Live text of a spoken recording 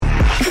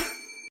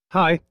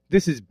Hi,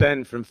 this is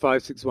Ben from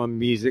 561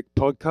 Music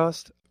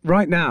Podcast.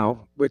 Right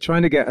now, we're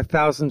trying to get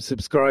 1,000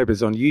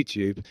 subscribers on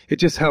YouTube. It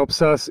just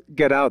helps us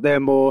get out there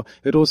more.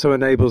 It also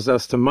enables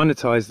us to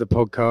monetize the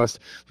podcast,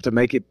 to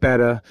make it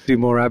better, do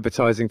more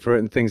advertising for it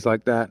and things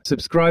like that.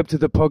 Subscribe to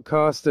the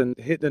podcast and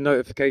hit the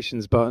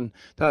notifications button.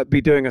 That would be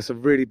doing us a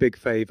really big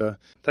favor.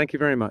 Thank you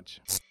very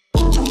much.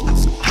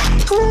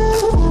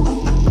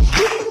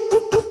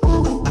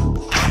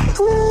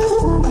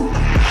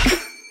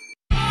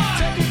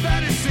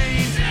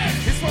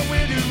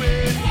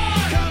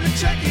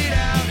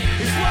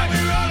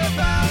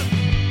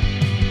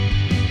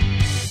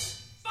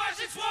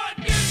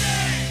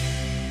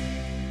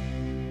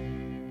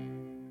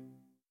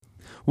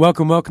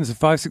 Welcome to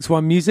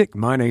 561 Music.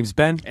 My name's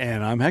Ben.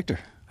 And I'm Hector.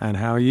 And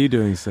how are you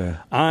doing,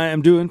 sir? I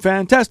am doing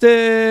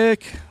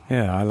fantastic.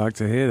 Yeah, I like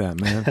to hear that,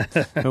 man.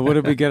 But what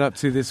did we get up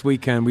to this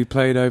weekend? We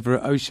played over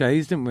at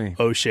O'Shea's, didn't we?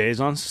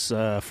 O'Shea's on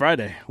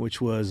Friday,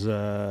 which was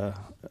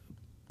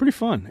pretty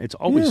fun. It's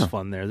always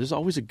fun there. There's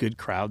always a good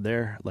crowd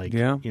there.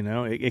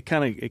 It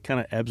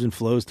kind of ebbs and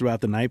flows throughout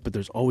the night, but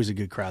there's always a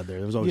good crowd there.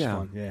 It was always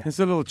fun. Yeah, it's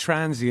a little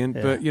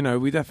transient, but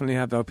we definitely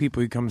have our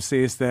people who come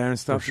see us there and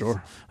stuff. For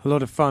sure, it's a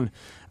lot of fun.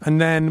 And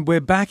then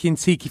we're back in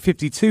Tiki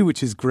 52,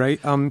 which is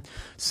great.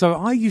 So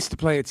I used to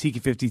play at Tiki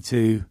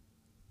 52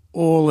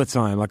 all the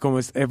time, like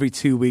almost every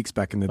 2 weeks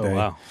back in the day. Oh,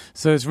 wow.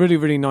 So it's really,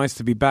 really nice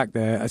to be back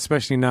there,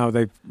 especially now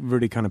they've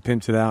really kind of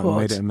pimped it out and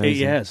made it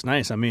amazing. Yeah, it's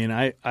nice. I mean,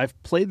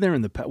 I've played there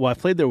I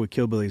played there with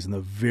Killbillies in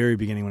the very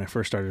beginning when I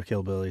first started with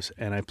Killbillies,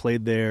 and I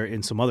played there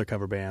in some other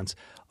cover bands.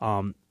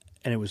 And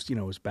it was, it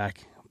was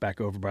back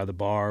over by the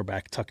bar,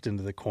 back tucked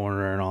into the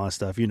corner and all that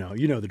stuff. You know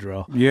the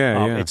drill.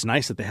 Yeah. It's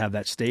nice that they have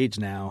that stage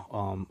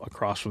now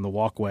across from the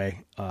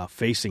walkway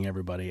facing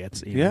everybody.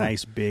 It's a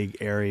nice big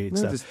area.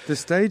 The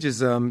stage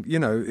is,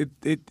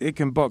 it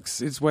can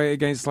box its way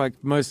against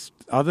like most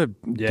other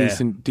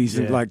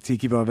decent like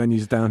tiki bar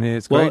venues down here.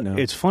 It's great now.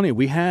 It's funny.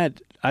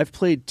 I've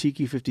played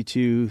Tiki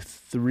 52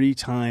 3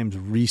 times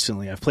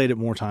recently. I've played it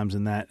more times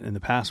than that in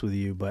the past with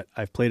you, but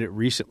I've played it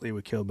recently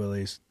with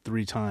Killbillies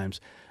 3 times.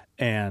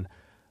 And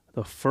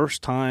the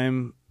first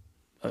time,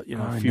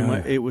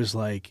 it was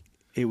like,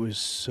 it was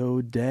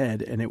so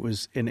dead, and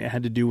it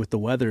had to do with the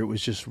weather. It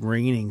was just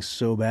raining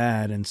so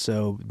bad, and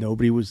so there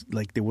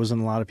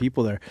wasn't a lot of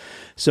people there.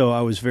 So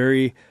I was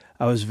very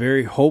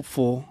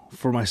hopeful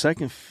for my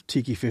second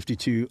Tiki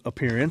 52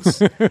 appearance,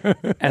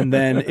 and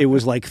then it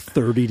was like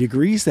 30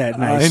 degrees that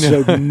night,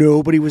 so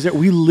nobody was there.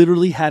 We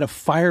literally had a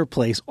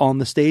fireplace on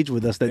the stage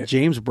with us that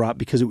James brought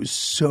because it was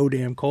so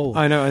damn cold.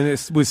 I know, and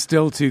it was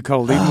still too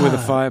cold, even with a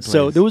fireplace.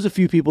 So there was a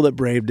few people that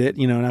braved it,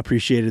 and I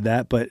appreciated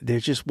that, but there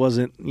just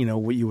wasn't,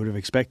 what you would have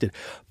expected.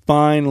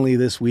 Finally,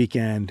 this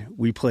weekend,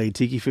 we played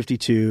Tiki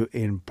 52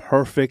 in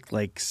perfect,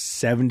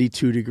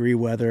 72-degree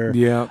weather.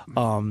 Yeah.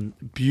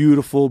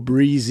 Beautiful,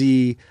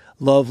 breezy,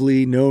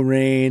 lovely, no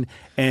rain.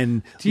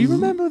 And do you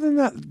remember when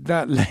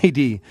that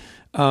lady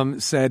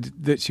said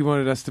that she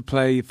wanted us to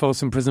play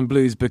Folsom Prison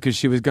Blues because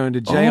she was going to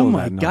jail? Oh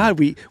my God,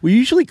 we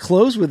usually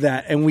close with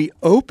that, and we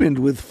opened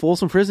with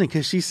Folsom Prison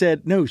because she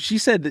said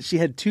that she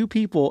had 2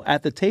 people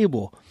at the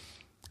table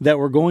that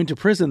were going to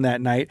prison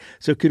that night,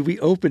 so could we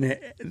open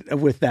it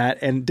with that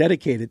and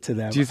dedicate it to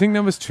them? Do you think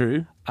that was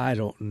true? I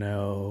don't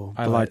know.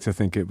 I like to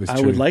think it was true.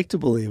 I would like to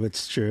believe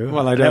it's true.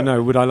 Well, I don't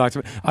know. Would I like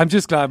to? I'm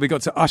just glad we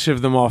got to usher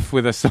them off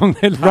with a song.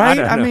 Right?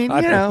 I mean,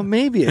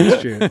 maybe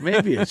it's true.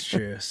 Maybe it's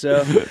true.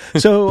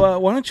 So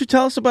why don't you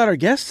tell us about our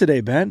guest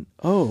today, Ben?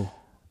 Oh,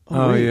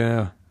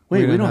 yeah.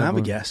 Wait, we don't have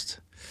a guest.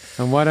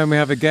 And why don't we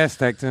have a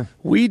guest, Hector?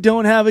 We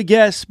don't have a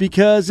guest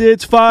because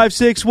it's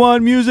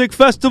 561 Music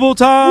Festival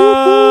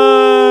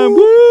time!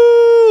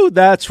 Woo!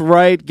 That's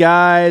right,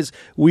 guys.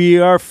 We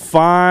are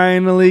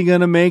finally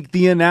going to make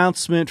the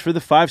announcement for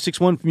the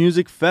 561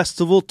 Music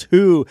Festival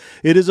 2.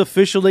 It is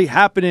officially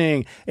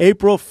happening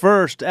April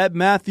 1st at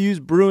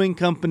Matthews Brewing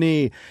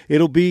Company.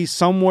 It'll be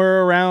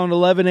somewhere around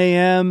 11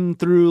 a.m.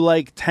 through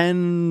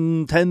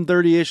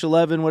 10:30-ish,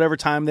 11, whatever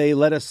time they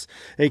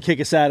kick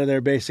us out of there,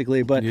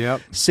 basically. But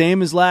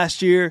same as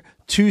last year,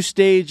 2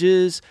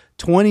 stages,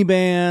 20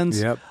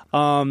 bands,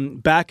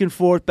 back and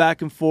forth.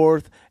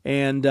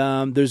 And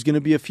there's going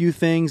to be a few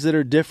things that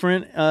are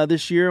different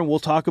this year, and we'll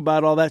talk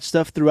about all that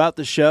stuff throughout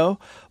the show.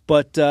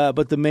 But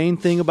the main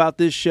thing about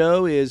this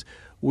show is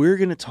we're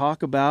going to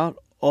talk about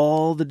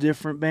all the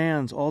different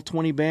bands, all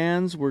 20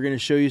 bands. We're going to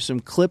show you some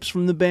clips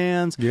from the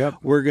bands. Yep.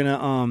 We're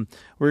going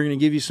to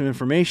give you some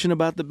information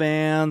about the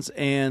bands,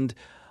 and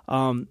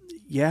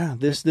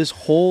this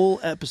whole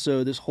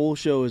episode, this whole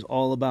show is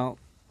all about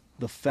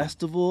the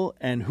festival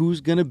and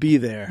who's going to be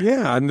there.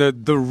 Yeah, and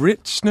the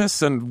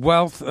richness and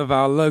wealth of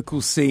our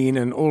local scene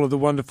and all of the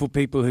wonderful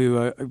people who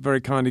are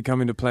very kindly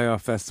coming to play our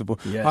festival.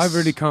 Yes. I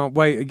really can't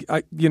wait.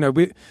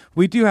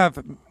 We do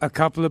have a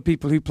couple of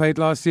people who played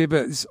last year,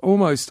 but it's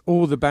almost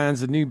all the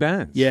bands are new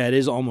bands. Yeah, it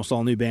is almost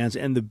all new bands.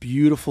 And the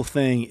beautiful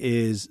thing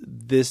is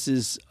this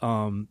is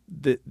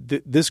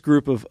this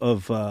group of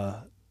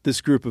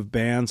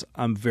bands.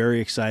 I'm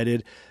very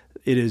excited.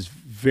 It is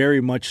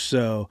very much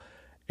so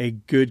a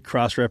good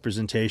cross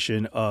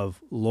representation of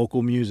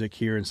local music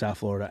here in South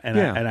Florida, and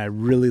I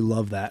really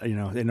love that.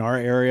 In our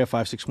area,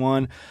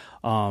 561,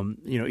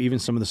 even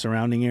some of the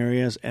surrounding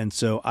areas, and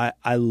so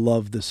I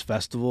love this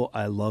festival.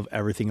 I love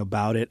everything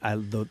about it.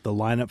 The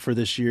lineup for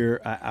this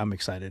year, I'm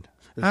excited.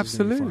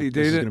 Absolutely,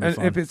 dude. And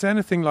if it's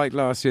anything like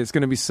last year, it's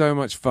going to be so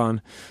much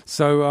fun.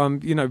 So,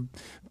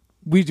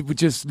 we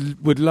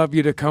would love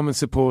you to come and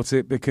support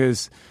it,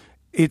 because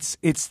it's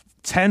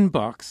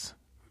 $10,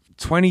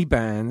 20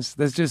 bands.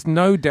 There's just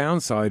no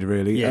downside,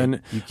 really. Yeah,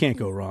 and you can't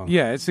go wrong.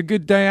 Yeah, it's a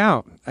good day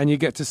out, and you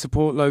get to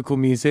support local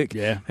music.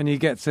 Yeah, and you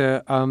get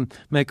to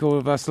make all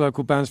of us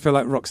local bands feel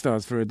like rock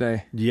stars for a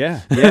day.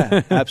 Yeah,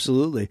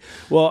 absolutely.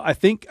 Well, I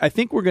think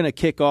we're going to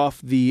kick off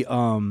the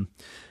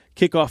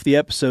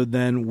episode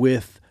then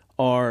with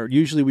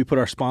usually we put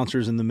our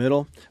sponsors in the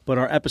middle, but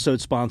our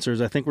episode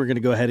sponsors, I think we're going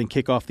to go ahead and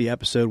kick off the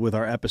episode with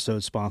our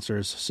episode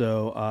sponsors.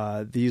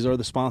 So these are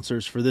the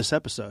sponsors for this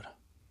episode.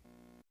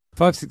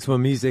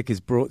 561 Music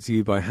is brought to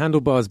you by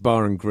Handlebars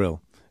Bar and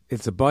Grill.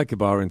 It's a biker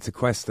bar in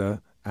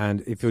Tequesta,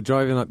 and if you're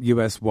driving up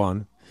US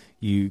 1,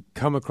 you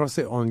come across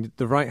it on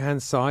the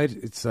right-hand side.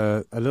 It's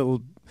a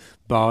little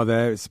bar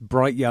there. It's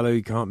bright yellow.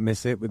 You can't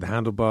miss it, with the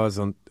handlebars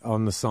on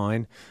the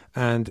sign.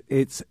 And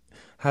it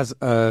has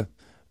a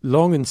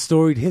long and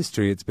storied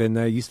history. It's been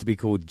there. It used to be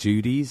called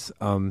Judy's,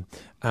 and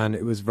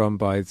it was run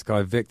by this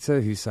guy Victor,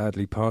 who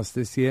sadly passed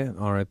this year,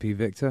 R.I.P.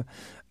 Victor.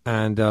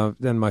 And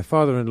then my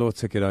father-in-law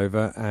took it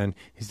over, and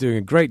he's doing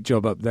a great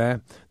job up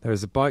there. There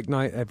is a bike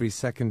night every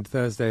second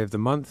Thursday of the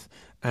month,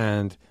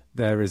 and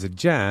there is a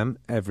jam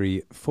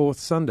every fourth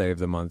Sunday of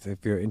the month.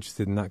 If you're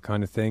interested in that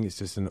kind of thing, it's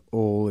just an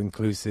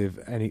all-inclusive,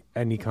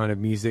 any kind of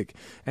music,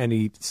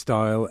 any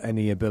style,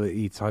 any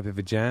ability type of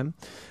a jam.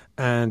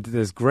 And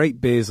there's great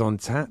beers on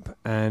tap,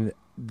 and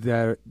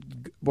they're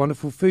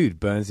wonderful food.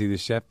 Bernsey, the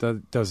chef,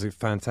 does a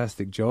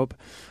fantastic job.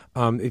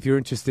 If you're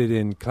interested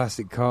in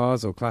classic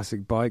cars or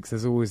classic bikes,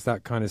 there's always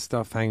that kind of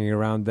stuff hanging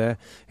around there.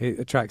 It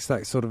attracts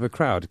that sort of a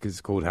crowd, because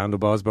it's called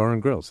Handlebars Bar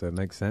and Grill, so it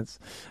makes sense.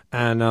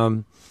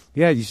 And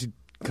you should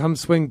come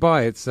swing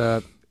by.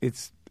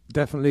 It's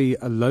definitely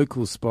a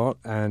local spot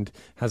and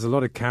has a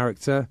lot of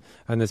character,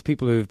 and there's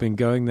people who have been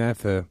going there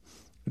for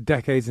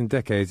decades and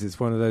decades. It's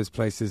one of those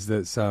places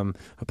that's a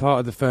part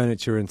of the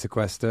furniture in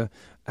Tequesta,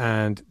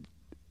 and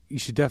you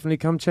should definitely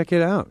come check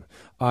it out.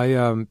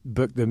 I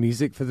booked the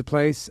music for the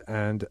place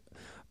and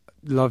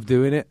love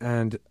doing it,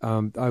 and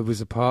I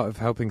was a part of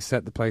helping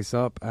set the place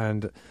up,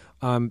 and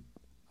I'm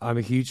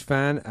a huge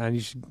fan.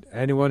 And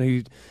anyone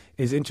who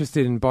is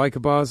interested in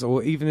biker bars,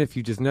 or even if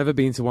you've just never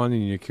been to one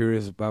and you're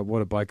curious about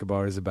what a biker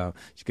bar is about,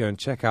 you should go and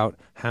check out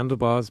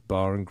Handlebars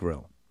Bar and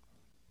Grill.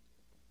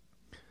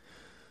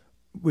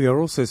 We are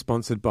also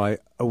sponsored by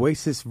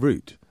Oasis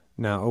Root.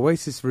 Now,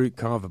 Oasis Root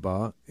Carver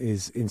Bar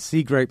is in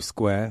Sea Grape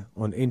Square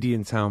on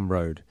Indian Town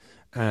Road,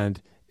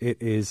 and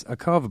it is a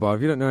carver bar.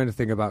 If you don't know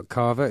anything about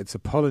carver, it's a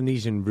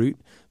Polynesian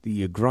root that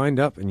you grind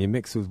up and you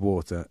mix with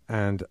water,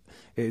 and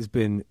it has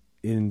been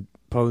in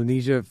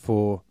Polynesia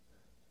for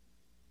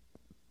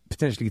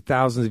potentially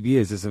thousands of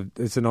years.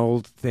 It's an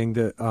old thing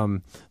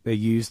that they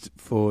used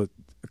for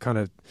kind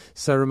of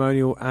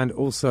ceremonial and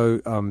also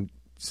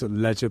sort of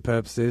leisure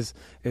purposes.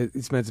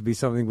 It's meant to be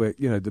something where,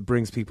 that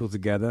brings people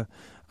together.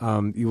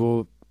 You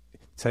will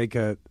take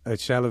a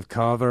shell of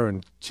carver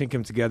and chink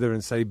them together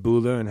and say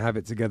bula and have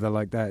it together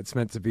like that. It's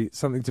meant to be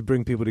something to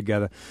bring people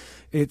together.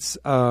 It's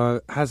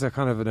has a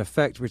kind of an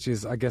effect, which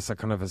is, I guess, a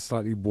kind of a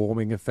slightly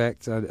warming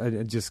effect.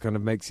 It just kind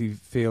of makes you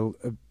feel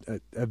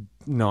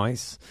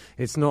nice.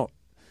 It's not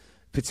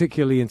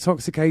particularly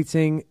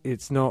intoxicating.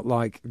 It's not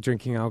like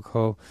drinking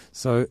alcohol.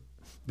 So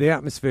the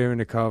atmosphere in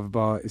a carver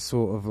bar is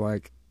sort of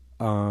like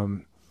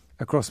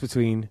a cross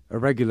between a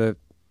regular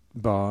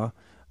bar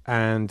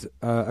and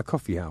a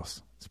coffee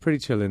house. It's pretty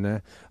chill in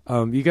there.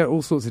 You get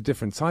all sorts of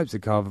different types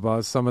of carver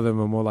bars. Some of them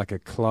are more like a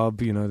club,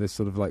 they're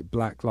sort of like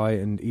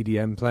blacklight and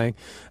EDM playing,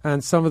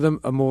 and some of them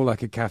are more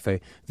like a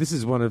cafe. This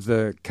is one of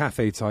the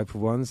cafe type of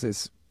ones.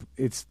 It's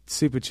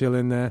super chill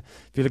in there.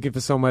 If you're looking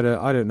for somewhere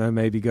to, I don't know,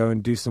 maybe go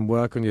and do some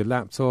work on your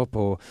laptop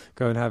or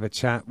go and have a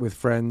chat with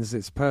friends,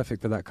 it's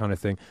perfect for that kind of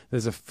thing.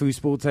 There's a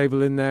foosball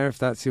table in there if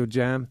that's your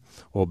jam,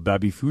 or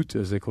baby-foot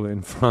as they call it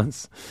in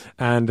France.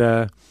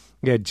 And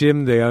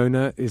Jim, the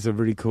owner, is a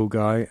really cool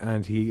guy,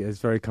 and he has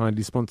very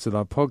kindly sponsored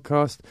our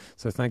podcast.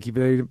 So thank you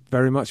very,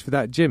 very much for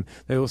that, Jim.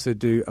 They also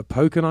do a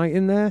poker night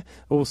in there,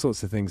 all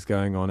sorts of things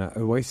going on at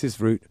Oasis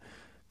Root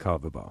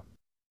Carver Bar.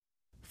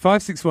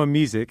 561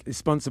 Music is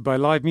sponsored by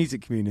Live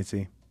Music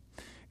Community.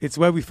 It's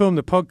where we film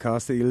the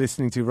podcast that you're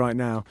listening to right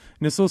now,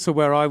 and it's also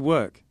where I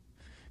work.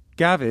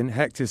 Gavin,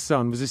 Hector's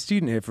son, was a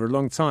student here for a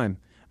long time,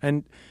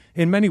 and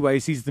in many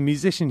ways he's the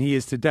musician he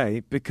is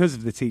today because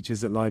of the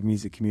teachers at Live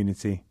Music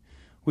Community.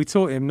 We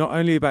taught him not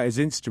only about his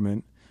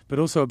instrument, but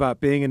also about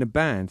being in a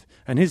band,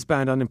 and his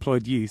band,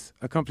 Unemployed Youth,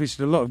 accomplished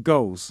a lot of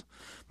goals,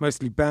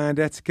 mostly band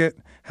etiquette,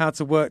 how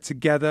to work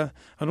together,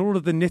 and all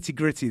of the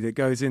nitty-gritty that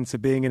goes into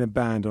being in a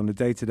band on a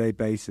day-to-day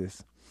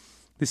basis.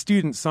 The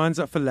student signs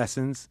up for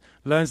lessons,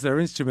 learns their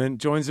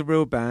instrument, joins a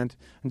real band,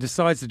 and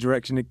decides the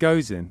direction it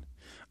goes in.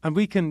 and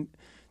we can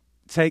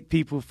take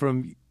people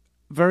from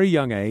very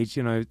young age,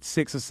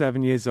 6 or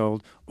 7 years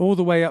old, all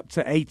the way up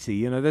to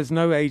 80. There's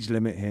no age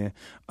limit here.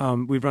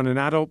 We've run an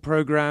adult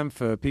program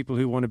for people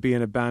who want to be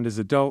in a band as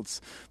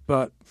adults,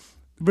 but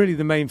really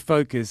the main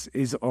focus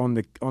is on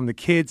the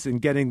kids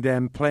and getting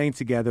them playing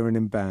together and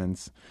in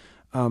bands.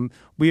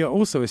 We are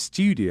also a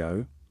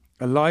studio,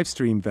 a live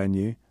stream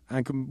venue,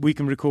 and we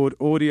can record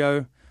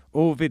audio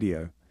or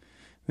video.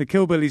 The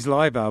Killbillies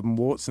live album,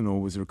 Warts and All,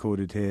 was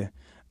recorded here.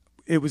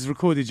 It was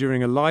recorded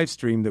during a live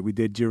stream that we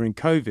did during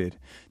COVID.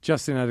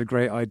 Justin had a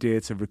great idea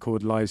to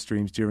record live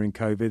streams during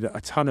COVID. A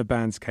ton of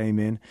bands came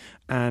in,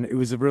 and it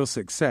was a real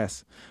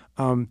success.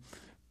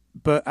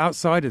 But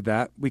outside of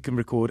that, we can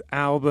record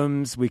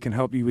albums, we can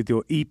help you with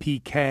your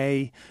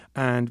EPK,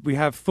 and we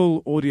have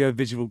full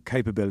audio-visual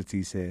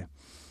capabilities here.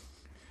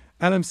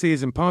 LMC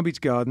is in Palm Beach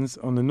Gardens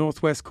on the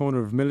northwest corner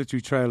of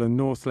Military Trail and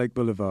North Lake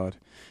Boulevard.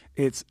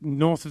 It's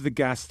north of the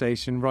gas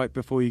station, right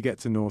before you get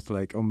to North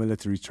Lake on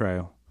Military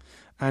Trail.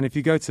 And if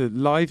you go to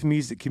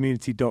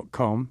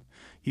livemusiccommunity.com,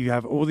 you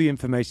have all the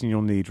information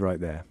you'll need right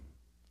there.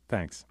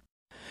 Thanks.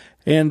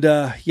 And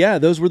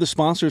those were the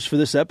sponsors for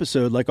this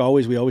episode. Like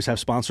always, we always have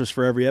sponsors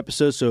for every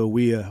episode, so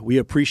we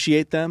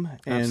appreciate them,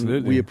 and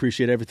Absolutely. We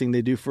appreciate everything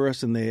they do for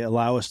us, and they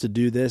allow us to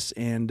do this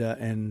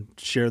and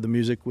share the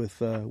music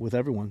with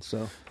everyone.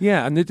 So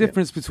yeah, and the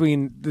difference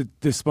between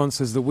the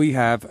sponsors that we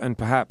have and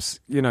perhaps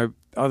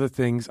other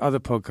things, other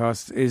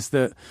podcasts, is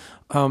that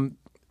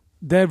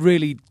they're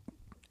really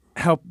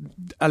help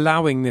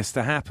allowing this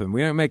to happen. We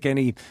don't make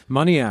any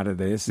money out of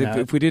this. No.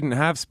 If we didn't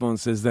have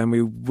sponsors, then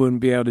we wouldn't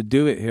be able to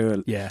do it here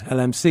at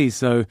LMC.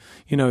 So,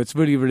 it's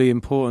really, really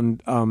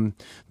important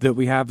that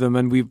we have them,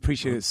 and we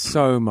appreciate it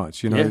so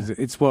much.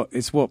 It's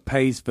what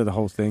pays for the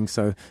whole thing.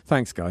 So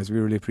thanks, guys. We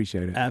really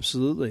appreciate it.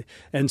 Absolutely.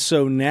 And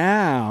so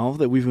now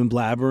that we've been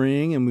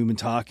blabbering and we've been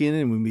talking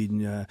and we've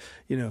been,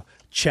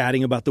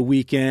 chatting about the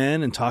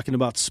weekend and talking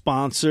about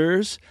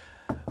sponsors,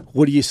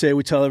 what do you say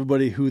we tell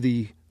everybody who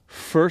the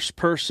first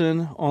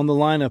person on the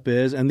lineup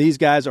is? And these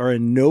guys are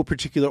in no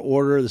particular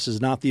order. This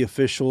is not the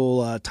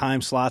official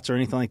time slots or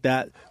anything like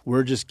that.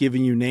 We're just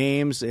giving you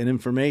names and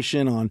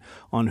information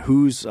on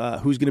who's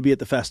going to be at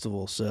the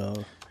festival.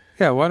 So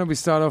yeah, why don't we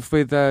start off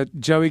with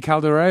Joey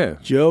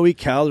Caldereo? Joey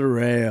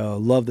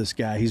Caldereo, love this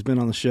guy. He's been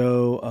on the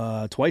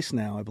show twice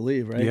now, I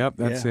believe, right? Yep,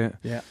 that's it.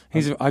 Yeah,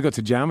 I got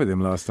to jam with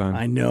him last time.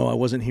 I know. I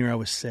wasn't here. I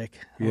was sick.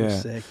 I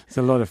was sick. It's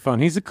a lot of fun.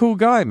 He's a cool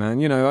guy,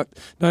 man. I've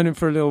known him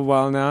for a little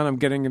while now, and I'm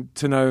getting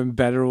to know him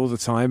better all the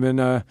time.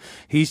 And I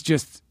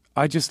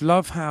just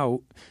love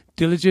how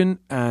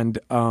diligent and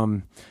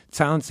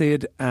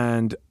talented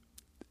and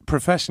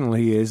professional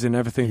he is in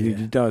everything that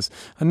he does.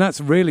 And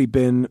that's really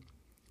been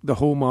the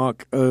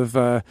hallmark of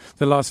the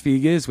last few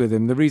years with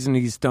him. The reason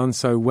he's done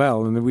so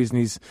well, and the reason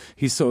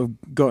he's sort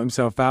of got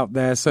himself out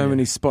there. So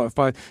many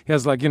Spotify. He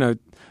has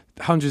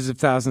hundreds of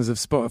thousands of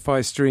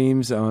Spotify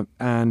streams,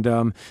 and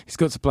he's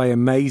got to play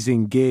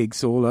amazing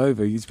gigs all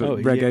over. He's put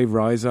Reggae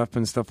Rise Up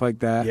and stuff like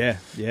that. Yeah.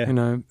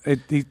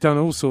 He's done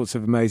all sorts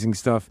of amazing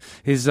stuff.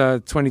 His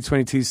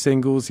 2022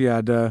 singles, he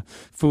had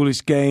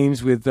Foolish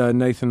Games with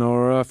Nathan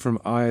Ora from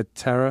Aya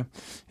Terror.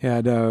 He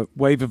had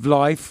Wave of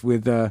Life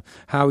with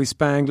Howie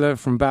Spangler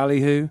from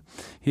Ballyhoo.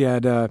 He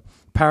had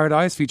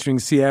Paradise featuring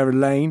Sierra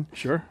Lane.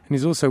 Sure. And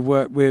he's also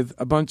worked with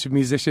a bunch of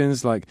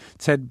musicians like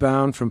Ted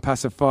Bound from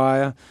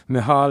Pacifier,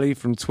 Mihaly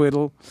from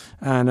Twiddle,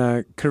 and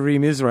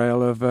Kareem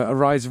Israel of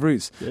Arise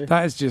Roots. Yeah.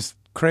 That is just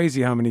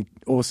crazy how many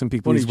awesome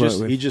people he's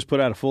worked with. He just put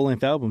out a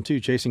full-length album, too,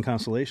 Chasing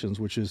Constellations,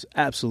 which is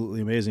absolutely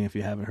amazing if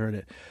you haven't heard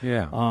it.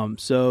 Yeah.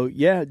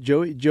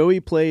 Joey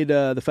played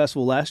the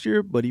festival last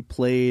year, but he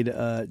played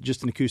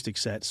just an acoustic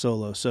set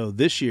solo. So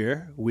this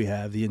year, we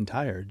have the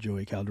entire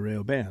Joey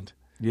Caldereo band.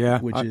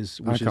 Yeah, which is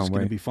going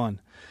to be fun.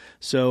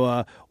 So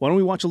why don't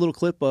we watch a little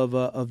clip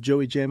of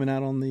Joey jamming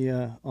out on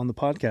the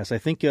podcast? I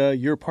think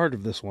you're part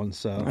of this one.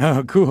 So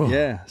oh, cool.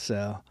 Yeah.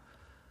 So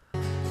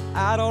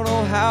I don't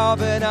know how,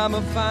 but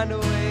I'ma find a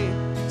way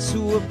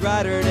to a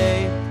brighter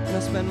day. And I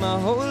spend my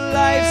whole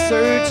life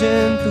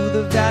searching through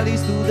the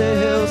valleys, through the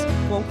hills.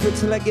 Won't quit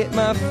till I get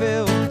my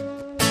fill.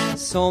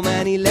 So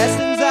many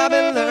lessons I've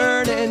been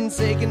learning,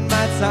 taking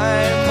my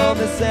time on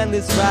this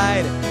endless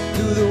ride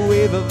through the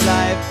wave of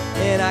life.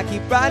 And I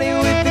keep riding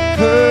with the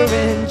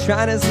current,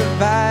 trying to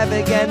survive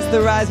against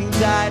the rising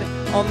tide.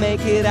 I'll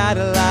make it out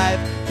alive,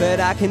 but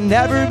I can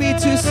never be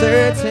too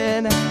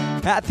certain.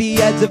 At the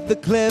edge of the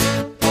cliff,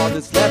 all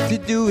that's left to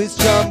do is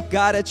jump.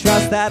 Gotta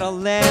trust that I'll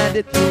land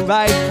it the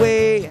right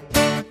way.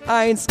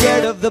 I ain't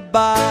scared of the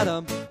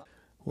bottom.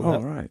 Well,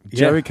 all right.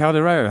 Yeah. Joey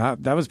Caldereo,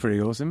 that was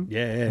pretty awesome.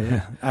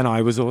 Yeah. And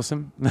I was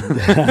awesome. Of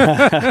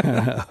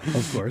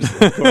course.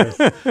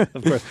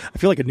 I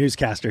feel like a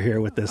newscaster here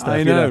with this stuff.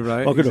 I know,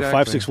 right? Welcome to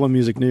 561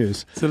 Music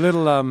News. It's a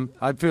little,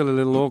 I'd feel a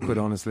little awkward,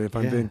 honestly, if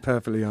I'm being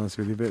perfectly honest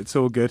with you, but it's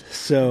all good.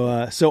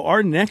 So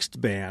our next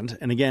band,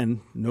 and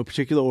again, no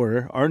particular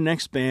order, our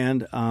next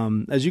band,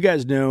 as you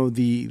guys know,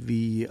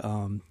 the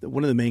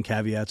one of the main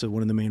caveats of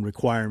one of the main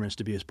requirements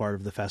to be as part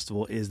of the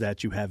festival is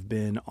that you have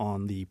been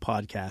on the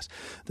podcast.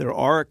 There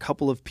are are a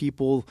couple of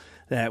people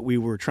that we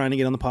were trying to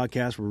get on the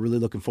podcast. We're really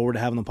looking forward to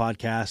having the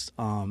podcast.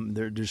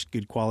 They're just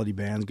good quality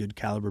bands, good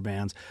caliber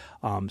bands.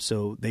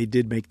 So they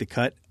did make the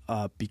cut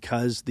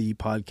because the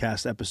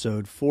podcast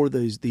episode for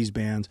these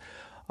bands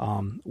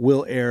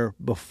will air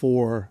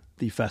before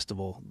the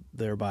festival,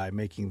 thereby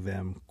making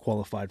them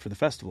qualified for the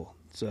festival.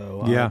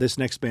 So this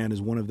next band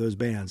is one of those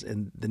bands,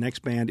 and the next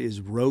band is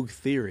Rogue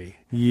Theory.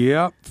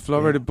 Yep,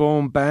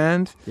 Florida-born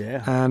band.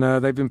 Yeah.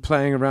 And they've been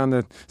playing around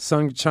the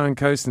Sunshine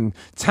Coast and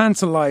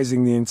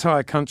tantalizing the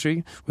entire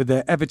country with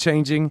their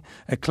ever-changing,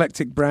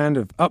 eclectic brand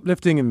of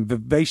uplifting and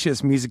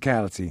vivacious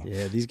musicality.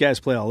 Yeah, these guys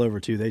play all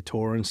over, too. They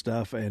tour and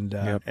stuff, and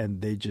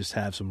they just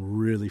have some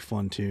really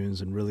fun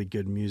tunes and really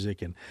good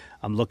music, and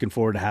I'm looking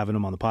forward to having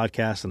them on the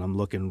podcast, and I'm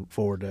looking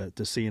forward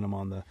to seeing them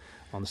on the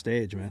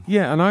stage, man.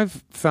 Yeah, and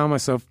I've found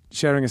myself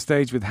sharing a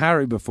stage with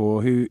Harry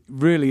before, who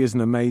really is an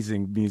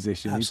amazing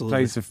musician. Absolutely.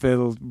 He plays the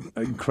fiddle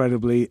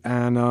incredibly,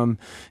 and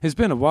it's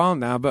been a while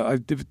now, but I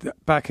did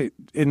back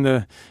in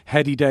the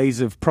heady days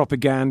of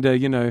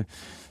Propaganda,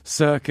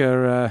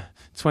 circa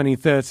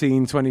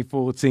 2013,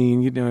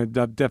 2014,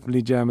 I've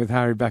definitely jammed with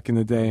Harry back in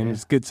the day, and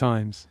it's good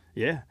times.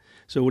 Yeah.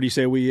 So what do you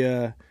say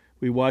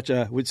we watch,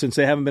 since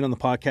they haven't been on the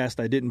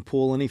podcast, I didn't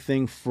pull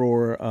anything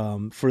for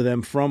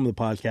them from the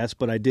podcast,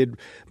 but I did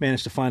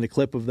manage to find a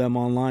clip of them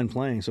online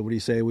playing. So what do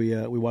you say we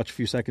watch a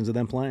few seconds of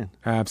them playing?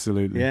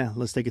 Absolutely. Yeah,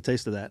 let's take a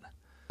taste of that.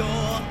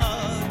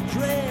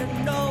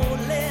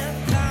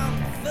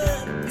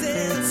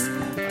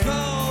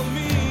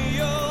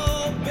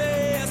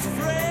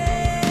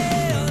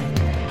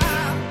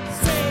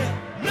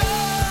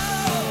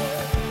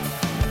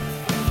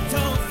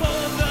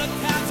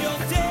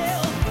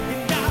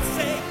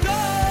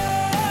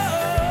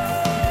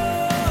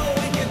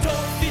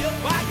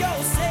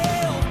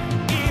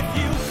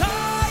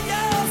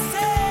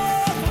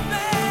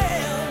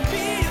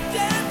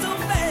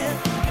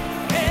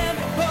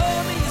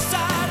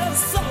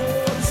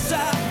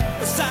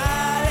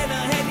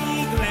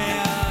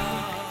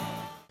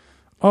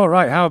 All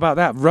right, how about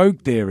that? Rogue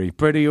Theory,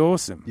 pretty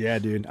awesome. Yeah,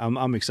 dude,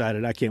 I'm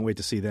excited. I can't wait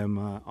to see them.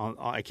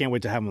 I can't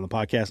wait to have them on the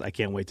podcast. I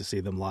can't wait to see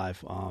them live.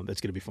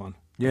 It's going to be fun.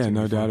 Yeah,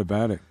 no doubt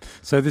about it.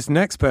 So this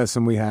next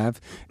person we have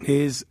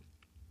is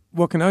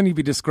what can only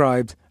be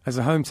described as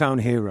a hometown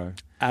hero.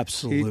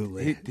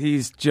 Absolutely.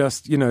 He's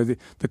just,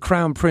 the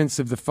crown prince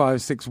of the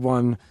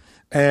 561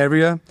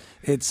 area.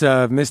 It's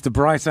Mr.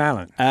 Bryce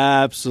Allen.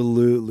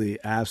 Absolutely.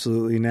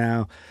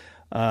 Now,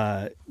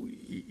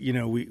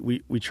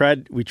 we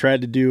tried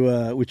to do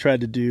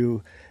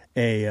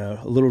a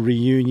little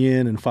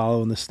reunion and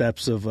follow in the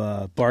steps of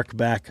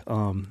Barkback.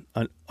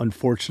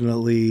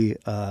 Unfortunately,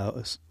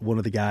 one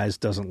of the guys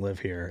doesn't live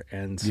here,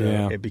 and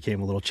so it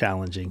became a little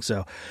challenging.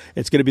 So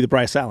it's going to be the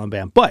Bryce Allen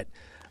Band, but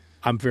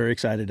I'm very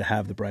excited to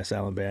have the Bryce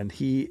Allen Band.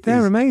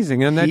 They're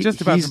amazing, and they're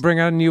just about to bring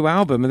out a new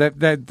album.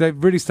 They're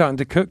really starting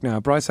to cook now.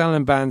 Bryce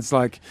Allen Band's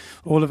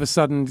all of a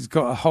sudden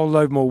got a whole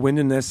load more wind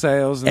in their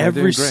sails. And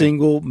every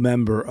single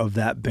member of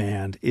that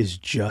band is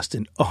just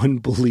an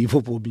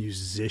unbelievable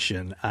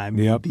musician. I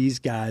mean, these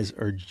guys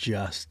are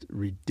just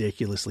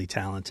ridiculously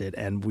talented,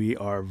 and we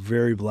are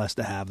very blessed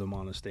to have them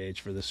on the stage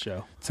for this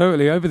show.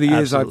 Totally. Over the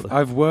years,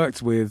 I've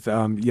worked with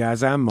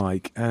Yaz and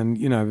Mike, and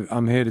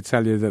I'm here to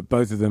tell you that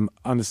both of them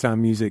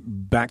understand music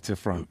back to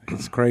front.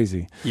 It's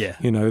crazy. Yeah.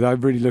 I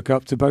really look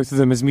up to both of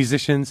them as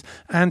musicians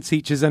and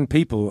teachers and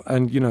people.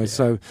 And,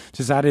 so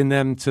just adding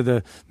them to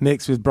the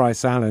mix with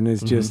Bryce Allen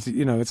is just,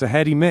 it's a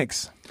heady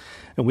mix.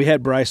 And we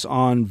had Bryce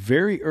on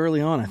very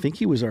early on. I think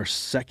he was our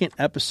second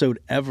episode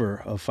ever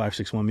of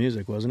 561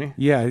 Music, wasn't he?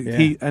 Yeah.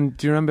 And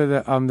do you remember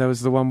that there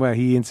was the one where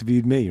he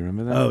interviewed me? You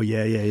remember that? Oh,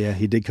 yeah.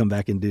 He did come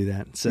back and do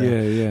that. So,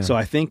 yeah. So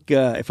I think,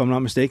 if I'm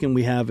not mistaken,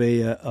 we have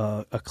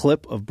a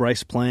clip of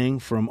Bryce playing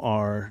from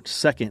our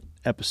second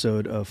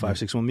episode of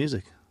 561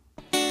 Music.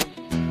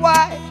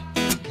 Why?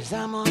 'Cause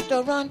I'm on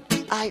the run.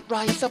 I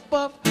rise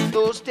above.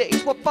 Those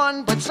days were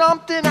fun, but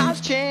something has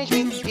changed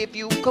me. If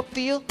you could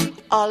feel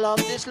all of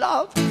this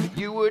love,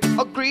 you would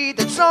agree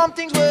that some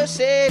things were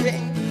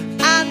saving.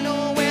 I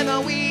know where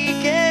the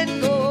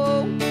weekend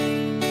go.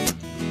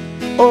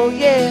 Oh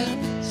yeah,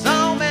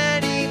 so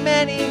many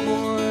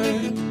more.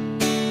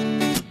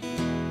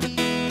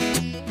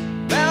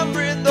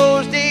 Remembering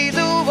those days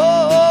of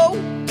old.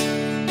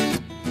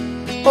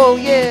 Oh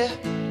yeah,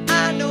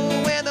 I know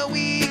where the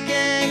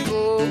weekend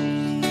goes.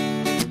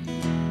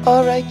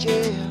 All right,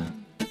 yeah.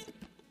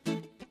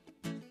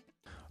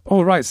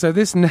 All right, so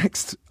this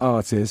next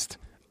artist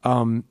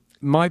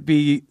might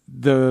be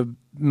the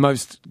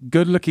most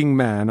good-looking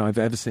man I've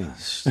ever seen.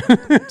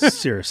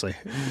 Seriously.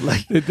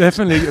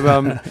 Definitely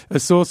a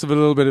source of a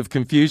little bit of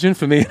confusion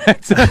for me.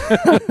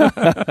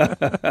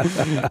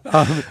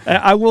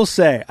 I will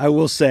say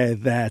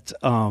that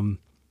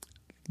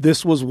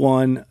this was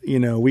one,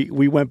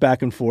 we went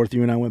back and forth.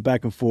 You and I went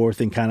back and forth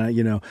and kind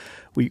of,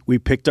 we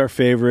picked our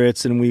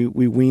favorites and we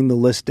weaned the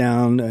list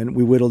down and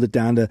we whittled it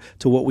down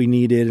to what we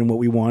needed and what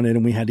we wanted,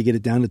 and we had to get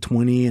it down to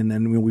 20, and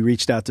then we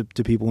reached out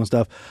to people and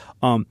stuff.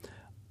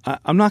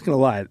 I'm not going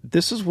to lie.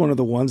 This is one of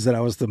the ones that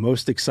I was the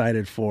most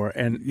excited for,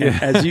 and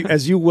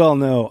as you well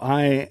know,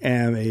 I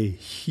am a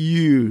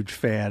huge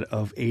fan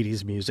of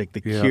 '80s music,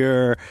 The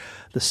Cure,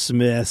 The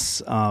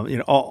Smiths,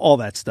 all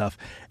that stuff,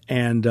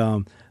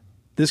 and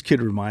this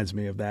kid reminds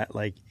me of that.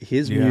 Like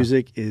his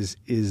music is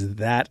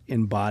that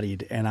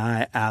embodied, and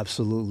I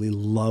absolutely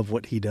love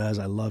what he does.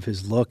 I love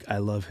his look. I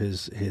love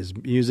his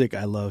music.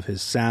 I love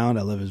his sound.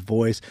 I love his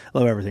voice. I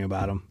love everything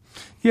about him.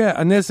 Yeah,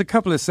 and there's a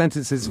couple of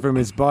sentences from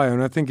his bio,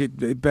 and I think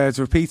it bears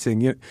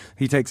repeating.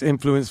 He takes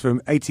influence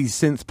from 80s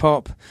synth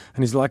pop,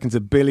 and he's likened to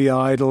Billy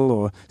Idol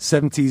or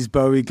 70s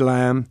Bowie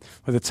glam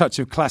with a touch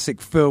of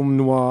classic film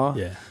noir.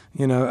 Yeah,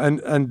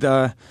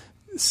 and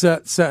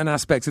certain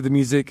aspects of the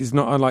music is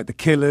not unlike The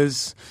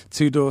Killers,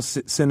 Two Door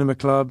Cinema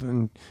Club,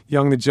 and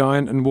Young the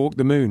Giant, and Walk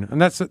the Moon,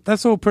 and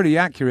that's all pretty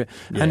accurate.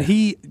 Yeah. And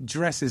he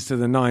dresses to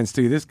the nines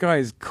too. This guy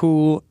is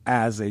cool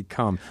as a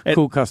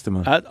cool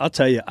customer. I'll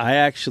tell you, I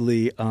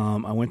actually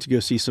I went to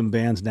go see some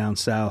bands down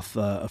south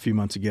a few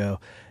months ago,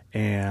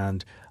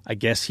 and I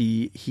guess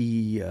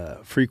he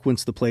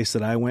frequents the place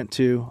that I went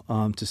to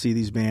see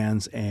these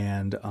bands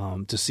and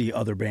to see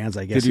other bands.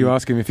 I guess. Did you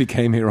ask him if he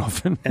came here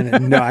often?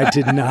 And no, I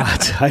did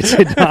not. I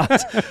did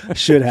not. I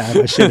should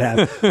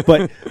have.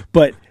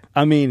 But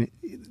I mean,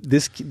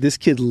 this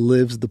kid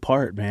lives the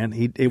part, man.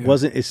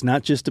 It's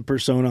not just a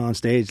persona on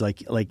stage.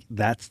 Like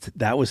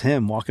that was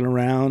him walking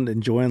around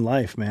enjoying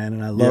life, man.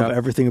 And I love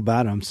everything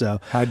about him. So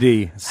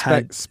Hadi,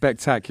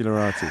 spectacular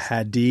artist.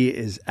 Hadi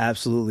is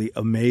absolutely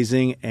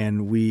amazing,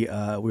 and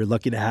we're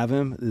lucky to have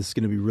him. This is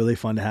going to be really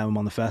fun to have him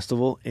on the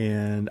festival.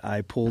 And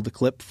I pulled a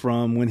clip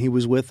from when he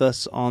was with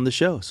us on the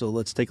show. So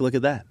let's take a look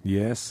at that.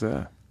 Yes,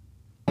 sir.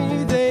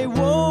 They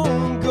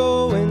won't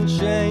go and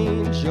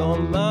change your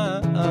mind.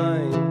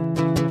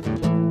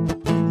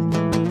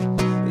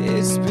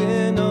 It's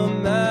been a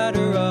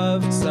matter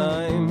of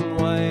time.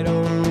 Why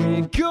don't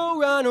we go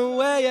run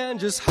away and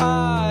just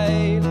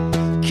hide?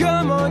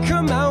 Come on,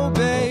 come out,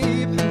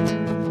 babe.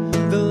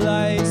 The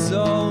light's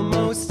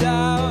almost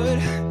out.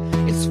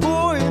 It's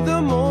 4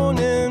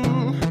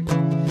 a.m.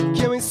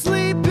 Can we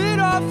sleep it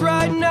off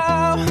right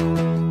now?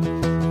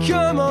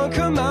 Come on,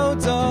 come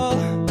out, doll.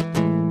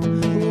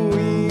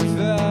 We've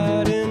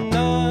had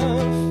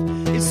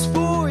enough. It's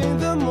 4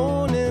 a.m.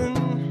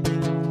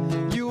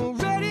 You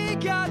already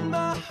got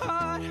my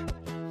heart.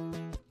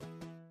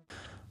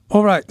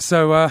 All right,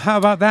 so how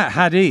about that,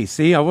 Hadi?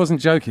 See, I wasn't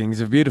joking.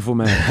 He's a beautiful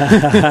man.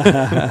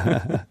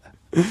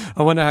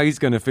 I wonder how he's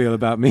going to feel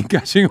about me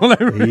gushing all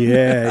over him.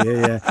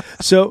 Yeah.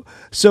 So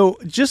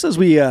just as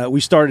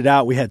we started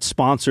out, we had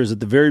sponsors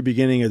at the very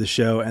beginning of the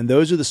show, and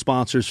those are the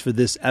sponsors for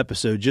this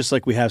episode, just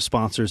like we have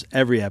sponsors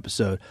every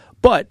episode.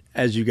 But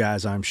as you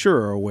guys, I'm sure,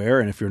 are aware,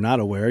 and if you're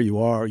not aware, you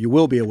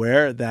will be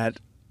aware that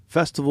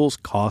festivals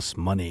cost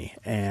money,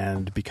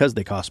 and because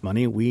they cost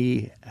money,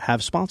 we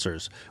have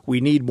sponsors.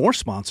 We need more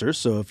sponsors,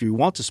 so if you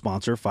want to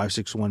sponsor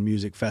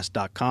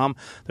 561musicfest.com,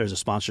 there's a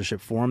sponsorship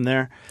form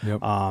there.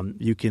 Yep.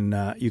 You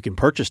can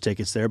purchase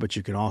tickets there, but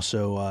you can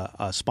also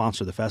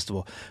sponsor the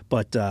festival.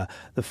 But the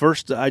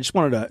first, I just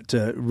wanted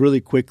to really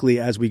quickly,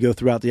 as we go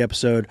throughout the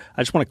episode,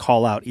 I just want to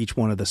call out each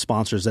one of the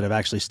sponsors that have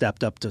actually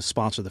stepped up to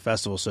sponsor the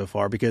festival so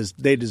far, because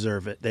they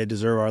deserve it. They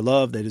deserve our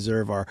love. They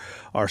deserve our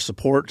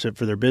support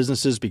for their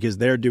businesses, because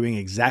they're doing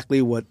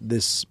exactly what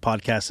this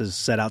podcast has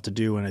set out to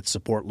do, and it's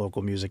support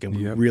local music, and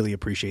we really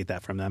appreciate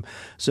that from them.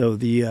 So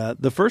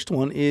the first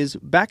one is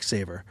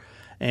Backsaver.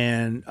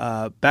 And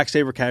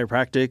Backsaver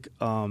Chiropractic,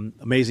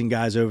 amazing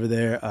guys over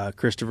there.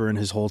 Christopher and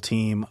his whole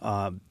team,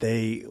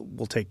 they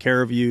will take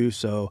care of you.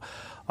 So,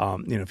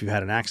 if you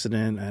had an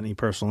accident, any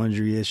personal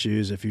injury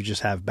issues, if you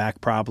just have back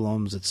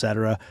problems,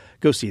 etc.,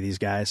 go see these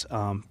guys.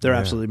 They're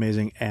absolutely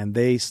amazing, and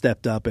they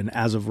stepped up. And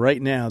as of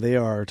right now, they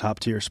are our top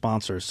tier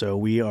sponsors. So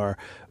we are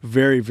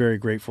very, very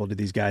grateful to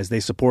these guys. They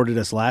supported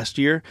us last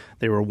year.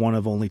 They were one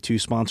of only 2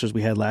 sponsors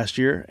we had last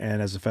year.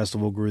 And as the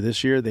festival grew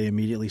this year, they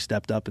immediately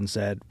stepped up and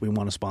said, we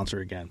want to sponsor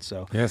again.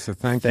 So so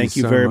thank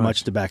you so very much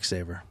much to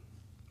Backsaver.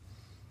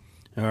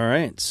 All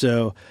right.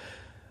 So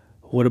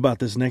what about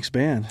this next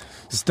band?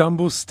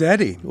 Stumble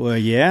Steady. Well,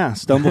 yeah,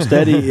 Stumble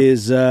Steady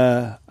is.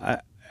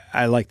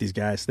 I like these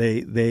guys.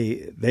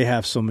 They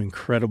have some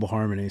incredible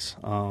harmonies.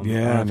 I don't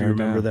know if you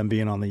remember them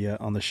being on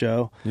the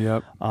show.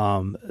 Yep.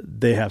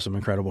 They have some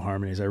incredible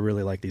harmonies. I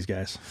really like these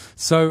guys.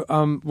 So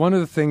one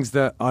of the things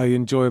that I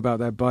enjoy about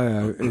their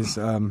bio is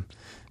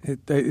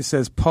it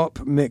says pop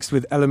mixed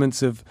with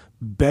elements of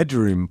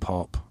bedroom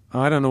pop.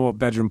 I don't know what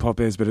bedroom pop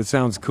is, but it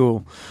sounds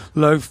cool.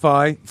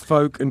 Lo-fi,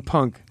 folk, and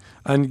punk.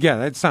 And yeah,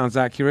 that sounds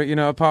accurate,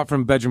 apart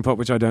from bedroom pop,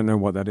 which I don't know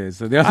what that is.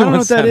 So the other I don't know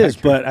what that is,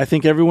 accurate. but I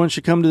think everyone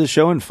should come to the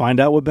show and find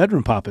out what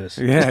bedroom pop is.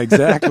 Yeah,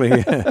 exactly.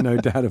 No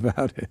doubt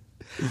about it.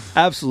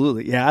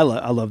 Absolutely. Yeah,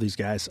 I love these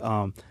guys.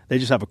 They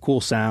just have a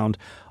cool sound.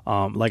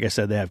 Like I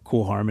said, they have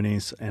cool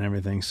harmonies and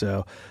everything.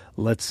 So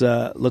let's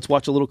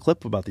watch a little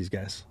clip about these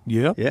guys.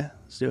 Yeah. Yeah,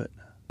 let's do it.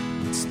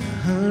 It's the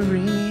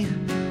hurry.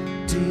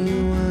 Do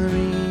you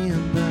worry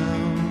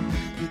about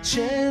the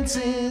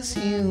chances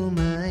you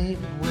might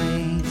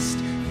waste?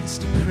 It's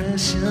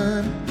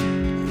depression,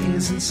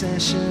 band's in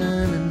session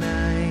and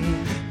I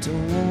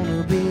don't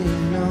wanna be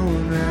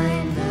alone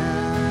right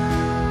now.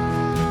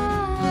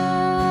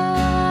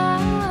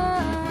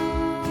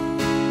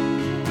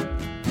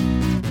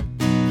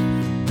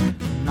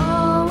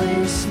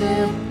 Always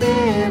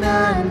slipping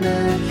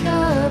under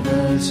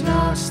covers,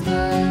 lost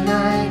the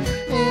night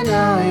in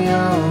all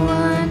your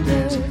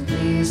wonders.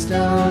 Please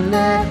don't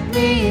let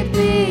me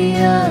be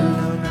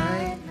alone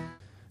right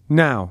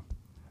Now,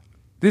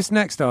 this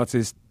next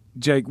artist,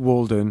 Jake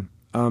Walden,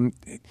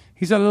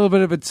 he's had a little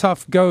bit of a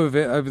tough go of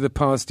it over the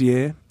past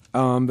year,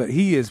 but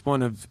he is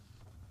one of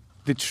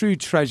the true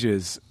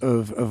treasures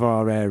of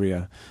our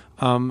area.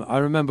 I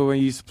remember when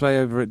he used to play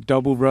over at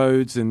Double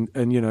Roads and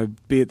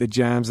be at the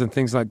jams and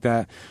things like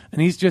that,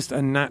 and he's just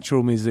a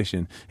natural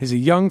musician. He's a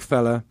young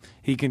fella.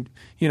 He can,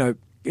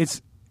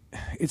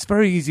 it's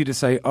very easy to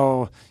say,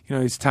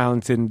 he's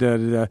talented and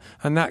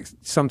and that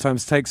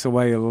sometimes takes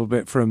away a little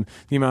bit from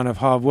the amount of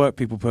hard work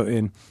people put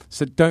in.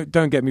 So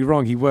don't get me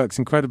wrong, he works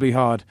incredibly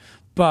hard,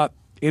 but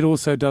it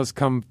also does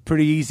come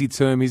pretty easy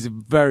to him. He's a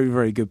very,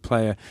 very good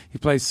player. He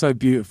plays so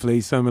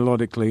beautifully, so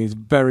melodically. He's a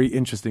very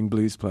interesting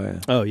blues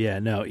player. Oh yeah,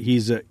 no,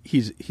 he's an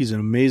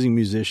amazing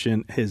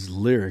musician. His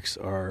lyrics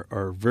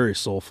are very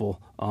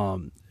soulful.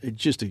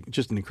 Just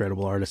an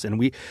incredible artist,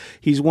 and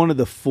he's one of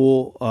the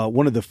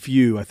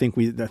few. I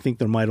think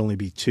there might only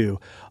be two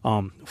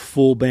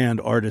full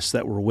band artists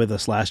that were with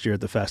us last year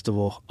at the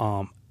festival.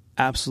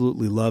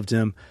 Absolutely loved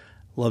him.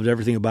 Loved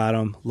everything about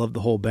him. Loved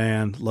the whole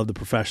band. Loved the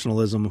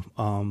professionalism.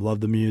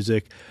 Loved the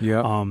music.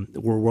 Yeah.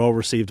 Were well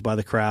received by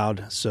the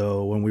crowd.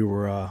 So when we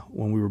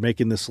were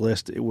making this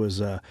list, it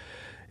was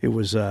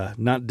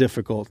not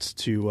difficult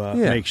to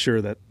make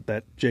sure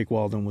that Jake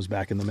Walden was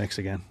back in the mix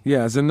again.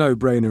 Yeah, it's a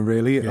no-brainer,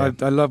 really. Yeah.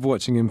 I love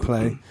watching him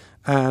play.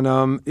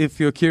 And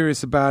if you're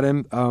curious about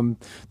him,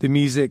 the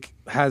music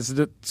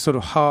sort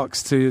of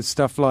harks to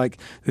stuff like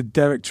the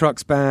Derek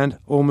Trucks Band,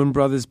 Allman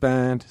Brothers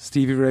Band,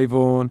 Stevie Ray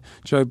Vaughan,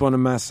 Joe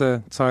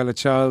Bonamassa, Tyler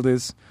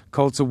Childers,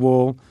 Colter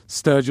Wall,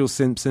 Sturgill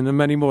Simpson, and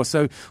many more.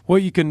 So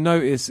what you can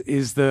notice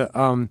is that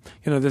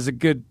there's a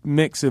good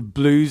mix of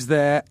blues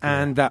there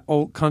and that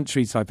alt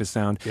country type of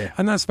sound,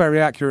 and that's very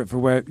accurate for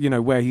where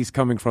he's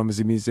coming from as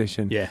a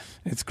musician. Yeah,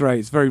 it's great.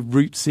 It's very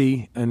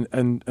rootsy and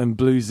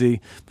bluesy,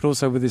 but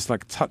also with this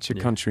like touch of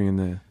country in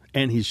there.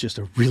 And he's just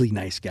a really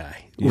nice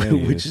guy,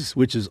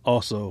 which is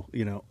also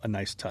a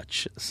nice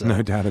touch. So,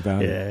 no doubt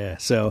about it. Yeah.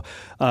 So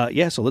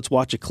so let's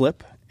watch a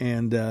clip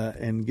and get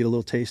a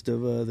little taste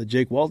of the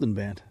Jake Walden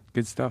Band.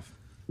 Good stuff.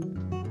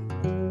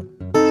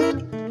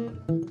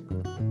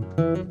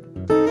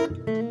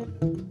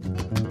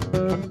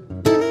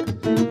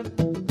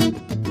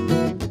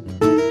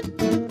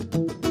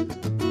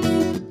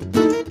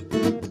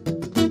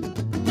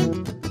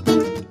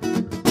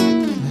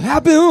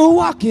 I've been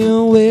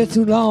walking way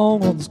too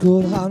long on this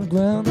cold hard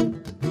ground.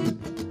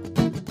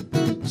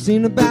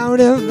 Seen about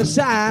every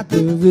sight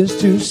there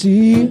is to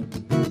see,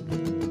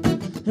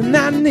 and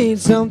I need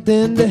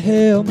something to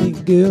help me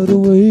get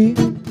away.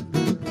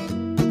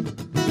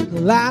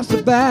 Life's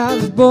about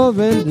as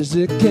boring as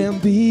it can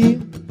be.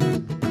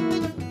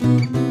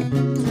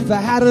 If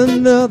I had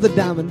another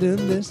diamond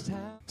in this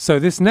town. So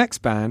this next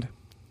band,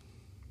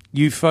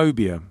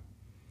 Euphobia.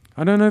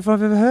 I don't know if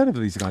I've ever heard of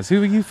these guys.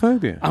 Who are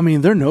Euphobia? I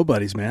mean, they're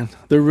nobodies, man.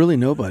 They're really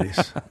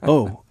nobodies.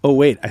 Oh,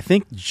 wait. I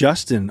think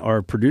Justin,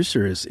 our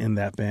producer, is in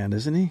that band,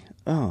 isn't he?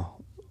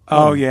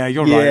 Oh yeah,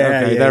 you're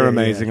right. Okay, they're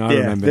amazing. I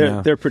remember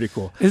now. They're pretty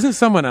cool. Isn't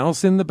someone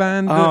else in the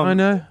band that I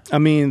know? I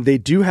mean, they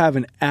do have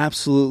an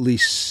absolutely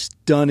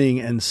stunning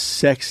and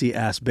sexy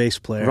ass bass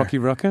player. Rocky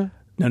Rucker?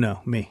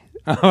 No, me.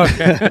 Oh,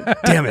 okay.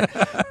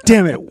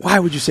 Damn it. Why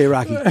would you say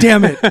Rocky?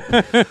 Damn it.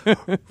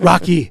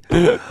 Rocky.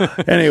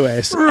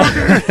 Anyways,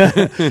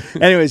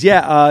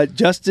 yeah,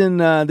 Justin,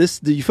 the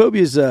Euphobiya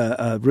is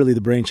really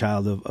the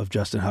brainchild of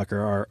Justin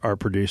Hucker, our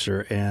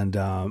producer, and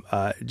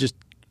just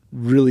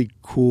really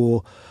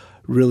cool,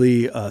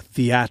 really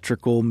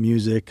theatrical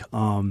music.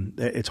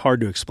 It's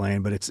hard to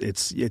explain, but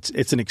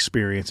it's an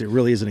experience. It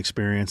really is an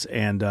experience.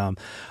 And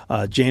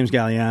James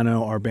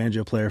Galliano, our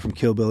banjo player from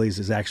Killbillies,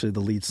 is actually the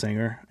lead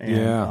singer.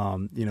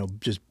 And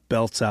just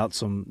belts out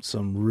some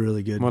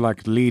really good. More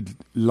like lead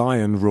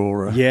lion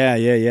roarer. Yeah.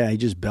 He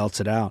just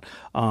belts it out.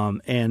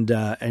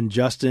 And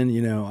Justin,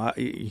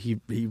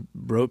 he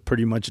wrote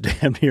pretty much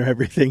damn near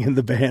everything in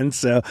the band.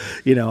 So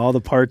all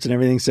the parts and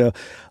everything. So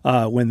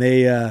when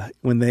they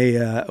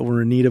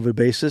were in need of a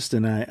bassist,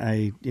 and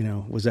I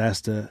was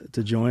asked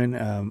to join,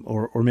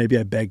 or maybe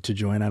I begged to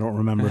join. I don't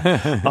remember.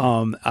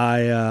 I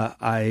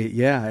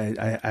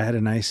had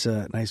a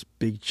nice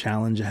big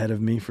challenge ahead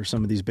of me for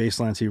some of these bass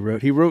lines he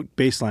wrote. He wrote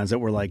bass lines that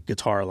were like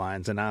guitar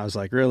lines, and I was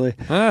like, really?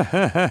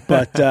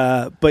 But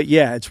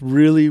yeah, it's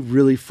really,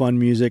 really fun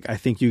music. I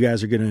think you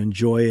guys are going to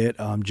enjoy it.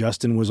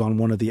 Justin was on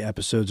one of the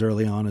episodes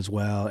early on as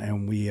well,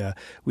 and we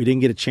didn't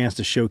get a chance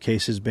to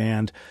showcase his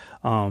band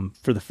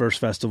for the first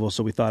festival,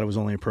 so we thought it was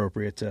only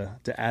appropriate to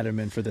add him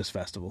in for this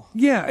festival.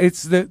 Yeah,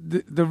 it's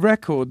the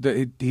record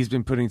that he's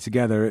been putting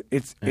together.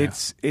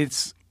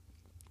 It's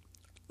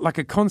like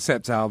a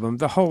concept album.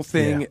 The whole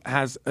thing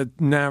has a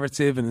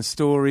narrative and a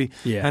story,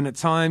 and at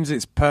times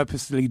it's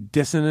purposely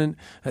dissonant,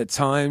 at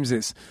times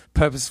it's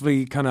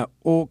purposefully kind of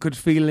awkward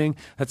feeling,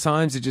 at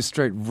times it just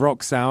straight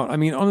rocks out. I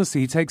mean,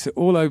 honestly, he takes it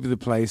all over the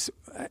place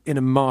in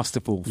a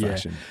masterful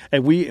fashion.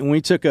 And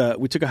we took a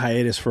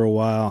hiatus for a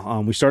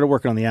while. We started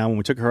working on the album.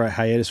 We took a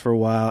hiatus for a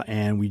while,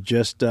 and we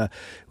just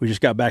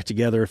got back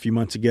together a few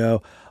months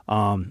ago.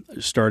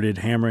 Started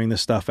hammering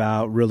this stuff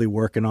out, really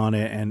working on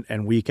it,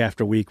 and week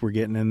after week we're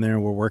getting in there.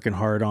 We're working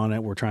hard on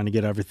it. We're trying to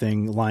get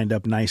everything lined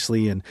up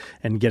nicely and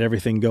get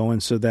everything going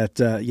so that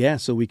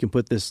so we can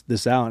put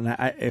this out.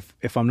 And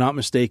if I'm not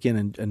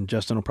mistaken, and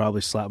Justin will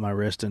probably slap my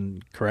wrist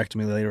and correct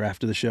me later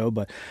after the show,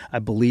 but I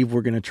believe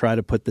we're going to try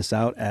to put this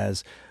out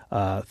as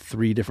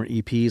 3 different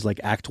EPs, like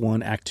Act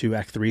 1, Act 2,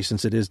 Act 3,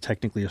 since it is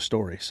technically a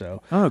story.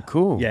 So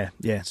cool.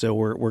 Yeah. So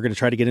we're going to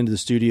try to get into the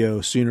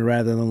studio sooner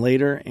rather than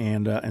later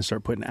and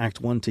start putting Act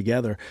 1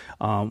 together.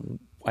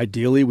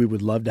 Ideally, we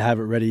would love to have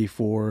it ready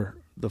for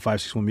the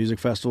 561 Music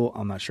Festival.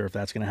 I'm not sure if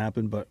that's going to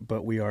happen,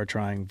 but we are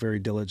trying very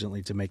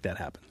diligently to make that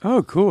happen.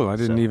 Oh, cool. I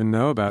didn't even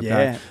know about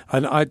that.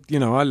 And I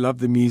love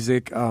the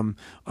music.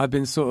 I've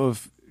been sort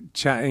of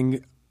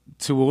chatting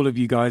to all of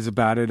you guys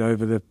about it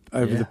over the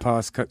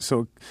past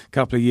sort of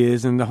couple of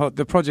years, and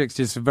the project's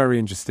just very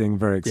interesting,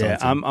 very exciting.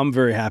 Yeah, I'm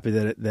very happy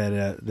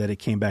that it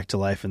came back to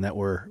life and that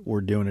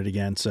we're doing it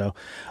again. So,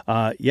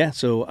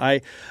 so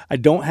I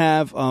don't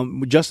have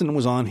Justin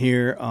was on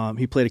here.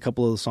 He played a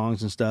couple of the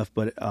songs and stuff,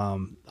 but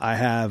I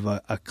have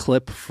a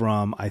clip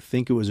from, I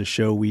think it was a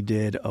show we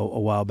did a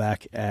while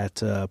back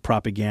at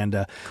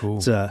Propaganda. Cool.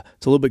 It's a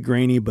little bit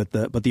grainy, but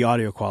the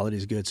audio quality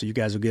is good, so you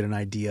guys will get an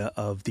idea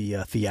of the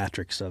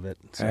theatrics of it.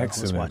 So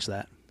excellent. Let's watch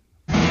that.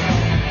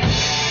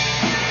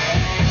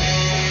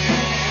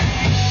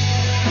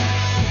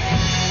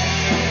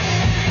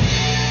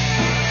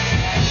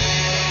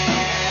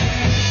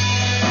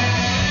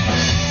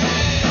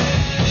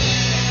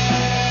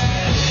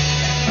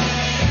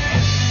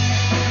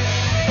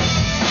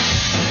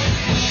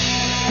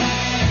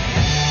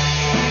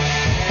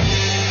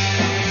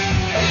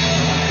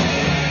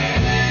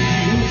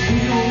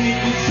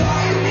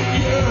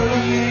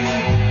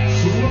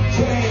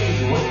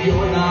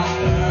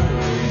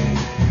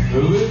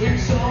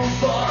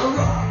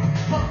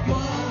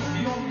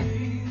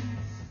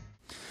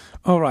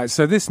 All right,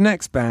 so this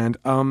next band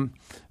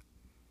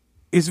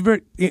is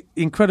very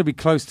incredibly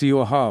close to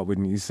your heart,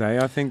 wouldn't you say?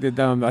 I think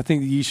that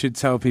you should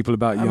tell people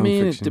about Young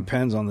Fiction. It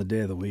depends on the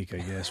day of the week, I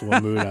guess,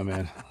 what mood I'm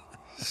in.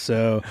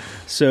 So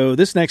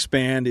this next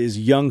band is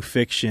Young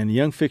Fiction.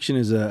 Young Fiction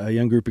is a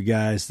young group of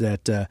guys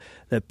that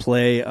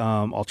play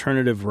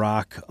alternative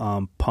rock,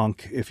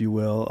 punk, if you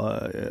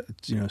will,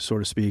 so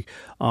to speak.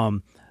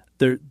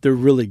 They're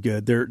really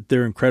good.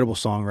 They're incredible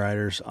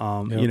songwriters.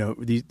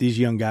 These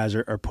young guys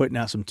are putting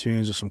out some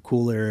tunes with some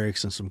cool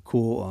lyrics and some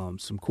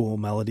cool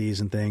melodies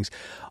and things.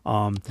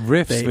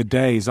 Riffs for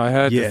days. I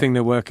heard the thing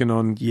they're working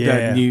on,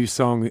 that new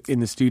song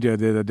in the studio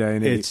the other day,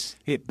 and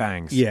it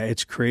bangs. Yeah,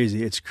 it's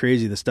crazy. It's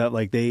crazy the stuff.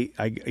 Like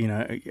I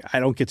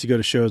don't get to go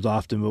to shows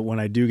often, but when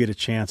I do get a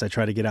chance, I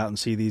try to get out and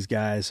see these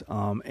guys.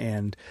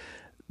 And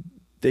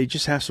they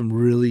just have some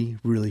really,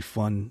 really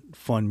fun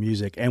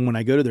music. And when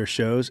I go to their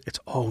shows, it's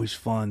always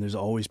fun. There's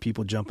always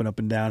people jumping up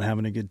and down,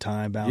 having a good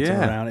time, bouncing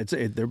around.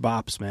 They're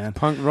bops, man.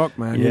 Punk rock,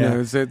 man.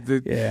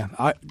 Yeah.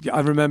 I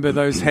remember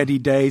those heady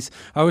days.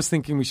 I was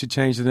thinking we should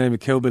change the name of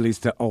Killbillies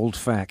to Old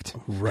Fact.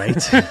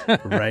 Right.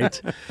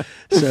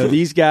 So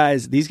these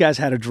guys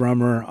had a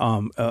drummer,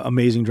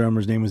 amazing drummer.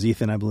 His name was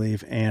Ethan, I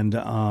believe. And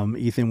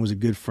Ethan was a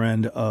good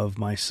friend of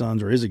my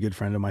son's, or is a good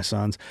friend of my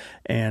son's,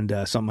 and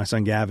my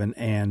son Gavin.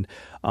 And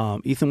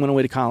Ethan went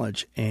away to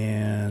college,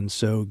 and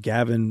so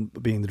Gavin,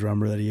 being the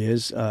drummer that he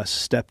is,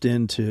 stepped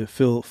in to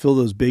fill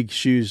those big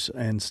shoes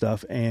and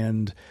stuff.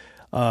 And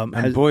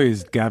boy,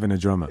 is Gavin a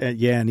drummer!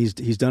 And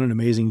he's done an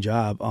amazing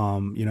job.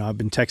 I've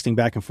been texting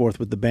back and forth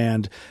with the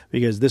band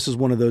because this is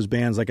one of those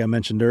bands, like I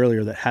mentioned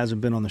earlier, that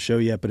hasn't been on the show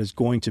yet, but is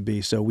going to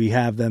be. So we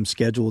have them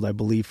scheduled, I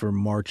believe, for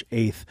March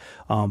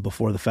 8th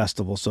before the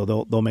festival.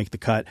 So they'll make the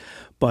cut,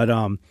 but.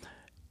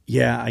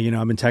 Yeah,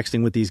 I've been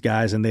texting with these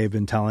guys, and they've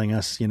been telling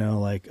us,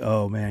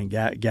 oh man,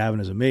 Gavin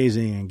is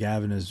amazing, and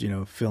Gavin is,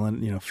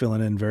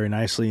 filling in very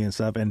nicely and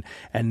stuff.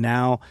 And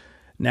now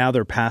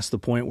they're past the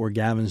point where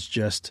Gavin's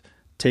just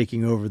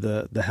taking over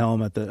the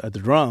helm at the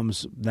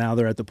drums. Now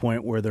they're at the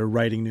point where they're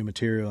writing new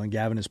material, and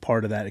Gavin is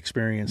part of that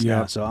experience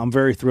now. So I'm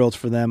very thrilled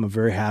for them. I'm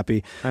very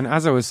happy. And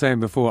as I was saying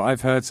before,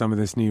 I've heard some of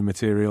this new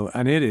material,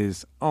 and it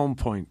is on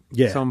point.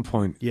 Yeah. Some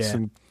point. Yeah.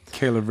 Some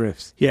killer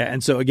riffs. Yeah,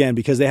 and so again,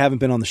 because they haven't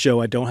been on the show,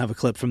 I don't have a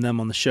clip from them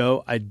on the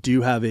show. I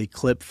do have a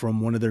clip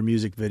from one of their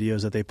music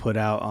videos that they put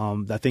out.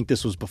 I think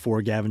this was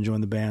before Gavin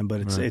joined the band,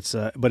 but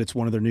it's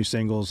one of their new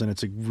singles, and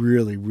it's a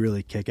really,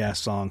 really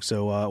kick-ass song.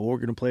 So we're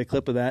going to play a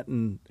clip of that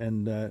and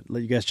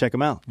let you guys check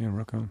them out. Yeah,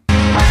 rock on.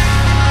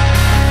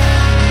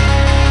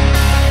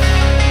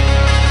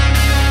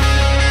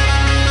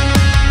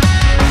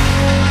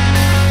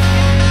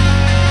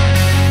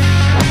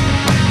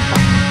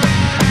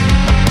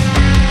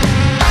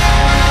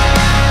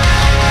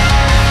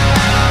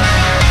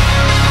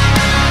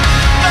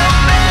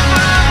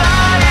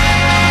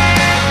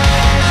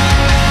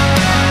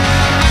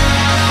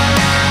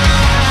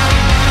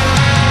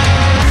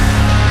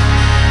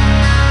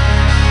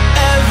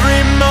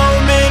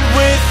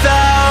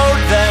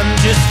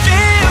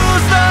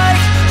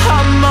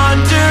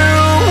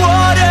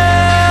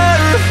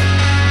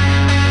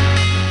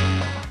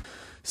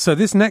 So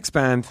this next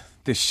band,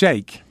 The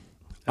Shake.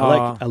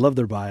 I love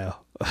their bio.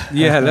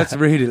 Yeah, let's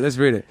read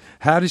it.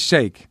 How to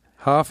Shake.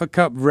 Half a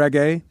cup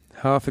reggae,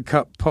 half a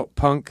cup pop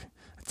punk,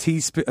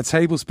 a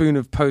tablespoon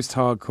of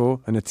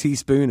post-hardcore, and a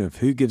teaspoon of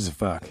who gives a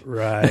fuck.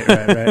 Right.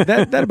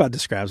 That about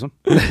describes them.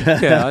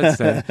 Yeah, I'd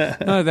say.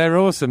 No, they're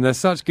awesome. They're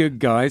such good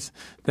guys.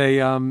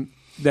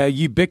 They're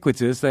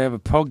ubiquitous. They have a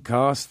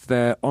podcast.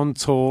 They're on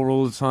tour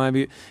all the time.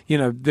 You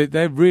know,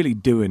 they're really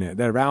doing it.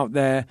 They're out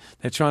there.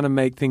 They're trying to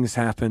make things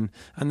happen.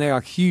 And they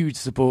are huge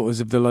supporters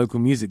of the local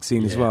music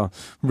scene as well.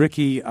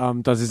 Ricky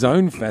does his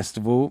own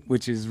festival,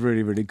 which is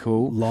really, really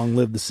cool. Long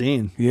live the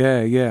scene.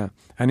 Yeah.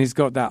 And he's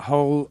got that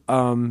whole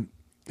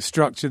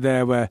structure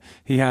there where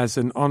he has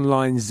an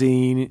online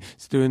zine.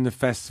 He's doing the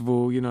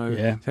festival, you know,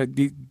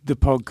 the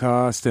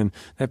podcast, and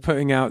they're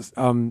putting out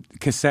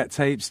cassette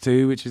tapes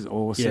too, which is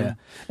awesome. Yeah,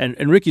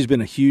 and Ricky's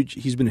been a huge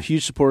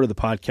supporter of the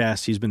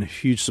podcast. He's been a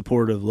huge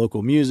supporter of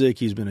local music.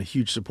 He's been a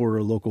huge supporter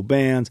of local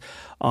bands.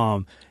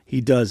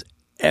 He does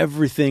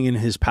everything in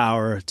his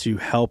power to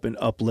help and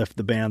uplift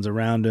the bands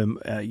around him,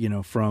 you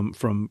know, from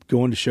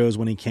going to shows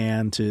when he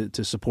can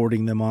to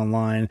supporting them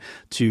online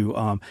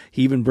to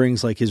he even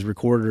brings like his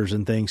recorders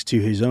and things to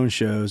his own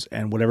shows,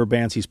 and whatever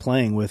bands he's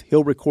playing with,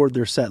 he'll record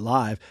their set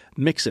live,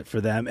 mix it for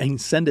them,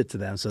 and send it to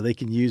them so they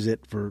can use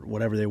it for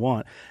whatever they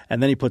want.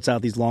 And then he puts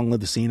out these Long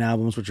Live the Scene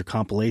albums, which are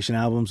compilation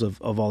albums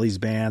of all these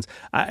bands.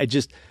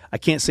 I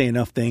can't say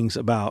enough things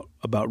about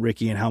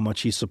Ricky and how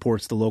much he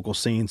supports the local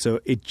scene.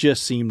 So it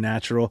just seemed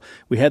natural.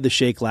 We had the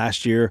Shake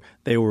last year.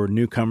 They were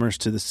newcomers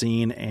to the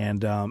scene,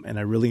 and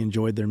I really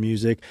enjoyed their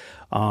music.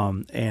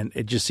 And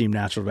it just seemed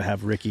natural to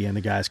have Ricky and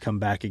the guys come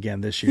back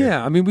again this year.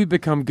 Yeah, I mean, we've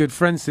become good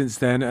friends since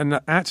then. And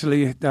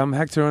actually,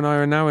 Hector and I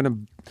are now in a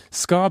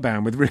ska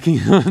band with Ricky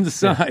on the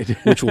side.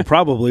 Which will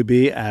probably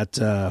be at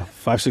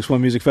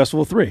 561 Music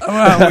Festival 3.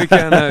 Well, we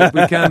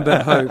can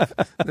but hope.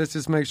 Let's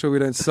just make sure we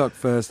don't suck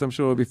first. I'm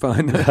sure we'll be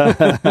fine.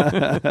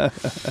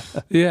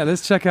 Yeah,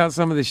 let's check out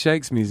some of the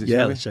Shakes music,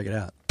 shall we? Let's check it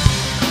out.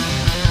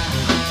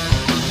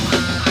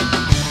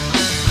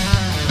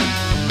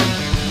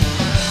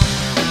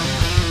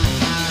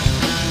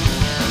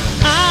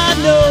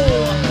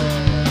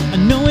 I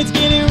know it's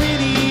getting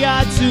really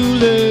hard to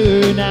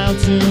learn how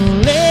to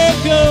let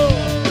go,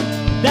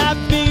 not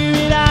figure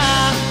it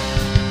out.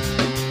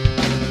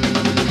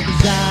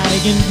 'Cause I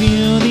can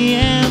feel the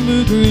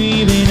amber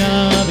grieving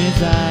up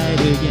inside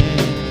again,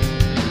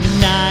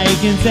 and I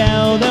can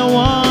tell that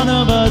one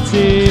of us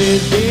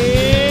is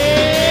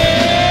dead.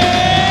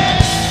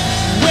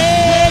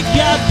 Wake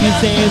up, you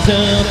say there's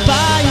a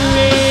fire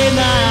in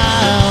the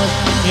house.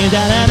 Is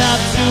that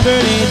enough to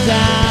burn it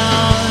down?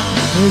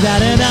 Is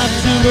that enough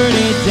to burn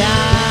it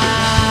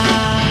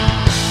down?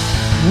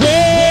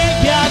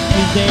 Wake up,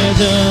 'cause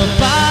there's a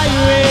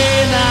fire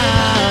in the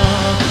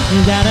house.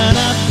 Is that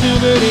enough to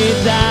burn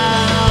it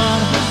down?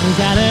 Is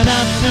that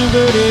enough to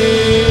burn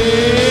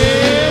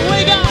it?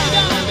 Wake up!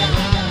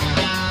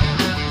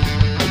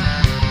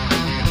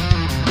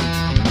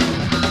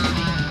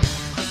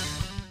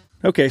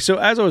 Okay, so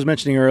as I was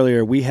mentioning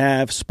earlier, we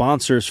have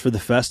sponsors for the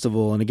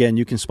festival. And again,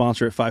 you can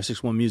sponsor at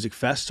 561 Music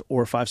Fest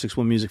or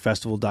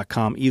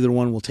 561musicfestival.com. Either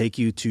one will take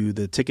you to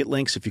the ticket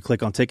links. If you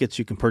click on tickets,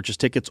 you can purchase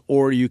tickets,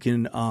 or you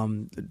can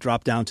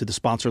drop down to the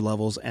sponsor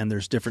levels. And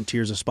there's different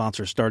tiers of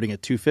sponsors starting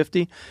at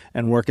 $250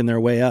 and working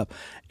their way up.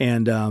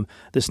 And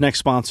this next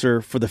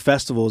sponsor for the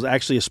festival is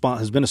actually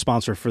has been a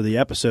sponsor for the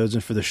episodes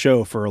and for the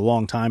show for a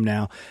long time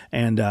now,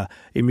 and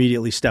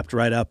immediately stepped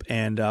right up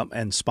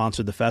and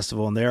sponsored the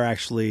festival. And they're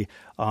actually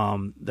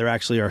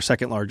our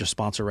second largest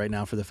sponsor right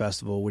now for the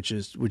festival, which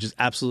is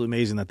absolutely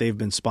amazing that they've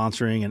been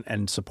sponsoring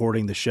and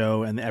supporting the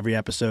show and every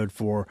episode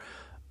for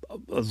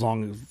a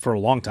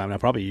long time now,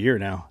 probably a year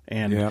now,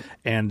 and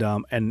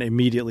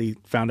immediately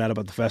found out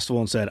about the festival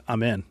and said,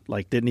 I'm in,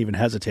 like didn't even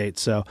hesitate.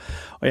 So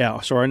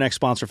our next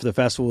sponsor for the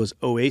festival is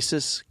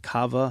Oasis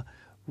Kava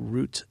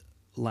Root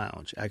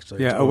Lounge.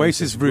 Actually,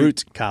 Oasis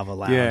Root Kava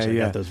Lounge. I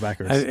got those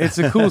backwards. It's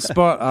a cool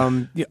spot.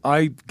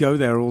 I go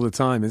there all the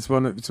time. It's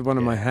one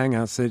of my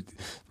hangouts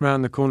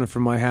around the corner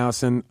from my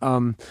house, and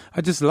I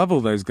just love all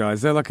those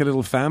guys. They're like a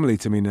little family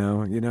to me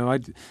now. You know,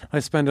 I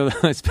spend a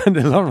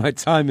lot of my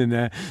time in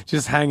there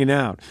just hanging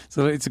out.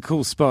 So it's a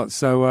cool spot.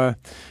 So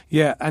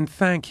and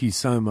thank you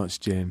so much,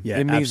 Jim. Yeah,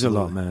 it means a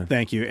lot, man.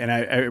 Thank you,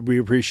 and we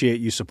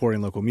appreciate you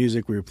supporting local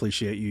music. We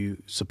appreciate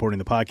you supporting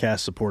the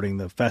podcast, supporting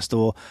the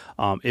festival.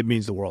 It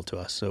means the world to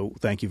us. So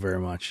thank you very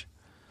much.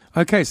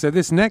 Okay, so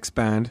this next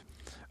band,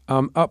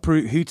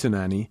 Uproot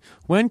Hootenanny,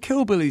 when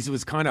Killbillies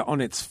was kind of on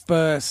its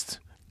first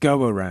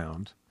go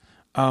around,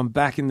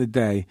 back in the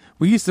day,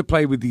 we used to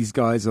play with these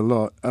guys a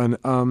lot,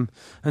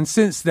 and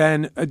since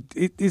then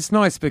it's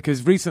nice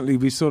because recently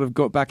we sort of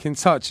got back in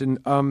touch, and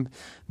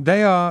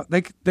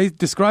they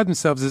describe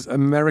themselves as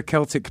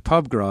Americeltic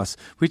pubgrass,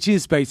 which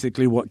is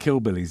basically what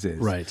Killbillies is.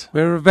 Right.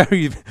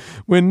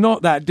 We're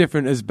not that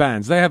different as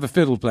bands. They have a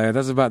fiddle player.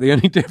 That's about the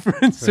only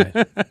difference.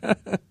 Right.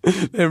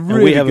 They're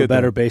really we have good a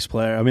better bass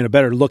player. I mean, a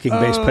better looking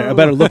bass player. A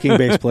better looking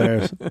bass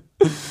player.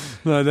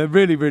 No, they're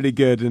really, really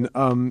good, and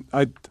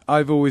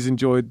I've always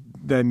enjoyed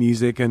their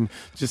music and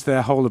just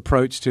their whole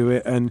approach to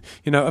it. And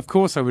of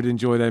course, I would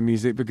enjoy their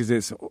music because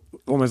it's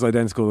almost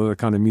identical to the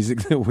kind of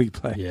music that we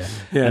play. Yeah.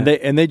 Yeah.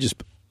 And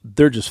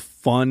they're just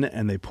fun,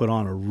 and they put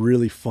on a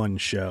really fun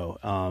show.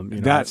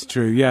 That's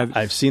true. Yeah,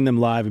 I've seen them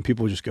live, and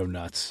people just go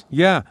nuts.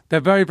 Yeah, they're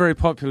very, very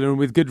popular, and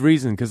with good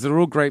reason, because they're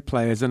all great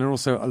players and they're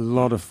also a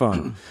lot of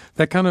fun.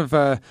 They're kind of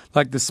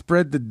like the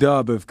Spread the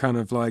Dub of kind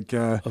of like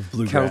Of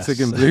bluegrass.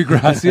 Celtic and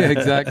bluegrass. Yeah,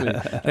 exactly.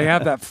 They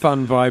have that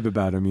fun vibe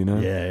about them,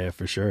 Yeah,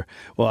 for sure.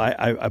 Well,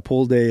 I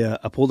pulled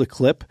a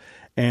clip,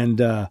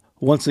 and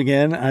once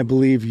again, I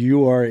believe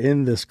you are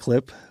in this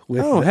clip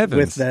with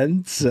heavens.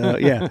 them. So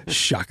yeah,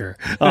 shocker.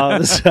 Yeah,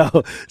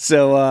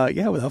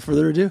 without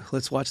further ado,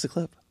 let's watch the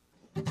clip.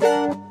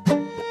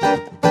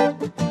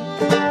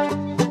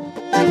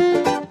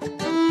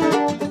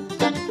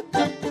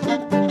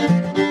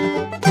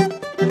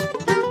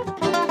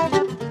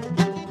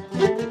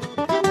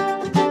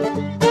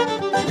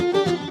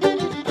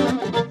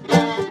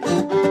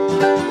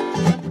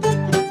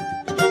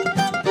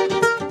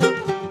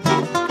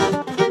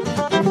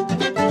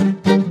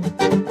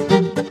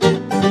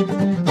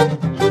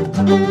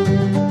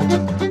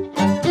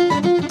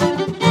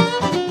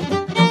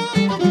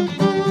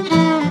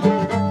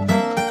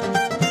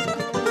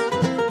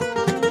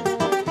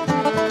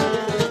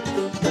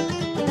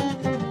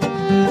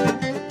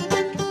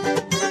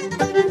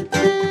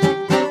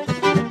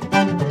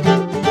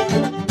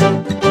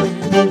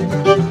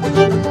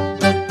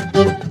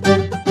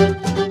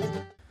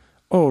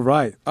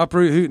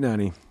 Uproot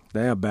Hootenanny,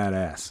 they are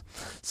badass.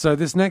 So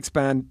this next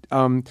band,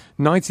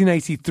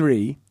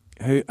 1983,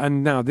 the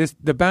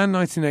band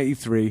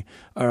 1983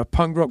 are a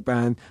punk rock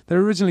band. They're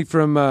originally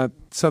from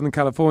Southern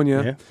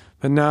California,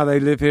 but now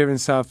they live here in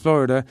South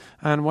Florida.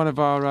 And one of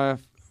our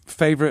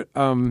favorite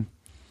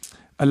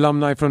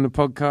alumni from the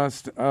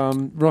podcast,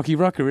 Rocky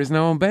Rucker, is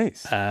now on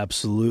bass.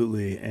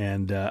 Absolutely.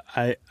 And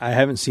I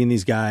haven't seen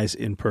these guys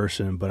in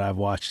person, but I've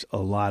watched a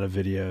lot of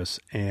videos,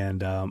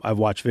 and I've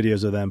watched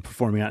videos of them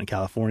performing out in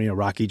California.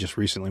 Rocky just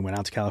recently went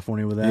out to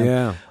California with them.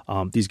 Yeah.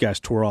 These guys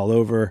tour all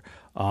over.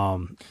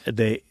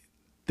 They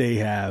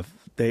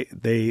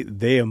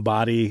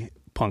embody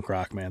punk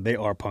rock, man. They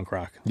are punk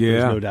rock. Yeah.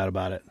 There's no doubt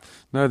about it.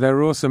 No,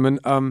 they're awesome. And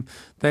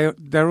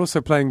they're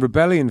also playing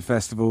Rebellion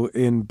Festival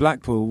in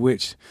Blackpool,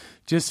 which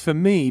just for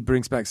me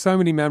brings back so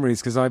many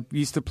memories because I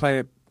used to play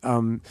it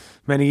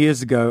many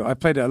years ago. I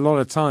played it a lot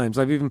of times.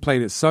 I've even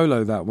played it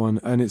solo, that one,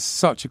 and it's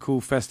such a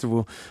cool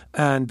festival,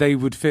 and they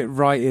would fit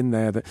right in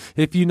there. That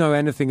if you know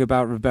anything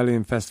about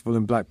Rebellion Festival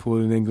in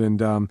Blackpool in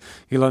England,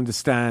 you'll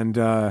understand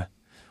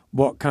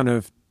what kind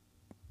of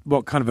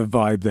a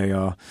vibe they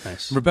are.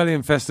 Nice.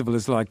 Rebellion Festival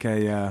is like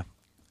I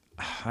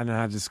don't know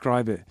how to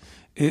describe it.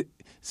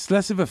 It's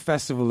less of a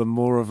festival and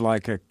more of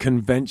like a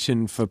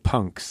convention for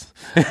punks.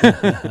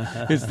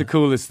 It's the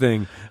coolest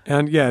thing.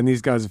 And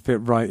these guys fit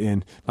right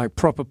in. Like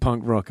proper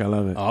punk rock. I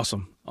love it.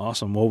 Awesome.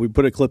 Well, we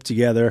put a clip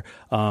together.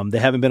 They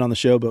haven't been on the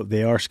show, but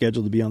they are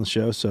scheduled to be on the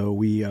show. So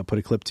we put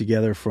a clip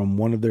together from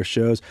one of their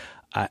shows.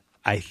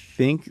 I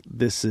think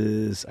this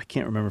is, I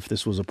can't remember if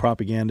this was a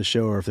propaganda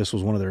show or if this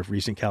was one of their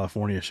recent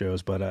California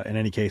shows. But in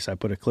any case, I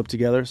put a clip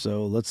together.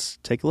 So let's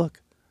take a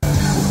look.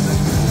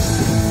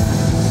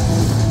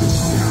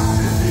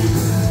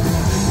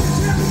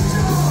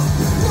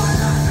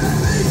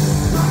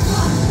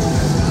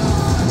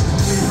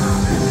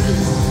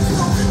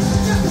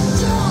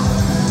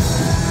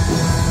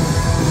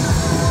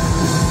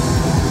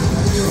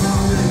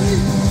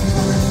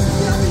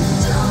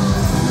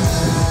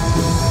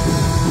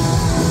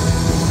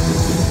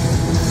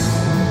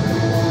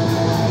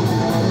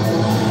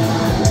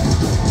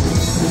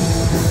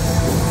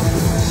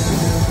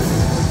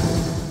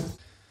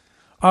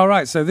 All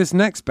right, so this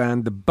next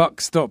band, The Buck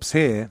Stops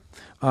Here,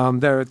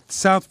 they're a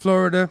South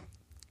Florida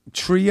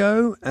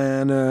trio,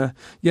 and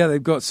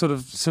they've got sort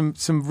of some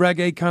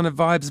reggae kind of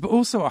vibes, but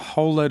also a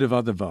whole load of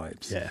other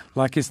vibes. Yeah,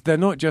 like they're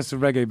not just a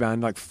reggae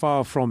band, like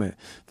far from it.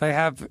 They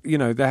have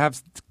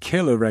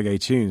killer reggae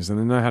tunes, and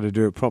they know how to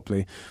do it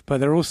properly. But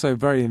they're also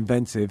very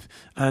inventive,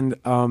 and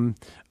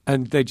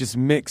they just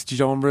mix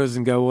genres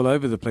and go all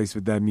over the place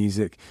with their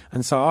music.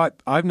 And so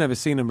I've never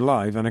seen them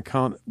live, and I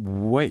can't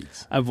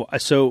wait. The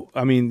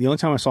only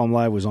time I saw them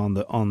live was on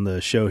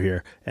the show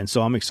here, and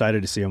so I'm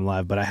excited to see them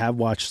live. But I have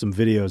watched some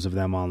videos of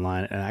them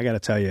online, and I got to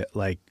tell you,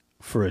 like,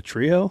 for a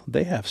trio,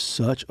 they have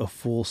such a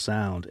full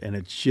sound, and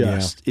it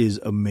just is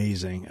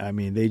amazing. I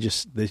mean, they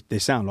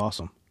sound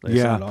awesome. They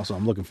sound awesome.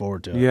 I'm looking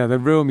forward to it. Yeah, they're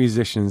real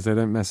musicians. They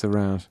don't mess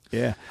around.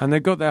 Yeah, and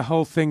they've got their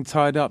whole thing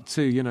tied up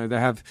too. They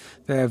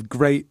have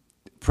great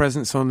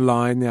presence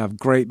online. They have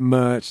great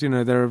merch.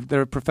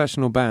 They're a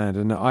professional band,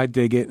 and I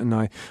dig it, and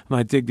I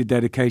dig the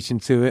dedication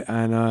to it,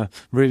 and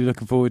really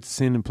looking forward to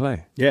seeing them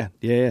play. Yeah.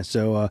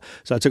 So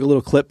I took a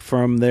little clip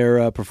from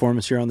their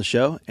performance here on the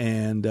show,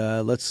 and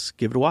let's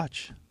give it a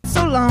watch.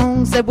 So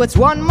long, said what's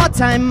one more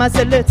time, I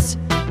said let's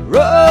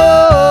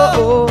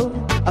roll.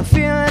 I'm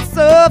feeling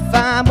so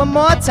fine, one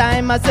more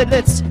time, I said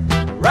let's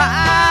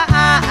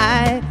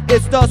right.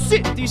 It's the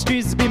city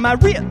streets be my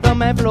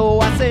rhythm and flow.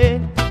 I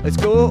said, let's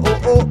go,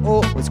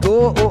 let's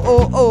go,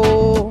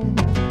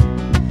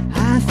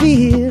 I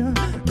feel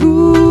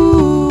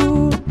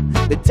good.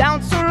 The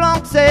town so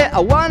long, say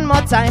one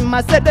more time.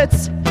 I said,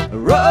 let's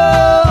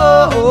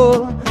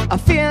roll. I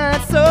feel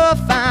so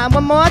fine.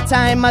 One more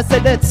time. I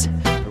said, let's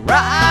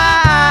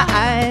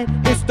ride.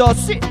 It's the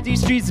city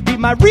streets be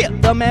my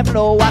rhythm and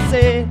flow. I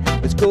say,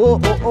 let's go,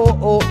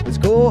 let's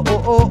go,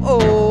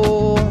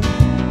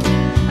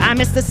 I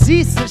miss the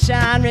sea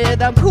sunshine,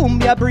 rhythm,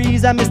 cumbia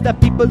breeze. I miss the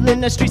people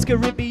in the streets,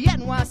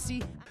 Caribbean,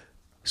 NYC.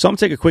 So I'm going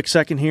to take a quick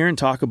second here and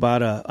talk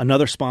about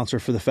another sponsor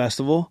for the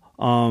festival.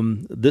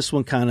 This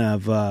one kind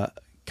of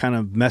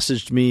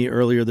messaged me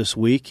earlier this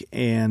week,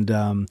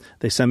 and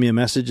they sent me a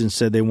message and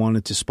said they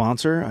wanted to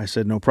sponsor. I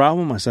said, no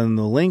problem. I sent them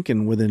the link,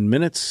 and within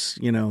minutes,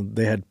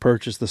 they had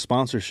purchased the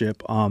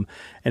sponsorship. And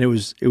it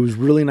was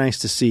really nice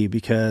to see,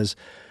 because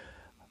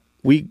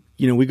we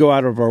go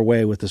out of our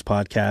way with this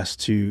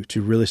podcast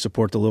to really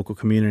support the local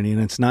community.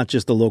 And it's not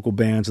just the local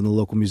bands and the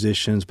local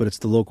musicians, but it's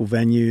the local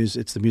venues,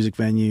 it's the music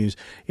venues,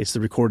 it's the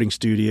recording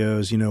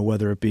studios,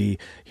 whether it be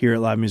here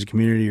at Live Music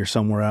Community or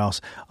somewhere else.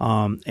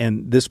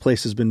 And this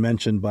place has been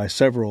mentioned by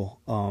several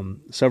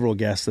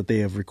guests that they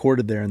have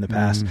recorded there in the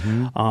past.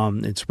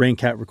 Mm-hmm. It's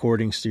Raincat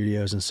Recording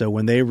Studios. And so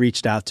when they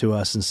reached out to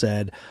us and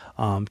said,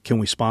 can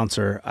we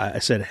sponsor? I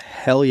said,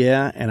 hell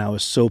yeah. And I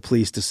was so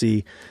pleased to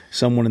see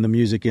someone in the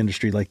music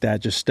industry like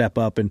that just step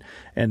up and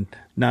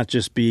not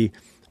just be,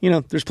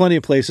 there's plenty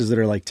of places that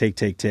are like, take.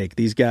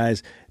 These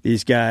guys,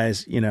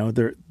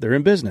 they're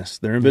in business.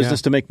 They're in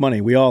business to make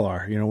money. We all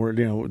are,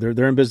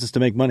 they're in business to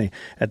make money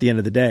at the end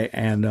of the day.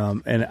 And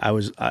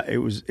it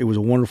was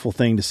a wonderful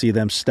thing to see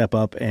them step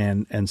up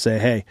and say,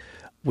 hey,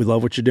 we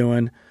love what you're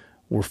doing.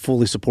 We're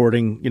fully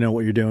supporting,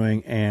 what you're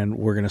doing, and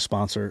we're going to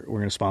sponsor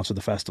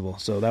the festival.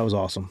 So that was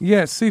awesome.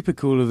 Yeah, it's super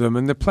cool of them,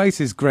 and the place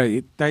is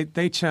great.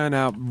 They churn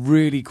out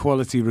really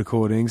quality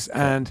recordings,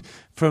 and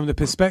from the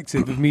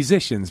perspective of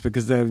musicians,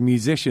 because they're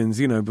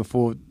musicians,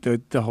 before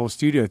the whole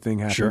studio thing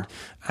happened. Sure.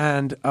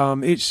 And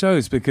it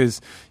shows,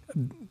 because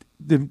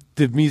the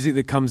music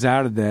that comes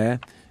out of there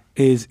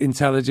is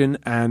intelligent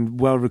and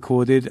well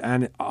recorded,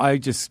 and I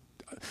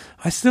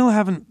still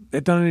haven't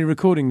done any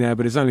recording there,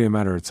 but it's only a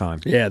matter of time.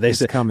 Yeah, they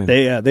said coming.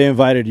 They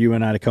invited you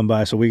and I to come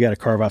by, so we got to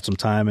carve out some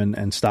time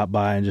and stop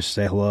by and just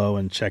say hello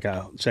and check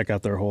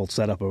out their whole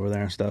setup over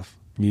there and stuff.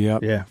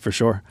 Yep. Yeah, for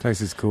sure.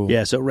 Place is cool.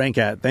 Yeah, so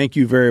Raincat, thank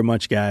you very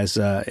much, guys.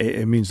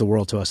 It means the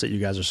world to us that you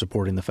guys are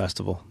supporting the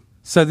festival.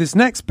 So this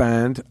next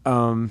band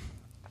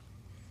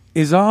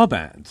is our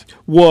band.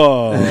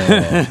 Whoa.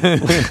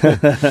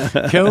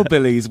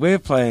 Killbillies, we're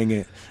playing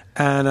it.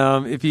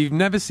 And if you've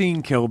never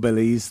seen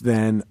Killbillies,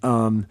 then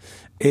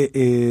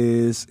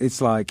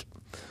it's like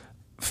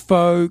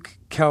folk,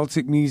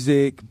 Celtic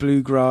music,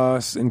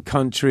 bluegrass, and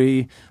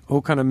country,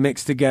 all kind of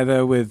mixed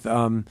together with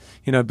a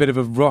bit of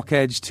a rock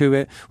edge to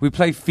it. We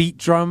play feet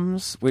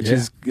drums, which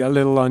is a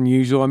little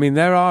unusual. I mean,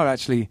 there are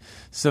actually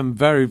some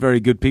very, very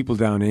good people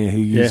down here who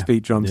use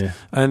feet drums,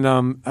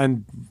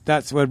 and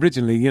that's where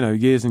originally,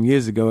 years and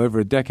years ago,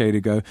 over a decade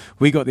ago,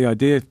 we got the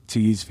idea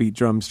to use feet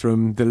drums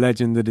from the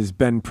legend that is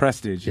Ben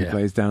Prestige, who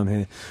plays down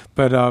here.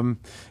 But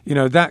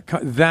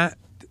that.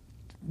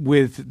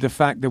 With the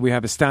fact that we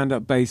have a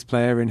stand-up bass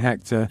player in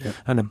Hector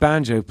and a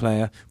banjo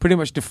player, pretty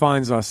much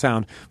defines our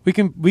sound. We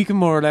can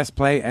more or less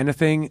play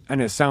anything,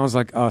 and it sounds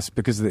like us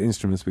because of the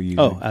instruments we're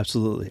using. Oh,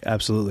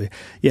 absolutely.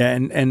 Yeah,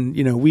 and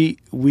we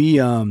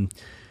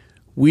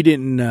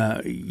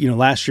didn't.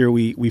 Last year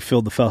we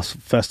filled the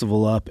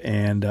festival up,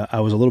 and I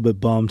was a little bit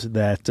bummed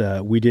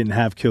that we didn't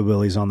have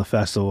Killbillies on the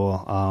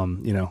festival.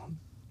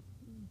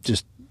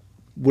 Just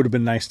would have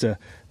been nice to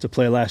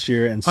play last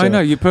year. And so, I know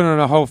you put on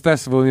a whole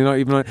festival and you're not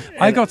even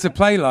I got to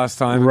play last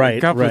time,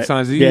 a couple of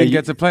times. You didn't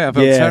get to play. I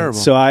felt terrible.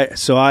 So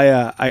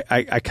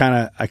I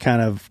kind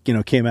of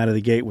came out of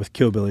the gate with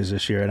Killbillies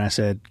this year, and I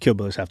said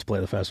Killbillies have to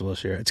play the festival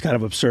this year. It's kind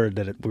of absurd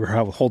that we're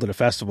holding a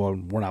festival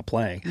and we're not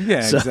playing.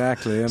 Yeah, so,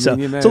 exactly. I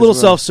mean, it's a little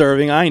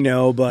self-serving, I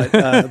know, but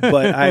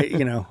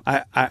I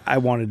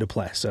wanted to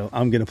play, so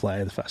I'm going to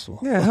play the festival.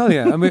 Yeah, hell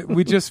yeah. I mean,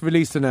 we just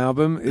released an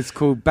album. It's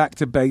called Back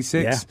to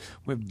Basics. Yeah.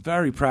 We're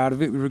very proud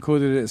of it. We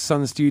recorded it at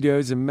Sun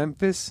Studios in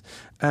Memphis,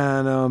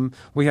 and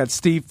we had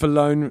Steve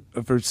Falone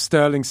for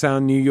Sterling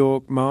Sound New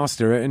York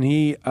master it, and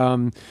he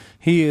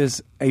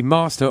is a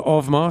master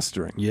of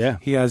mastering. Yeah,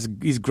 he's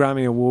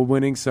Grammy Award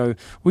winning, so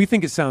we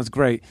think it sounds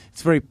great.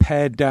 It's very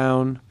pared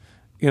down,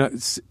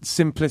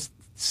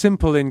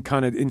 simple in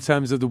kind of in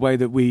terms of the way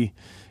that we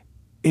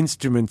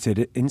instrumented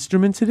it.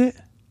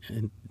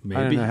 Maybe.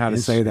 I don't know how to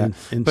say that,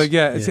 but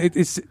yeah,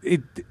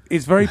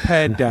 it's very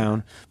pared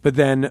down. But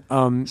then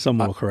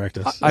someone will correct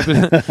us.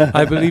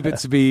 I believe it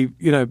to be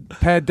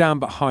pared down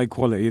but high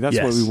quality. That's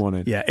what we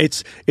wanted. Yeah,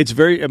 it's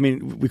very. I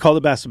mean, we call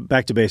it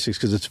Back to Basics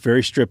because it's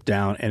very stripped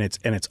down and it's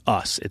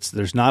us.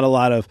 There's not a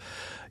lot of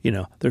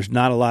there's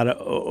not a lot of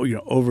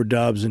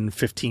overdubs and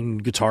 15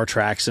 guitar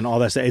tracks and all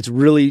that stuff. It's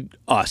really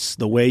us,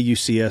 the way you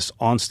see us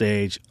on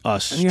stage,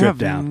 us And you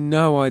stripped have down.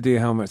 no idea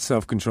how much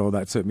self-control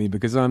that took me,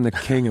 because I'm the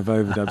king of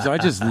overdubs. I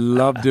just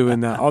love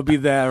doing that. I'll be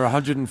there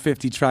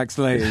 150 tracks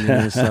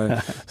later.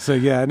 So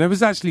yeah. And it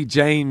was actually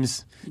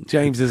James's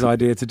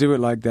idea to do it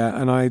like that,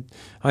 and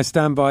I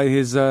stand by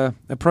his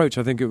approach.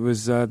 I think it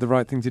was the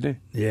right thing to do.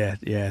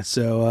 Yeah.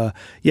 So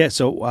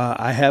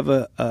I have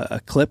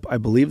a clip. I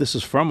believe this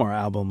is from our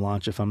album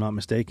launch, if I'm not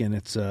mistaken.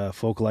 It's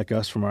Folk Like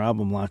Us from our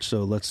album launch.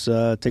 So let's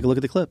take a look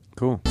at the clip.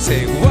 Cool.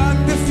 Say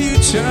what the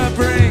future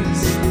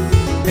brings,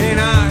 and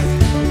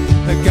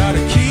I gotta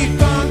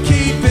keep on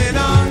keeping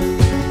on.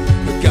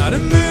 I gotta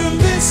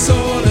move this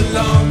all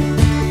along.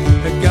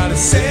 I gotta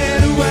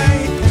sail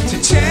away to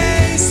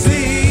chase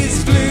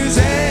these blues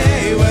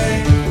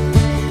away.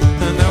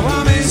 I know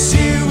I'll miss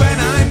you when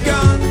I'm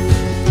gone.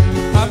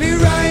 I'll be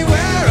right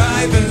where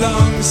I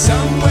belong,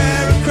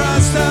 somewhere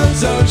across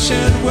those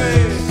ocean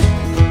waves.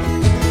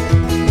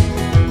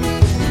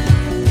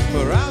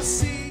 Where I'll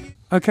see.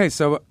 Okay,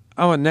 so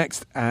our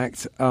next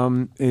act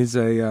is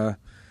a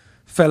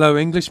fellow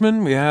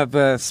Englishman. We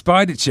have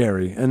Spider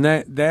Cherry, and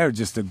they're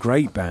just a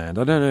great band.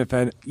 I don't know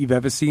if you've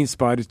ever seen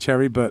Spider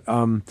Cherry, but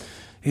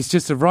it's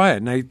just a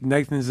riot.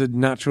 Nathan's a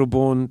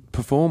natural-born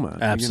performer.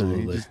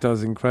 Absolutely. He just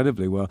does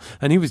incredibly well.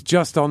 And he was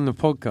just on the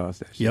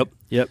podcast, actually.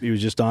 Yep. He was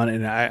just on,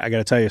 and I got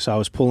to tell you, so I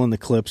was pulling the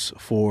clips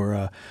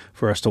for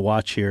us to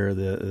watch here,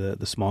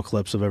 the small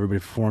clips of everybody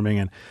performing,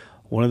 and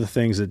one of the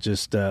things that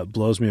just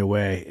blows me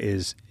away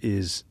is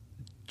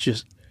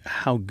just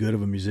how good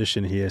of a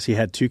musician he is. He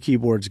had 2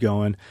 keyboards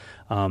going.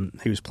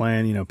 He was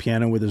playing,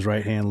 piano with his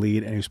right hand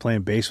lead, and he was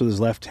playing bass with his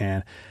left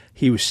hand.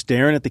 He was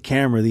staring at the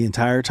camera the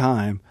entire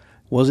time.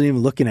 Wasn't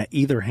even looking at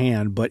either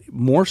hand, but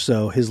more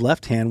so, his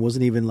left hand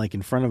wasn't even like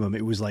in front of him.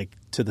 It was like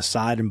to the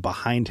side and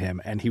behind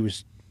him, and he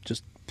was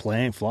just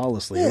playing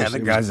flawlessly. Yeah, the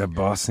guy's a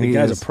boss. The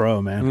guy's a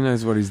pro, man. He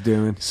knows what he's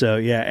doing. So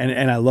yeah,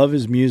 and I love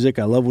his music.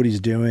 I love what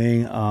he's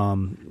doing.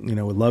 We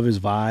love his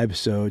vibe.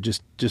 So it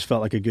just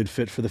felt like a good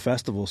fit for the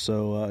festival.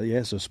 So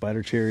so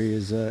Spider Cherry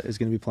is going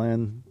to be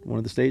playing one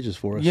of the stages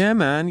for us. Yeah,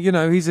 man.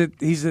 He's a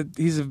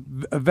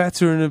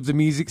veteran of the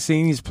music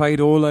scene. He's played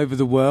all over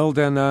the world,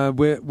 and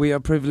we are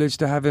privileged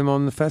to have him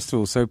on the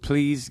festival. So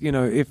please,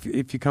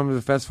 if you come to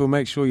the festival,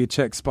 make sure you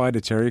check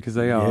Spider Cherry, because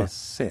they are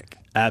sick.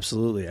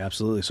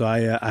 Absolutely. So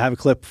I have a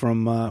clip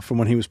from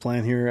when he was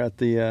playing here at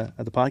the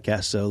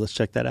podcast. So let's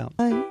check that out.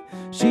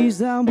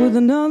 She's out with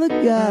another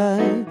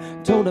guy.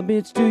 Told her,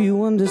 bitch, do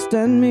you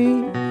understand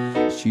me?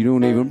 She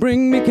don't even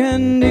bring me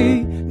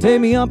candy.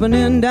 Take me up and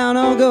then down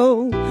I'll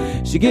go.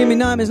 She gave me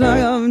nightmares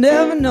like I've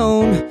never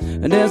known.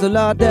 And there's a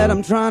lot that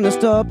I'm trying to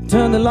stop.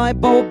 Turn the light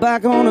bulb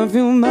back on and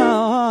feel my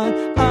heart.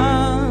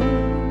 I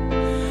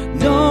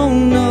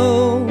don't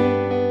know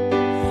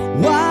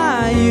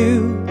why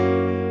you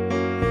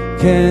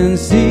can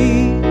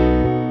see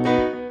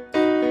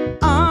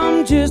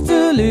I'm just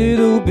a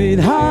little bit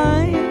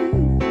high.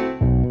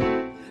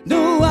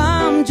 No,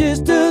 I'm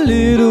just a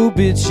little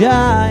bit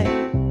shy.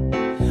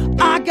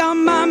 I got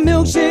my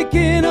milkshake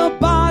in a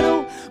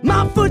bottle.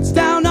 My foot's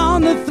down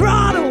on the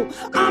throttle.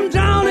 I'm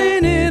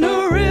drowning in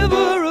a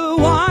river of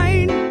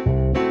wine.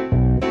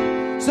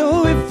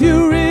 So if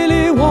you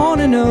really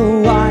want to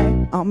know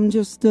why, I'm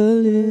just a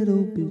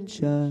little bit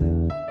shy.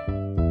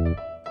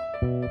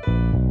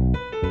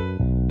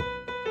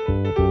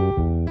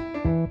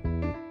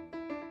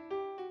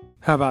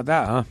 How about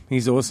that, huh?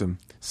 He's awesome.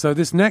 So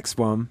this next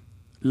one,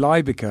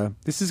 Libica,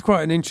 this is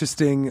quite an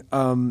interesting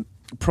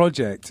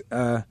project.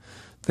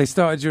 They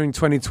started during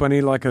 2020,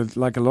 like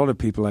a lot of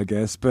people, I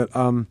guess. But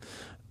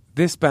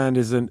this band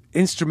is an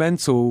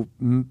instrumental,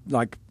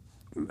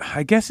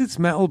 I guess it's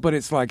metal, but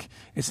it's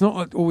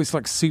not always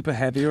like super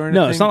heavy or anything.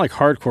 No, it's not like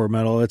hardcore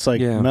metal. It's like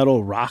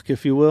metal rock,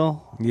 if you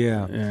will.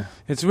 Yeah.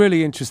 It's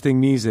really interesting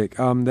music.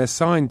 They're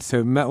signed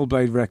to Metal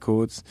Blade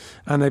Records,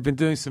 and they've been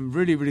doing some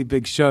really, really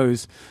big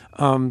shows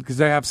because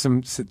they have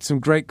some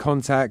great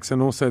contacts,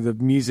 and also the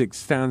music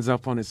stands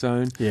up on its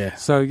own. Yeah.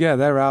 So, yeah,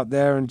 they're out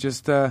there and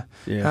just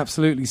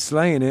absolutely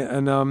slaying it.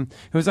 And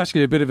it was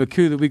actually a bit of a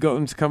coup that we got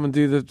them to come and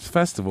do the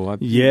festival.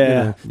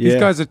 These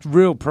guys are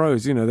real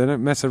pros. They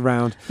don't mess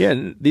around.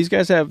 Yeah, these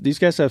guys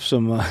have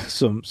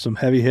some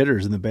heavy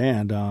hitters in the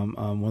band.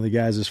 One of the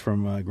guys is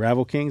from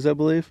Gravel Kings, I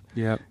believe.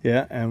 Yeah.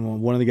 Yeah,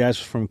 and one of the guys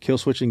was from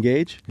Killswitch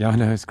Engage. Yeah, I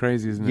know, it's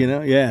crazy, isn't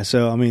it? Yeah.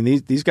 So I mean,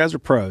 these guys are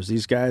pros.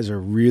 These guys are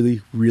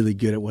really, really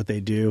good at what they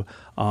do.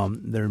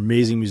 They're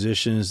amazing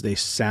musicians. They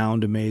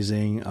sound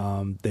amazing.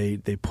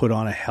 They put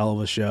on a hell of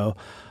a show.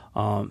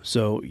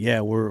 So yeah,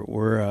 we're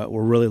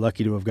really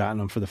lucky to have gotten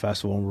them for the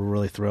festival, and we're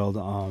really thrilled.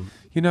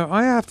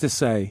 I have to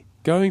say,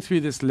 going through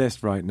this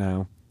list right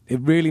now, it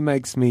really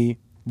makes me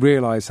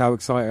realize how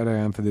excited I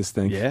am for this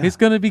thing. Yeah. It's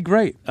going to be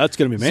great. That's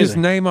going to be It's amazing. just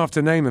name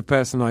after name of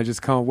person I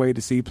just can't wait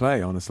to see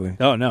play, honestly.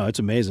 Oh no, it's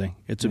amazing.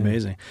 It's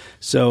amazing.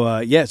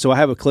 So so I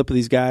have a clip of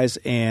these guys,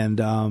 and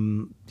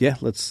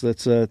let's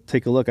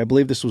take a look. I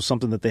believe this was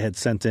something that they had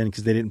sent in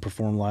because they didn't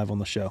perform live on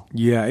the show.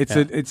 Yeah, it's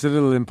a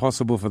little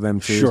impossible for them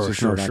to. It's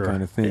just not that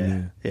kind of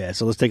thing. Yeah.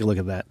 So let's take a look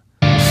at that.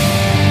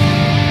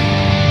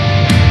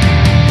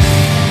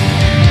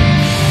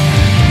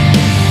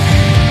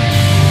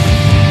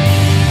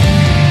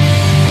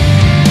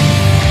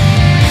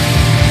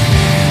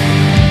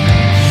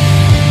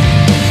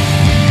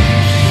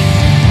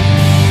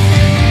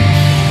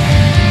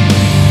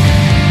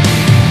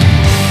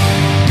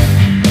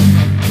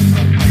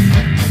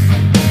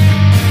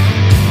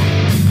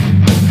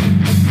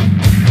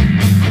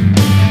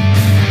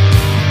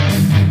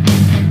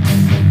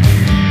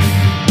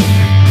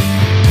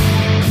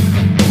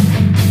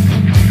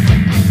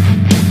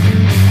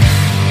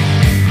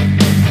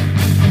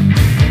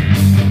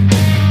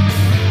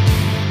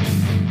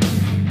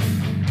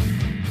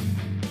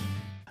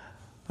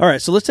 All right,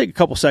 so let's take a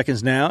couple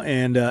seconds now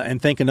and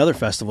thank another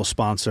festival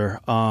sponsor.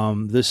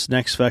 This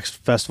next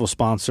festival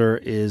sponsor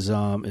is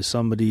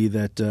somebody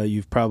that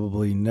you've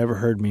probably never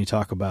heard me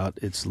talk about.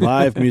 It's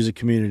Live Music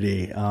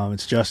Community.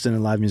 It's Justin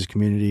and Live Music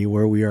Community,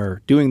 where we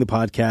are doing the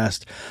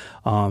podcast.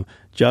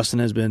 Justin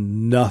has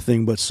been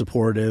nothing but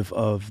supportive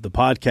of the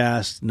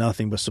podcast,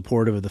 nothing but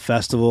supportive of the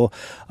festival.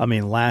 I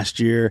mean, last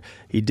year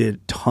he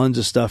did tons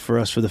of stuff for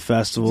us for the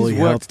festival. He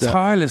worked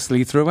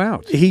tirelessly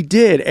throughout. He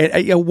did.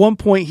 At one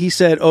point he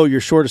said, "Oh, you're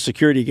short a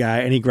security guy,"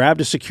 and he grabbed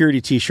a security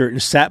T-shirt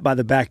and sat by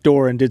the back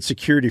door and did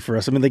security for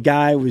us. I mean, the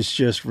guy was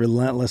just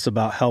relentless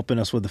about helping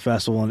us with the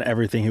festival and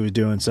everything he was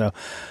doing. So,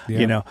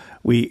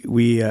 we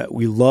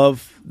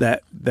love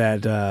that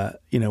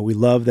we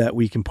love that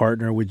we can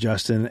partner with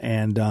Justin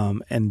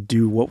and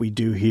do what we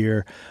do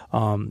here.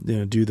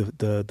 Do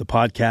the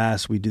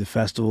podcast, we do the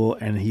festival,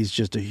 and he's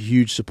just a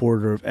huge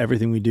supporter of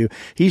everything we do.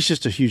 He's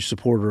just a huge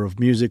supporter of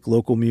music,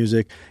 local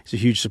music. He's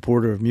a huge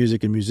supporter of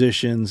music and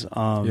musicians.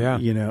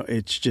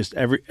 It's just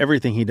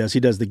everything he does. He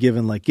does the Give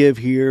and Let Give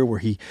here, where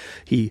he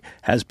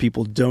has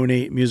people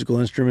donate musical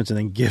instruments and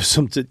then gives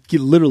them he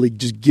literally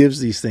just gives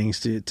these things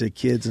to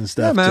kids and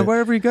stuff. Yeah, man,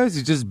 wherever he goes,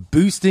 he's just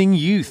boosting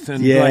youth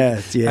and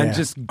and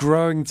just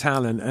growing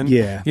talent. And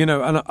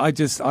and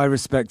I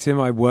respect him.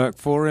 I work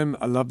for him.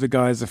 I love the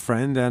guy as a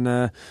friend,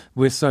 and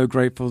we're so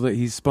grateful that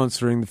he's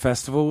sponsoring the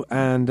festival.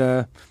 And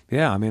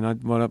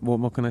what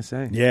more can I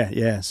say?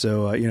 Yeah.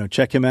 So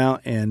check him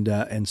out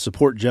and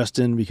support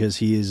Justin, because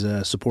he is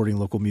supporting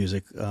local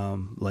music,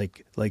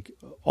 like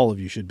all of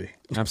you should be.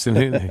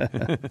 Absolutely.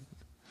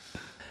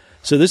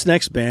 So this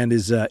next band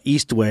is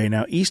Eastway.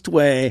 Now,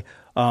 Eastway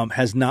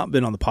has not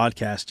been on the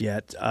podcast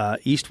yet.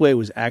 Eastway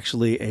was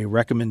actually a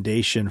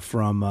recommendation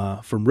from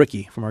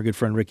Ricky, from our good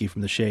friend Ricky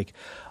from The Shake.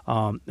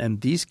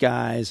 And these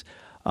guys,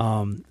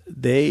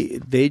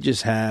 they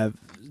just have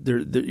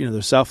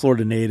they're South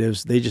Florida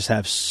natives. They just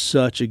have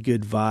such a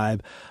good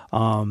vibe.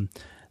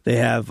 They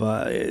have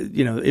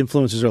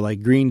influences are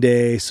like Green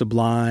Day,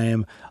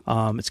 Sublime.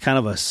 It's kind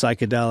of a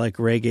psychedelic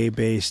reggae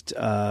based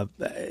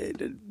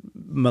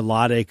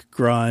melodic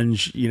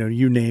grunge,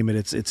 you name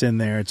it, it's in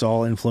there. It's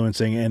all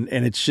influencing, and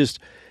it's just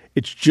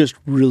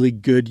really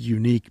good,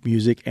 unique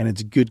music, and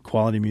it's good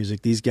quality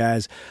music. These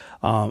guys,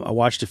 I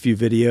watched a few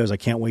videos. I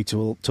can't wait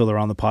till they're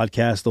on the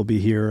podcast. They'll be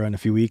here in a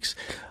few weeks.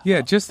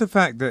 Yeah, just the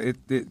fact that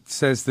it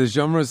says the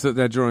genres that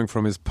they're drawing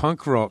from is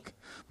punk rock,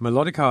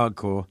 melodic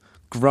hardcore,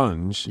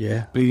 grunge,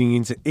 bleeding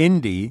into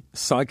indie,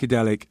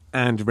 psychedelic,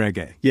 and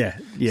reggae. Yeah.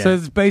 So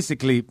it's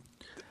basically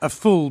a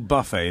full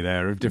buffet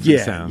there of different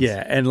sounds.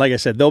 Yeah, and like I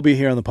said, they'll be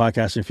here on the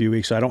podcast in a few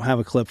weeks, so I don't have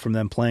a clip from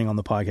them playing on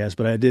the podcast,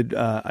 but I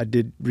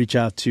did reach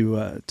out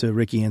to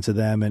Ricky and to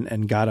them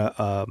and got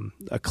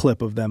a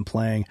clip of them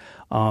playing.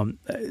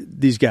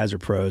 These guys are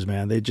pros,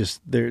 man.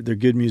 They're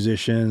good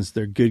musicians,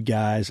 they're good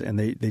guys, and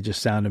they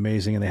just sound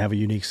amazing, and they have a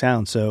unique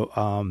sound.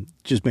 So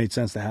just made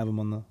sense to have them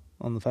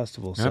on the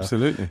festival. So,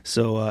 absolutely.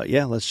 So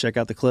let's check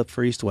out the clip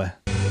for Eastway.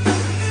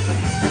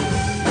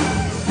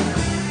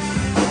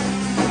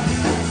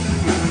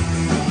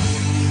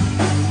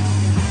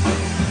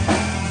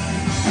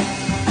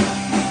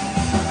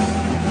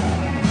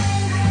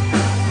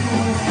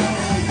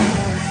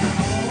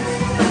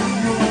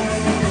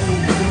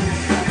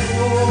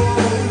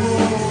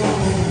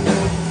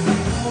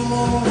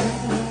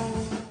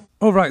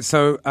 All right,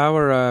 so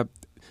our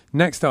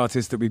next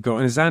artist that we've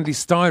got is Andy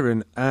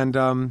Styron,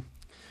 and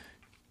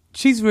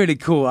she's really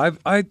cool.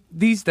 I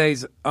these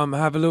days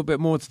have a little bit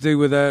more to do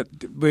with her.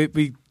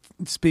 We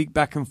speak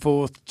back and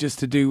forth just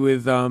to do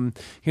with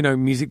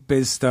music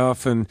biz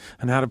stuff and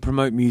how to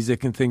promote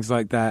music and things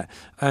like that.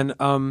 And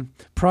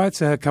prior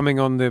to her coming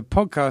on the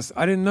podcast,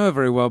 I didn't know her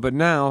very well, but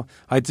now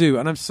I do,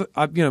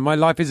 and my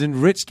life is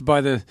enriched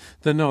by the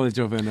knowledge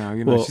of her now.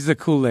 Well, she's a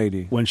cool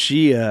lady. When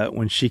she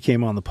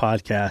came on the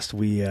podcast,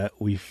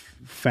 we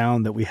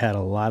found that we had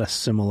a lot of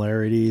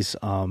similarities.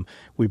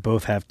 We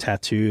both have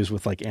tattoos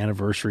with like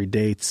anniversary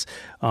dates.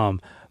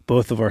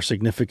 both of our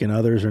significant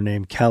others are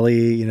named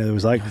Kelly. You know, there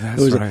was like,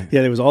 right.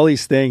 there was all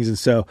these things. And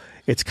so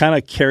it's kind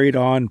of carried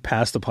on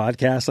past the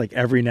podcast. Like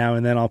every now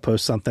and then I'll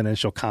post something and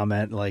she'll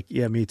comment like,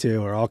 yeah, me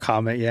too. Or I'll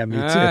comment, yeah, me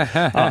too.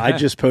 I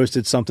just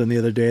posted something the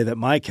other day that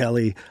my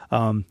Kelly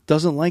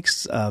doesn't like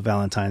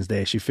Valentine's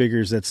Day. She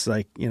figures it's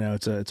like, you know,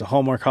 it's a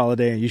Hallmark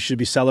holiday and you should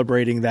be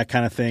celebrating that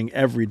kind of thing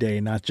every day,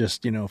 not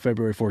just, you know,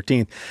 February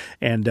 14th.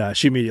 And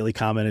she immediately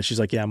commented, she's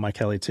like, yeah, my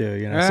Kelly too.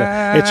 You know,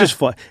 so it's just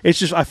fun. It's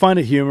just, I find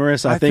it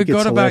humorous. I think forgot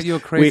it's about your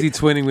crazy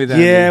twinning with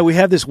Andy. Yeah, we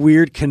have this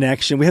weird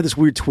connection. We have this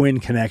weird twin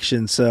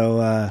connection. So,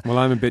 well,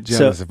 I'm a bit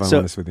jealous if I'm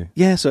honest with you.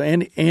 Yeah. So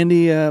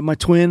Andy, my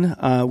twin,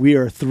 we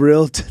are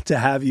thrilled to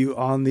have you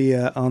on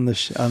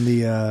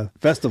the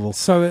festival.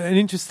 So an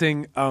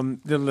interesting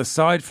little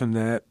aside from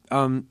there.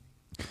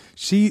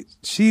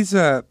 She's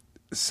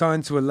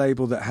signed to a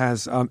label that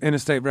has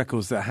Interstate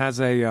Records that has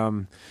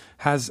a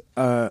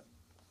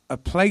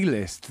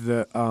playlist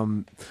that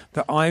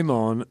I'm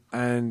on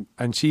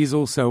and she's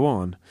also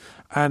on,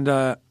 and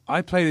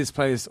I play this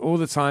playlist all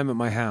the time at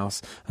my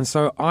house, and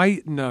so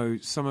I know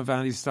some of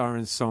Andy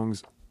Styron's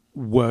songs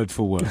word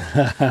for word.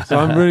 So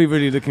I'm really,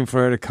 really looking for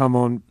her to come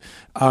on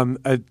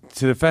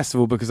to the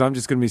festival because I'm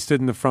just going to be stood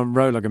in the front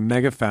row like a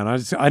mega fan.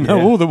 I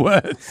know all the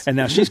words. And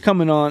now she's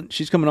coming on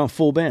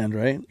full band,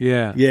 right?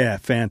 Yeah. Yeah,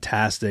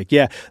 fantastic.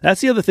 Yeah,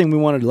 that's the other thing we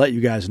wanted to let you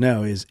guys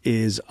know is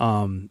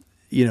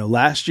you know,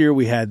 last year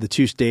we had the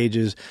two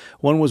stages.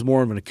 One was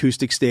more of an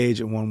acoustic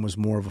stage and one was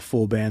more of a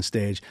full band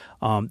stage.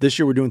 This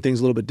year we're doing things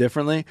a little bit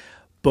differently.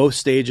 Both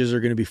stages are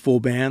going to be full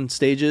band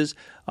stages.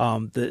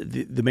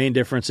 The main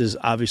difference is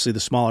obviously the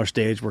smaller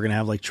stage. We're going to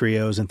have like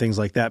trios and things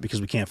like that because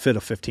we can't fit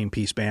a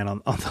 15-piece band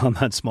on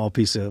that small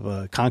piece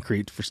of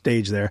concrete for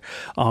stage there.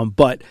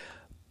 But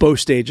both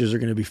stages are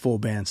going to be full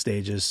band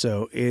stages,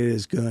 so it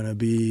is going to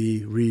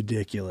be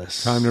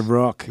ridiculous. Time to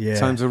rock. Yeah.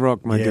 Time to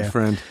rock, my good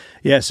friend.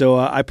 Yeah, so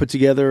I put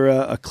together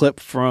a clip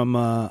from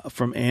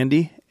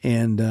Andy,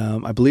 and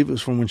I believe it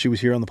was from when she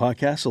was here on the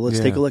podcast, so let's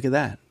take a look at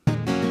that.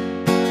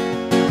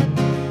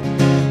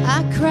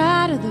 I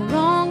cry to the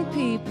wrong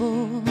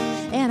people,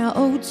 and I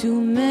owe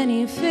too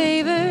many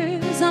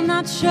favors. I'm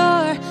not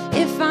sure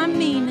if I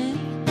mean it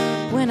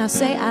when I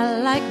say I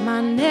like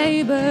my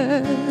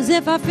neighbors.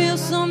 If I feel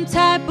some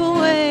type of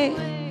way,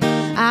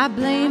 I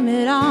blame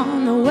it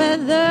on the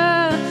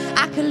weather.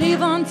 I could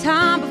leave on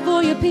time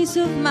before your peace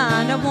of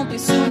mind. I won't be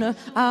sooner,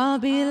 I'll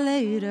be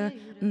later.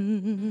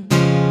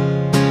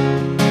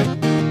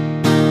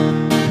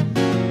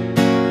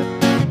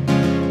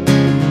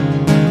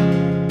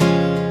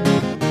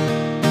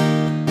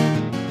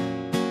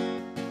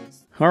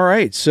 All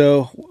right,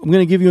 so I'm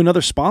going to give you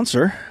another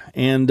sponsor,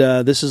 and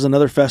this is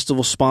another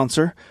festival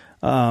sponsor.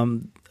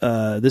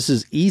 This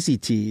is Easy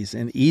Tees,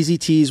 and Easy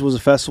Tees was a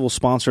festival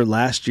sponsor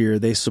last year.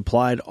 They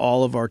supplied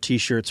all of our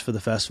T-shirts for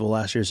the festival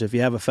last year. So if you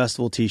have a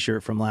festival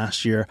T-shirt from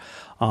last year,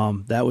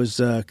 that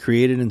was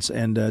created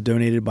and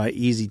donated by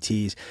Easy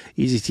Tees.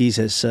 Easy Tees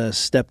has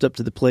stepped up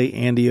to the plate.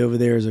 Andy over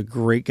there is a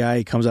great guy.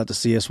 He comes out to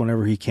see us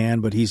whenever he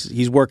can, but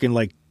he's working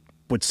like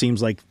what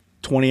seems like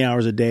 20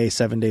 hours a day,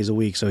 7 days a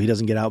week, so he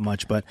doesn't get out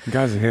much. But the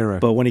guy's a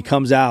hero. But when he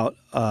comes out,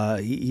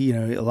 he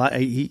was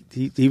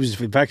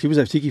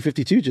at Tiki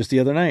 52 just the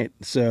other night.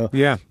 So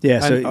yeah.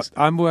 So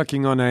I'm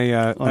working on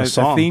a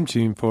theme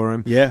tune for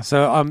him. Yeah.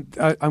 So I'm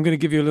going to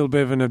give you a little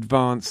bit of an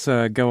advance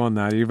go on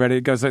now. Are you ready?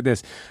 It goes like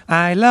this: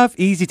 I love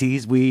Easy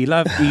Tees. We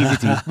love Easy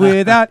Tees.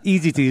 Without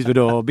Easy Tees, we'd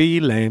all be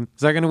lame.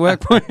 Is that going to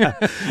work for you?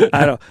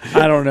 I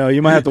don't know.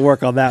 You might have to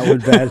work on that one,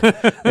 Ben.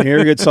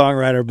 You're a good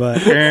songwriter,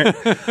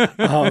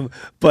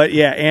 but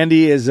yeah,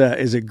 Andy is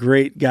a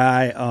great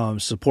guy.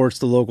 Supports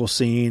the local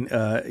scene.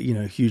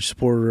 Huge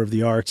supporter of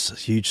the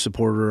arts, huge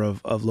supporter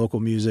of local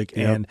music,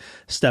 and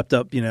stepped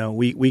up.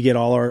 We get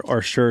all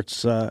our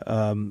shirts,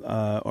 our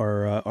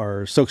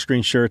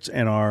silkscreen shirts,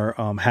 and our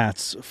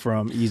hats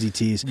from Easy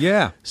Tees.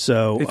 Yeah.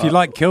 So if you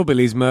like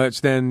Killbillies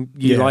merch, then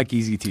you like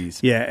Easy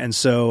Tees. Yeah, and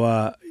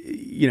so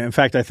in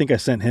fact, I think I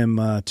sent him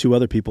two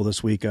other people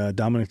this week.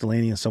 Dominic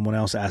Delaney and someone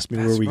else asked me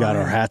where we got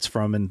our hats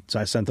from, and so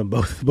I sent them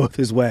both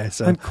his way.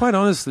 So. And quite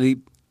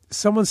honestly,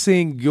 someone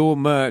seeing your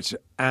merch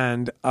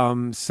and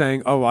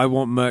saying, "Oh, I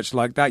want merch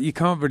like that," you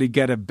can't really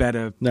get a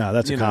better. No,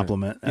 that's a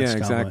compliment. That's a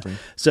compliment. Exactly.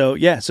 So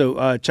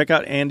check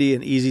out Andy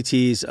and Easy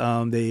Tees.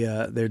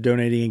 They're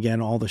donating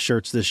again all the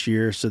shirts this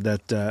year, so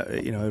that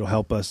it'll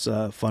help us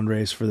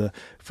fundraise for the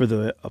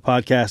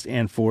podcast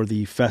and for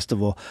the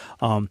festival.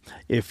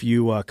 If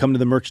you come to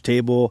the merch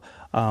table,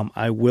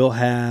 I will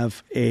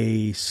have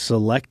a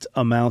select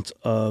amount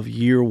of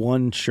year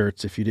one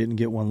shirts. If you didn't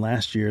get one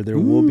last year, there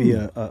will be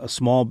a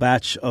small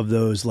batch of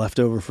those left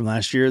over from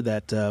last year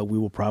that we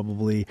will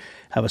probably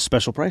have a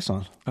special price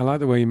on. I like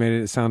the way you made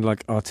it sound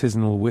like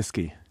artisanal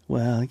whiskey.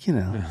 Well, it's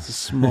a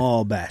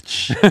small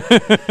batch.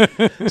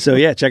 So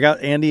yeah, check out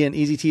Andy and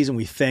Easy Tees, and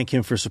we thank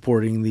him for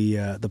supporting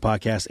the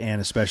podcast and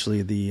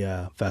especially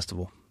the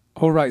festival.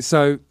 All right,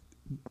 so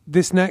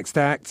this next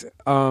act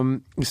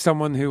is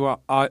someone who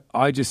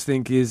I just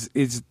think is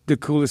the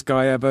coolest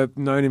guy ever.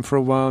 Known him for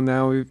a while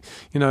now.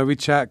 We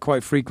chat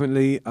quite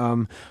frequently.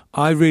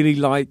 I really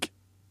like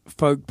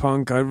folk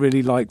punk. I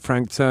really like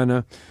Frank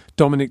Turner.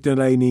 Dominic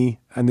Delaney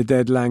and the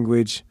Dead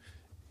Language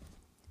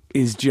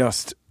is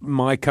just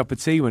my cup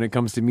of tea when it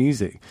comes to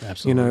music.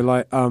 Absolutely. You know,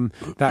 like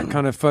that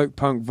kind of folk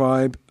punk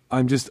vibe.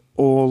 I'm just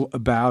all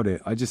about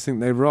it. I just think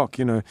they rock.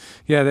 You know,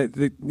 yeah.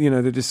 They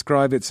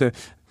describe it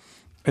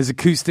as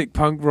acoustic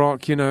punk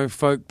rock, you know,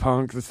 folk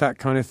punk, that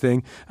kind of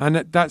thing. And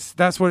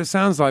that's what it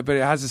sounds like, but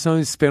it has its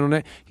own spin on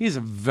it. He's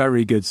a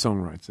very good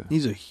songwriter.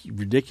 He's a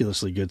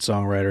ridiculously good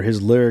songwriter.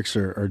 His lyrics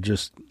are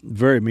just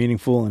very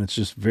meaningful, and it's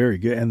just very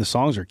good. And the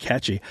songs are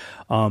catchy.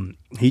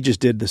 He just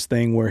did this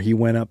thing where he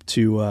went up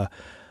to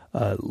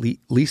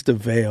Lista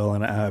Vale,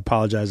 and I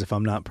apologize if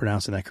I'm not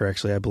pronouncing that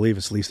correctly. I believe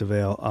it's Lista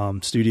Vale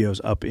Studios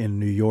up in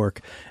New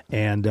York.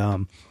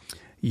 And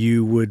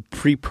you would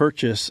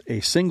pre-purchase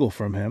a single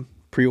from him,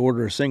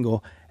 pre-order a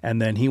single, and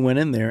then he went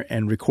in there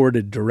and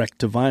recorded direct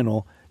to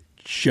vinyl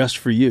just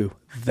for you,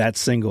 that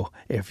single.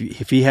 If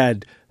he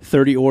had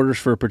 30 orders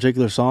for a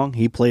particular song,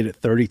 he played it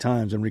 30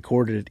 times and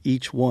recorded it,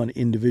 each one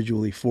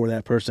individually for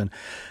that person.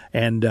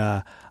 And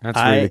That's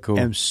really cool.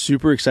 I am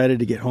super excited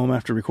to get home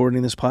after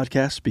recording this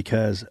podcast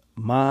because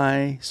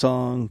my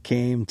song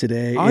came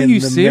today Are in you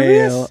the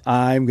serious? mail.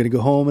 I'm going to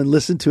go home and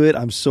listen to it.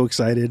 I'm so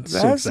excited.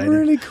 That's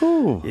really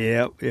cool.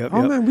 Yep.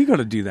 Oh man, we got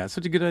to do that.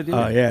 Such a good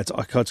idea. Yeah,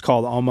 it's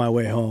called On My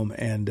Way Home,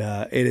 and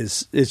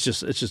it's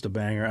just a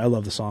banger. I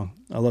love the song.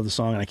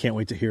 And I can't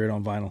wait to hear it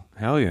on vinyl.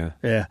 Hell yeah.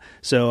 Yeah.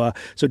 So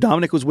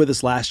Dominic was with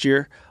us last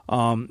year.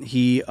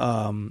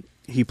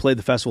 He played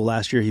the festival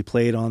last year. He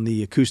played on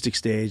the acoustic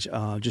stage,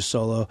 just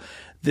solo.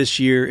 This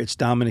year, it's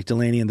Dominic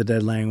Delaney and the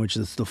Dead Language.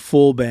 It's the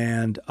full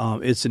band.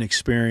 It's an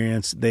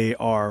experience. They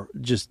are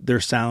just,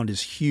 their sound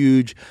is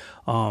huge.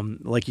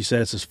 Like you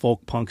said, it's this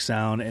folk punk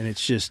sound, and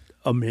it's just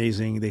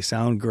amazing. They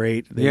sound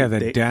great.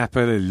 They're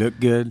dapper. They look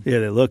good. Yeah,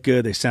 they look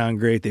good. They sound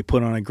great. They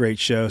put on a great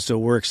show. So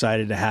we're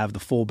excited to have the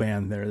full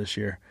band there this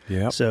year.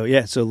 Yeah. So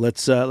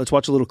let's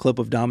watch a little clip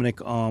of Dominic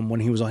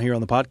when he was on here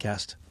on the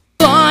podcast.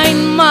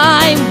 Find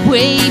my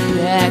way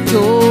back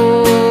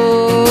home.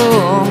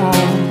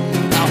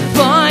 I'll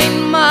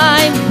find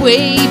my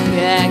way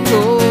back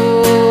home.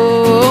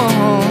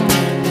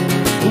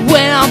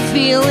 When I'm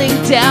feeling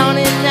down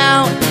and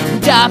out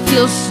and I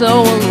feel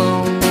so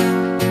alone,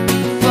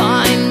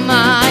 find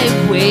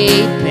my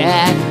way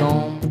back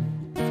home.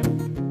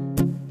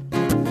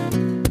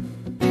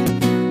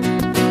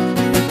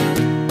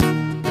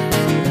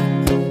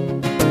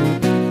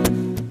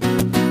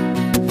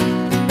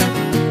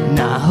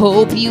 I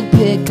hope you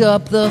pick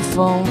up the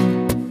phone.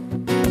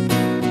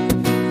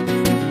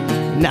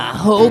 And I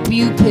hope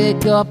you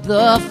pick up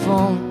the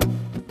phone.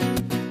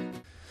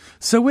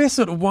 So we're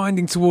sort of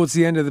winding towards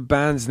the end of the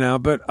bands now,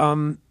 but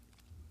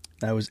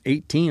that was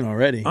 18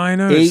 already. I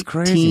know, it's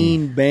crazy.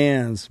 18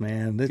 bands,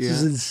 man. This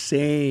is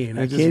insane.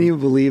 I can't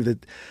even believe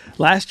that.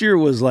 Last year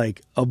was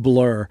like a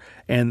blur,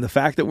 and the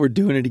fact that we're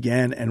doing it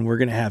again and we're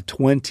going to have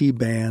 20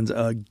 bands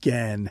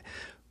again.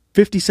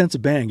 50 cents a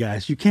band,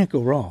 guys. You can't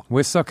go wrong.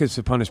 We're suckers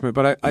for punishment.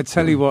 But I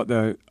tell you what,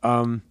 though,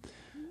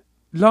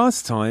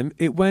 last time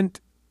it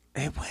went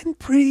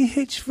pretty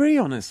hitch-free,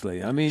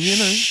 honestly. I mean, you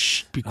know.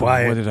 Shh, be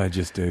quiet. What did I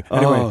just do? Oh,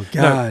 Anyway,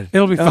 God.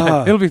 No, it'll be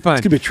fine. It'll be fine.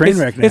 It's going to be a train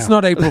wreck now. It's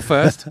not April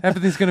 1st.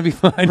 Everything's going to be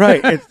fine.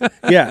 Right.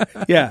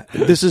 Yeah.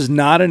 This is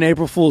not an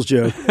April Fool's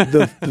joke.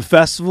 The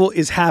festival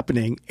is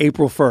happening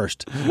April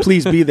 1st.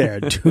 Please be there.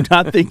 Do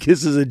not think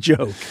this is a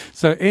joke.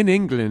 So in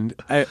England,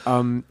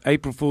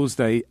 April Fool's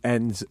Day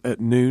ends at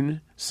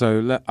noon.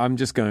 So I'm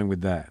just going with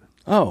that.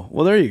 Oh,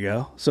 well, there you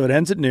go. So it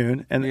ends at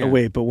noon. And Yeah.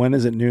 wait, but when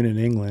is it noon in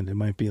England? It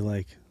might be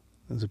like,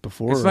 is it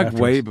before It's or like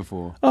after? way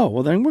before. Oh,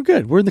 well, then we're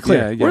good. We're in the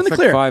clear. Yeah, we're in it's the like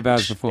clear. 5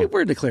 hours before.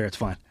 We're in the clear. It's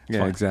fine. It's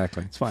Yeah, fine.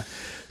 exactly. It's fine.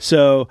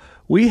 So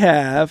we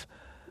have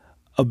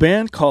a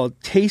band called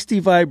Tasty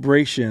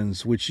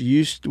Vibrations, which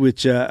it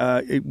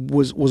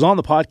was on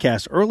the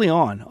podcast early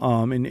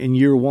on in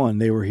year one.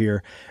 They were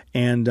here,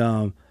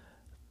 and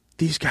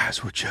these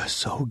guys were just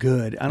so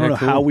good. I don't know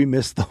how we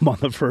missed them on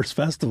the first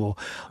festival.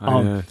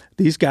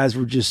 These guys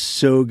were just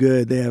so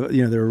good. They have,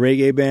 they're a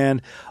reggae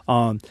band.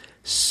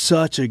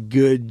 Such a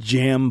good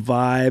jam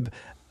vibe.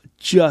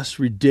 Just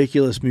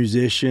ridiculous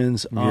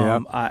musicians.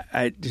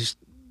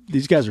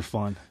 These guys are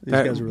fun. These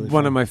guys are really fun.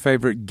 One of my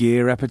favorite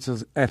Gear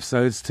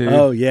episodes too.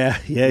 Oh yeah.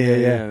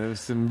 There was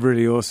some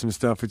really awesome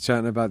stuff. We're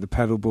chatting about the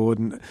pedal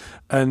board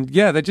and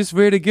yeah, they're just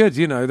really good.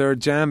 They're a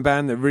jam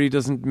band that really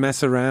doesn't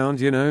mess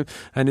around.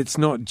 And it's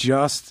not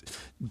just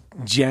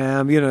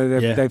jam.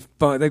 They've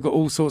got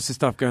all sorts of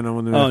stuff going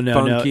on.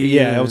 Funky,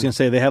 Yeah, I was gonna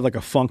say they have like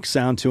a funk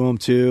sound to them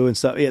too and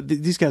stuff. Yeah,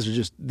 these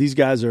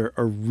guys are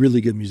really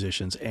good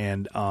musicians,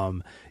 and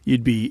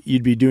you'd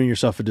be doing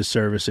yourself a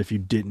disservice if you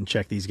didn't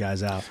check these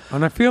guys out.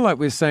 And I feel like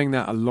we're saying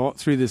that a lot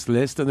through this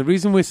list, and the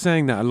reason we're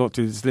saying that a lot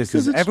through this list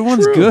is it's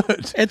everyone's true.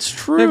 good. It's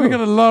true. We've got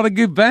a lot of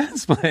good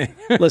bands playing.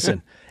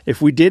 Listen, if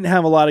we didn't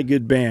have a lot of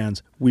good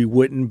bands, we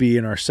wouldn't be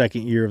in our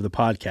second year of the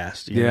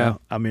podcast. You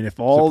know? I mean, if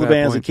all the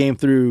bands that came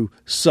through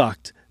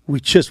sucked, we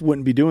just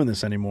wouldn't be doing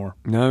this anymore.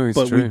 No, it's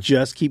true. But we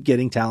just keep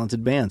getting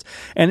talented bands.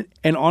 And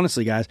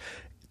honestly, guys,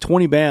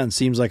 20 bands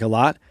seems like a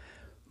lot,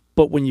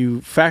 But when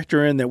you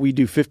factor in that we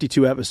do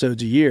 52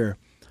 episodes a year,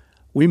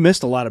 we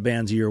missed a lot of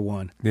bands year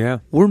one. Yeah.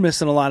 We're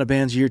missing a lot of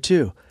bands year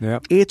two. Yeah.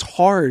 It's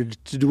hard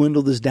to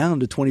dwindle this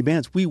down to 20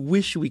 bands. We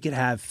wish we could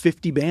have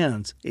 50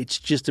 bands. It's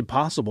just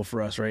impossible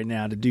for us right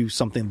now to do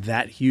something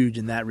that huge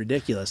and that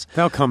ridiculous.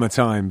 There'll come a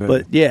time.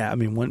 But yeah, I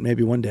mean,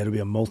 maybe one day it'll be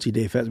a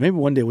multi-day fest. Maybe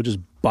one day we'll just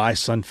buy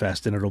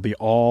Sunfest and it'll be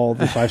all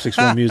the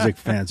 561 Music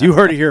fans. You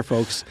heard it here,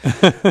 folks.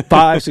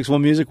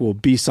 561 Music will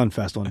be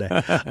Sunfest one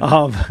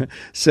day.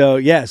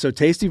 So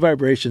Tasty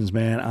Vibrations,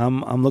 man.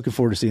 I'm looking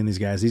forward to seeing these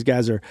guys. These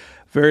guys are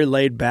very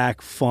laid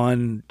back,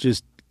 fun,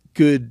 just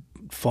good,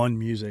 fun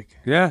music.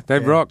 Yeah, they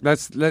rock.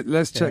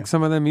 Let's check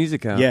some of their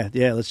music out.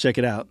 Yeah, let's check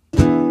it out.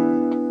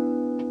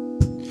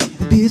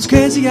 It's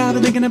crazy, I've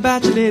been thinking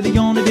about you lately.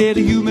 On the day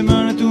that you've been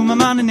running through my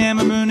mind, and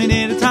I'm running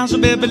out of time. So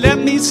baby, let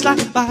me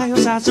slide by your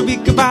side so we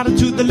can ride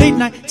into the late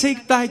night. Take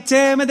flight,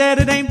 tell me that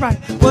it ain't right.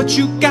 What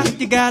you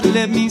gotta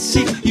let me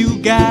see. You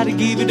gotta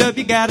give it up,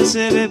 you gotta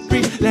set it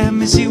free. Let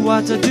me see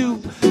what to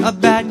do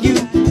about you.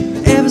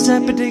 Every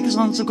step I take is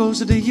one so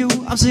closer to you.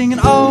 I'm singing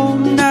all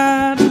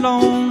night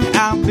long.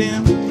 I've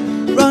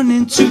been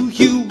running to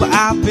you.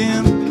 I've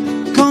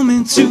been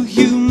coming to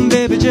you,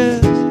 baby,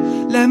 just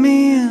let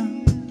me in.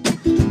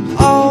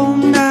 All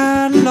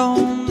night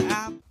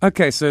long.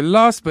 Okay, so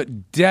last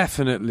but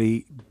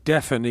definitely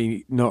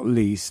not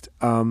least,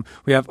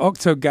 we have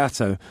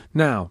Octogato.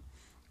 Now,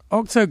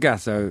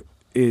 Octogato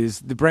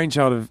is the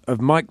brainchild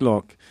of Mike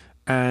Locke,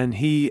 and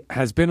he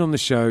has been on the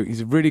show.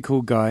 He's a really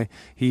cool guy.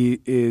 He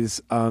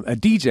is a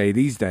DJ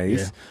these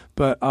days,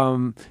 but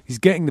he's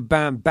getting the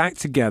band back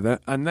together,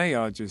 and they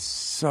are just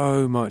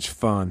so much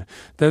fun.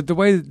 The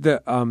way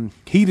that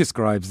he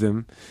describes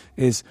them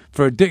is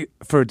for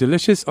a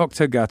delicious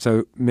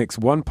Octogato, mix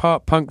 1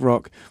 part punk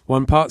rock,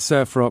 1 part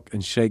surf rock,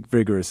 and shake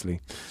vigorously.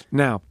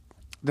 Now,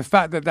 the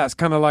fact that that's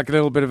kind of like a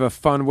little bit of a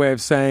fun way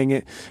of saying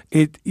it,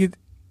 it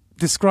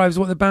describes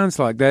what the band's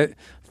like.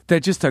 They're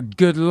just a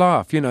good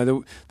laugh, you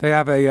know. They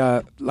have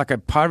a like a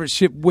pirate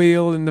ship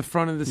wheel in the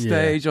front of the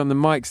stage on the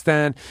mic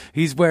stand.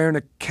 He's wearing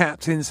a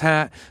captain's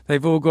hat.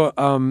 They've all got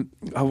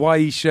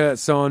Hawaii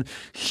shirts on,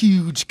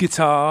 huge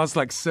guitars,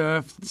 like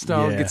surf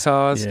style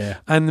guitars,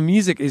 and the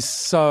music is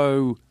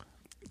so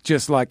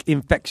just like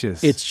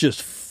infectious. It's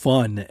just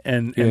fun,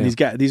 and these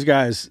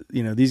guys,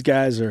 you know, these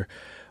guys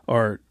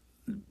are.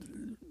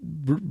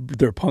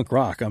 They're punk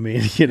rock. I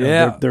mean, you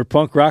know, they're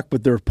punk rock,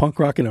 but they're punk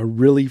rock in a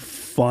really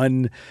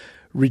fun,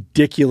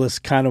 ridiculous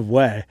kind of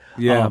way.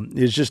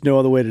 There's just no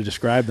other way to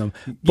describe them.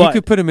 But you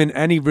could put them in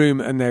any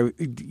room, and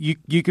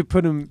you could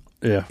put them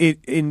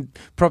in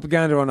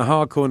Propaganda on a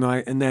hardcore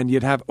night, and then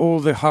you'd have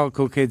all the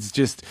hardcore kids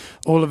just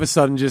all of a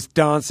sudden just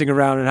dancing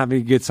around and having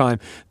a good time.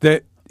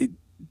 They're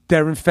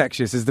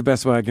infectious is the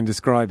best way I can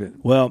describe it.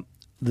 Well,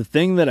 the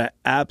thing that I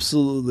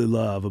absolutely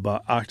love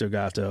about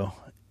Octogato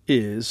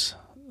is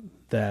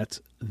that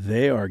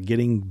they are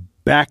getting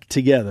back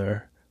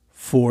together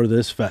for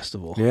this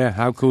festival. Yeah,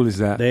 how cool is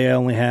that? They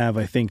only have,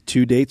 I think,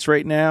 2 dates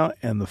right now,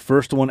 and the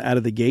first one out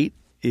of the gate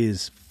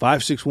is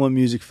 561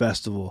 Music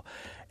Festival.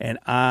 And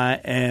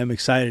I am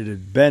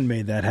excited. Ben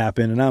made that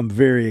happen, and I'm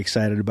very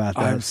excited about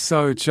that. I'm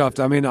so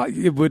chuffed. I mean,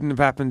 it wouldn't have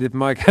happened if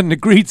Mike hadn't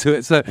agreed to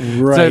it. So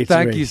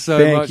thank you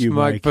so much,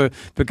 Mike,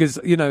 because,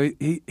 you know,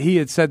 he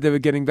had said they were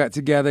getting back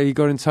together. He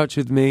got in touch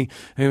with me,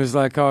 and he was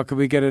like, "Oh, could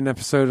we get an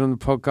episode on the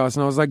podcast?"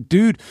 And I was like,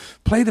 "Dude,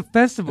 play the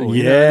festival."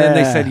 You know? And then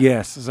they said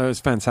yes, so it's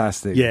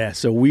fantastic. Yeah,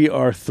 so we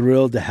are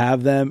thrilled to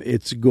have them.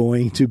 It's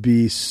going to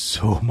be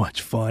so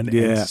much fun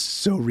and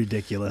so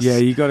ridiculous. Yeah,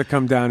 you got to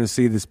come down and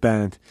see this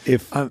band.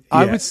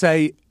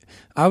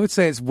 I would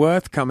say it's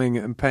worth coming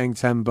and paying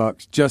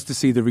 $10 just to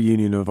see the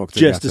reunion of Octogato.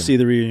 Just to see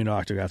the reunion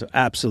of Octogato.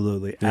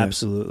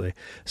 Absolutely.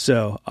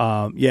 So,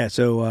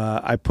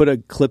 I put a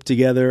clip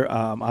together.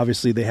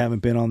 Obviously, they haven't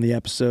been on the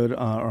episode or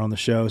on the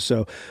show,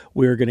 so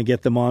we're going to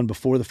get them on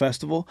before the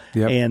festival.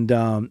 Yep.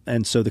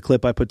 And so the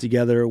clip I put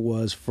together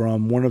was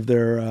from one of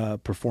their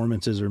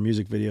performances or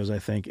music videos, I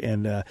think.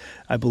 And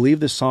I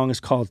believe this song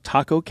is called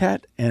Taco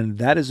Cat, and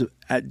that is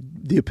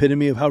the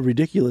epitome of how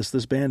ridiculous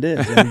this band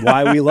is and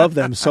why we love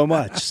them so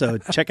much. So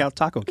check out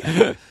Taco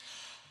Cat.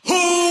 Who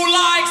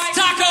likes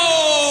tacos?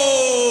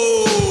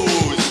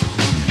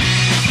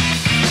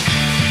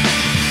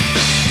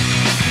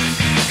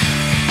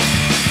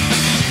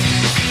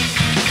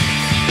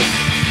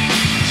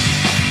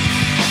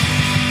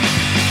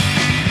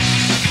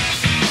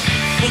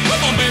 Well,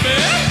 come on, baby.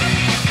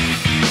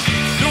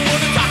 Don't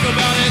want to talk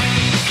about it.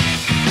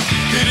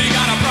 Kitty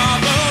got a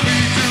problem, me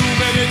too,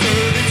 baby,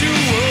 turn it to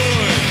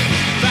wood.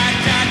 That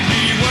cat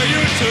be where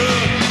you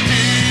took.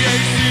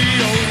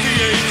 T-A-C-O-C-A-T.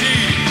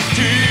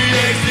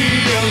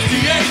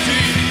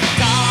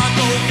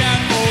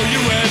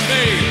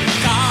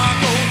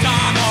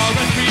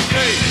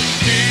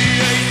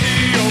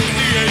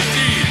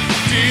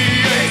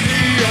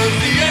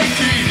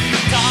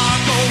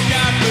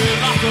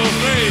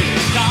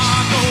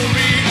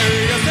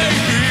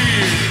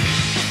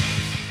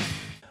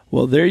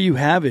 Well, there you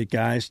have it,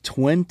 guys.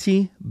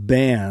 20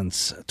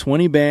 bands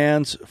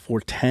for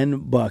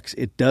 $10.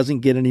 It doesn't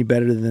get any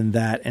better than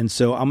that. And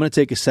so I'm going to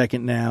take a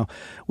second now.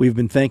 We've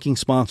been thanking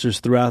sponsors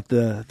throughout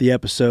the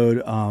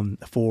episode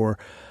for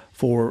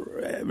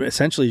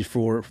essentially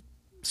for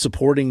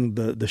supporting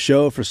the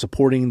show, for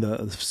supporting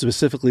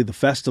specifically the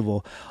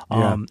festival,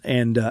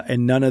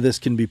 and none of this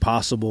can be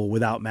possible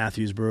without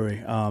Matthews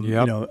Brewery.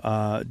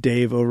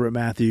 Dave over at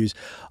Matthews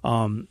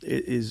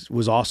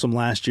was awesome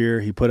last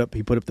year. He put up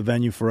the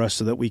venue for us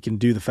so that we can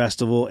do the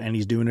festival, and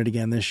he's doing it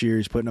again this year.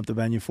 He's putting up the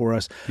venue for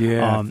us.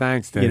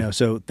 Thanks, Dave.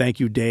 So thank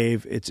you,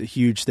 Dave. It's a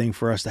huge thing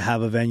for us to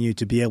have a venue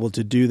to be able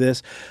to do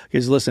this.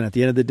 Because listen, at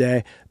the end of the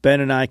day, Ben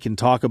and I can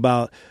talk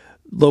about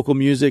local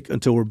music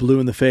until we're blue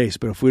in the face,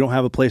 but if we don't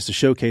have a place to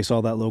showcase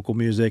all that local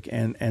music,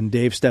 and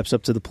Dave steps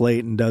up to the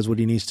plate and does what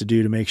he needs to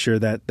do to make sure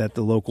that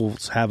the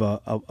locals have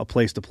a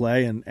place to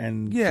play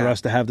and for us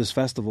to have this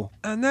festival.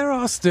 And there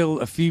are still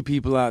a few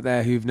people out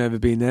there who've never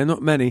been there,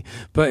 not many,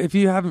 but if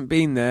you haven't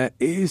been there,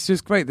 it's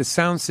just great. The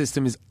sound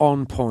system is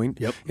on point.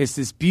 Yep. It's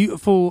this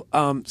beautiful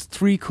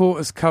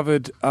 3/4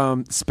 covered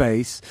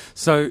space.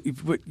 So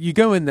you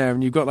go in there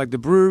and you've got like the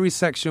brewery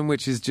section,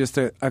 which is just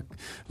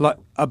like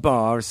a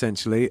bar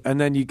essentially, and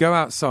then you go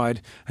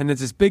outside and there's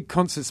this big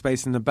concert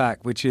space in the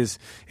back, which is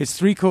it's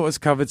 3/4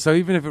 covered, so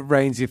even if it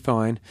rains you're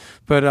fine.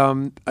 But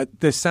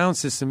the sound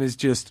system is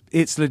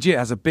it's legit. It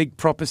has a big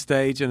proper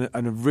stage and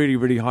a really,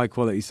 really high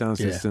quality sound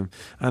system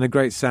and a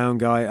great sound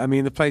guy. I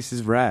mean, the place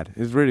is rad.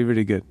 It's really,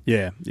 really good.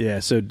 Yeah.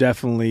 So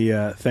definitely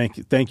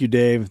thank you,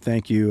 Dave.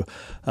 Thank you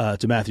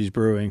to Matthews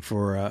Brewing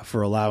for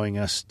allowing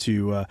us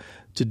to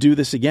do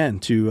this again,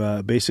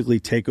 to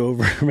basically take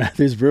over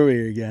Matthews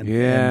Brewery again,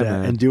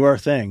 and do our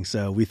thing.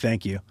 So we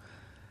thank you.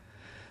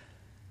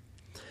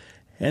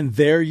 And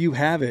there you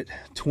have it.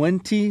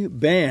 20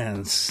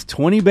 bands,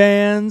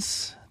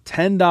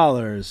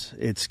 $10.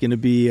 It's going to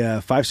be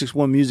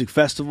 561 Music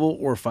Festival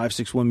or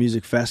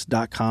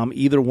 561musicfest.com.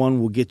 Either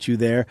one will get you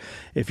there.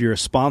 If you're a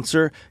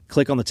sponsor,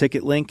 click on the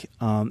ticket link.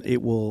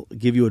 It will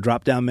give you a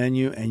drop-down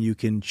menu, and you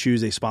can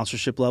choose a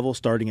sponsorship level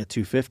starting at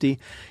 $250.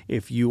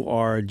 If you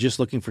are just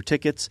looking for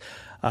tickets,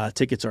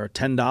 tickets are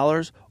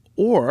 $10,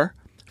 or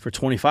for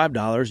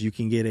 $25, you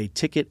can get a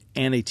ticket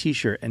and a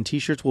T-shirt, and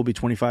T-shirts will be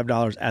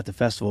 $25 at the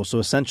festival. So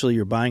essentially,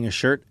 you're buying a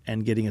shirt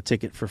and getting a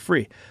ticket for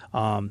free.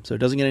 So it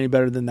doesn't get any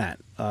better than that.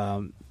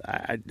 I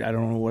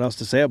don't know what else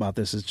to say about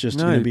this. It's just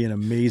going to be an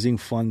amazing,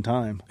 fun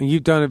time. And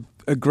you've done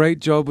a great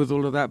job with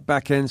all of that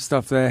back-end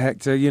stuff there,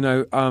 Hector.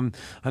 I don't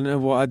know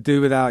what I'd do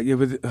without you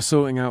with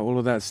sorting out all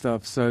of that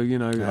stuff. So,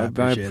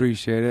 I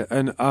appreciate it.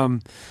 And,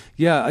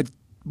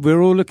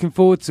 we're all looking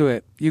forward to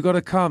it. You got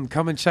to come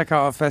and check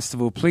out our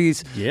festival.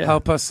 Please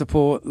help us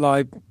support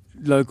live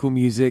local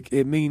music.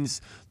 It means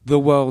the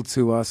world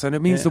to us, and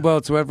it means the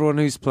world to everyone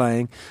who's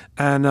playing.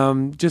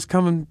 And just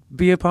come and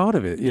be a part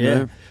of it. You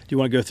know. Do you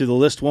want to go through the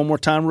list one more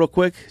time, real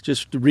quick,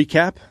 just to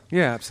recap?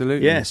 Yeah,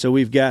 absolutely. Yeah. So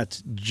we've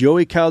got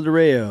Joey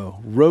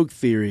Caldereo, Rogue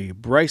Theory,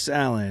 Bryce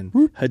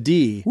Allen,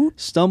 Hadi,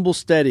 Stumble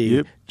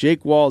Steady,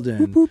 Jake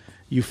Walden,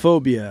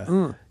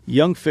 Euphobia.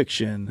 Young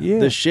Fiction,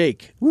 The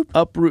Shake,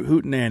 Uproot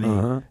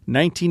Hootenanny,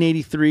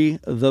 1983,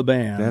 The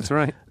Band. That's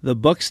right. The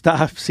Buck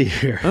Stops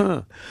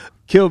Here,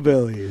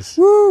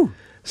 Killbillies,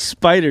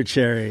 Spider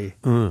Cherry,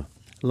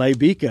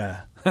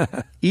 Libika,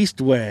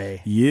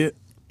 Eastway,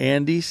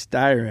 Andy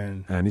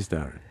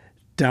Styron,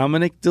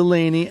 Dominic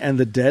Delaney and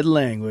the Dead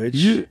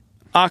Language,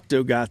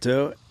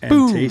 Octogato,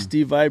 and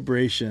Tasty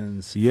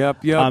Vibrations.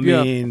 Yep. I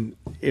mean,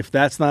 if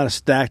that's not a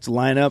stacked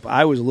lineup,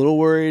 I was a little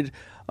worried.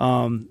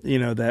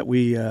 That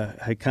we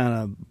had kind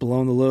of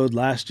blown the load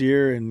last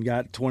year and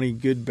got 20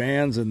 good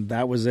bands, and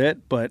that was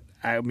it. But,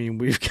 I mean,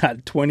 we've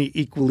got 20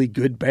 equally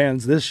good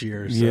bands this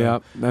year. So. Yeah,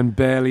 and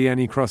barely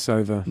any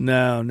crossover.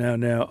 No.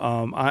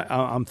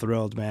 I'm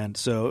thrilled, man.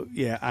 So,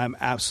 yeah, I'm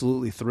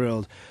absolutely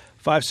thrilled.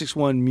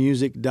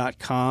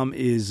 561music.com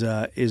is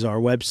our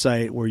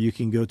website where you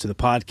can go to the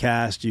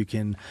podcast. You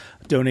can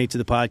donate to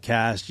the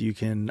podcast. You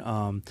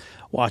can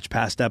watch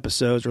past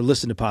episodes or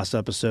listen to past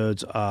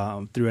episodes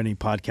through any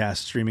podcast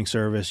streaming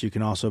service. You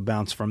can also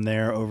bounce from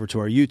there over to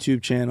our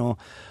YouTube channel,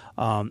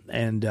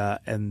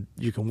 and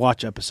you can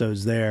watch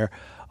episodes there.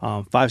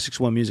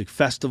 561 Music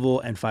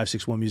Festival and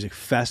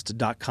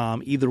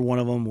 561musicfest.com. Either one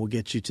of them will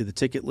get you to the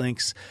ticket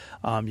links.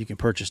 You can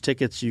purchase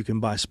tickets. You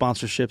can buy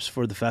sponsorships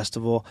for the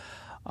festival.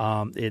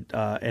 It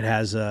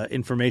has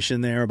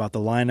information there about the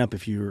lineup.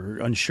 If you're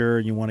unsure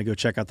and you want to go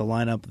check out the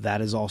lineup, that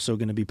is also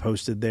going to be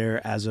posted there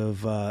as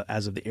of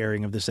the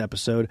airing of this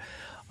episode.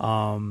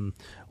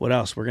 What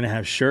else? We're going to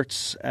have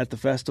shirts at the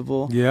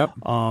festival. Yep.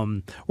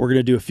 We're going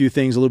to do a few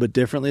things a little bit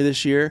differently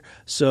this year.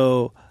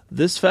 So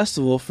this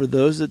festival, for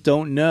those that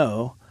don't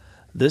know,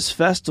 this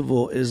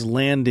festival is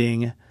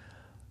landing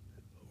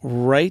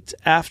right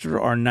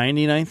after our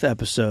 99th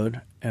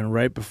episode and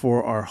right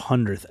before our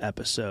 100th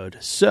episode.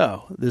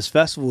 So this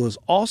festival is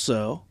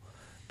also,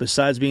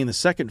 besides being the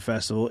second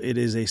festival, it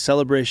is a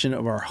celebration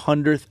of our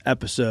 100th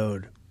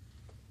episode.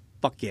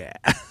 fuck yeah.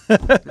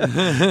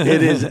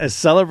 It is a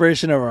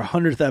celebration of our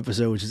 100th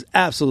episode, which is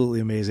absolutely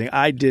amazing.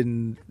 I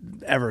didn't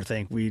ever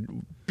think we'd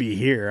be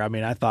here. I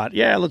mean, I thought,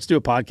 yeah, let's do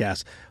a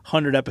podcast.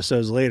 100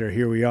 episodes later,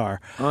 here we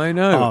are. I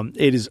know.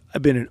 It has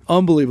been an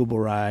unbelievable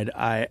ride.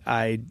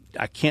 I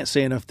can't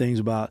say enough things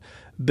about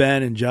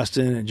Ben and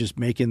Justin and just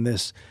making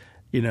this,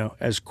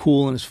 as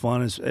cool and as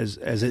fun as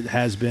it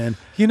has been.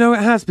 It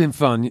has been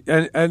fun,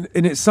 and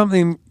it's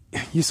something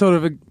you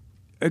sort of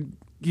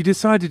you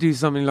decide to do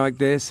something like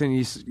this, and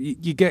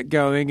you get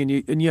going,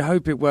 and you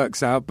hope it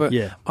works out. But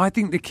yeah. I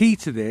think the key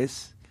to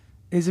this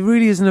is it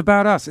really isn't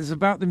about us. It's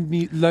about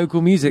the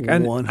local music,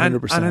 and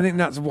 100%. And I think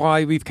that's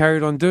why we've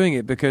carried on doing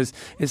it, because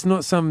it's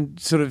not some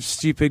sort of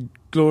stupid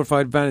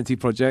glorified vanity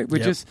project.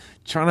 We're just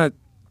trying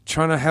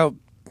to help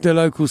the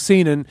local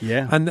scene,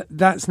 and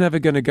that's never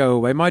going to go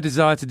away. My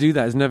desire to do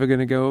that is never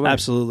going to go away.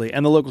 Absolutely,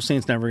 and the local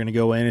scene's never going to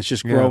go away, and it's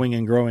just growing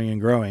and growing and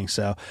growing.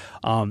 So,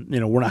 we're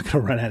not going to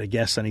run out of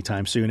guests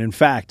anytime soon. In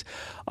fact,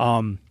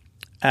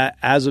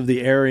 as of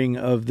the airing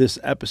of this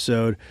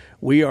episode,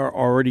 we are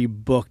already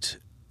booked.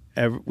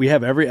 We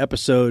have every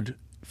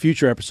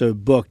future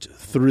episode booked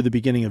through the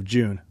beginning of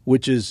June,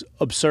 which is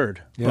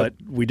absurd, but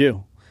we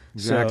do.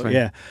 Exactly.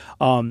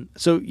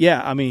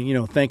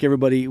 Thank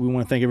everybody. We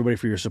want to thank everybody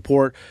for your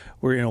support.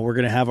 We're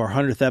going to have our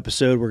 100th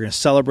episode. We're going to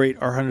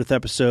celebrate our 100th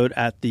episode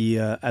at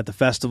the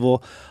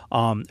festival,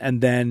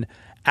 and then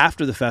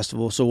after the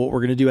festival. So what we're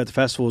going to do at the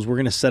festival is we're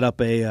going to set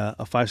up a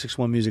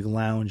 561 Music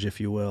Lounge, if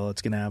you will.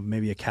 It's going to have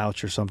maybe a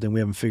couch or something. We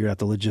haven't figured out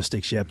the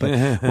logistics yet, but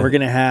we're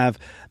going to have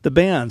the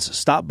bands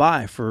stop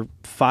by for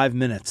 5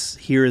 minutes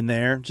here and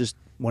there, just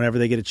whenever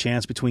they get a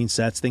chance between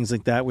sets, things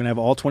like that. We're going to have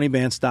all 20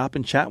 bands stop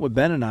and chat with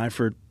Ben and I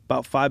for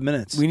about 5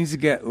 minutes. We need to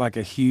get like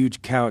a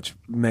huge couch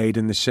made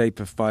in the shape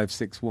of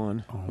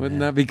 561.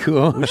 Wouldn't that be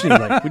cool? We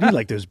need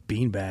like those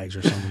bean bags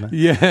or something.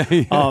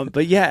 Yeah.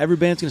 But yeah, every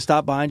band's going to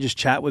stop by and just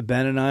chat with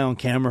Ben and I on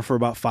camera for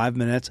about 5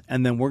 minutes,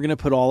 and then we're going to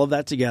put all of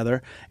that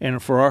together.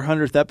 And for our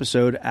 100th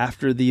episode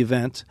after the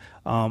event,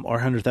 our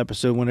 100th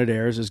episode when it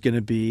airs is going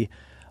to be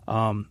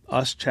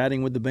us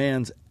chatting with the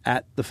bands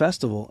at the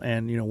festival,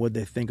 and what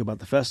they think about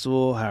the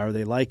festival, how are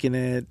they liking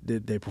it,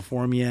 did they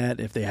perform yet,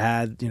 if they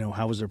had,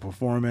 how was their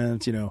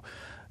performance,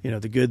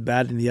 the good,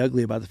 bad, and the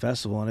ugly about the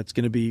festival. And it's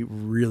going to be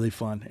really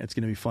fun. It's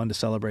going to be fun to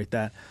celebrate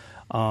that.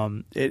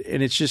 And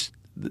it's just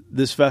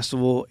this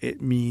festival, it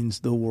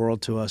means the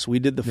world to us. We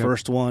did the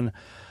first one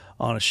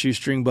on a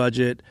shoestring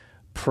budget,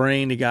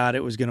 praying to God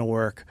it was going to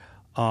work.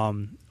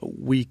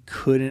 We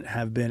couldn't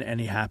have been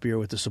any happier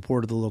with the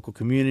support of the local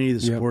community, the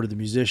support of the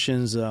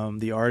musicians,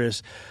 the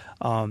artists,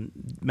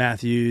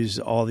 Matthews,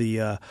 all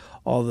the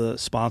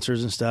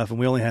sponsors and stuff. And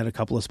we only had a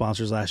couple of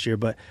sponsors last year,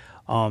 but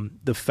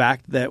the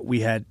fact that we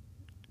had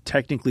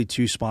technically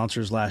 2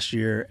 sponsors last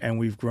year, and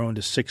we've grown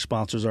to 6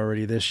 sponsors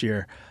already this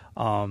year.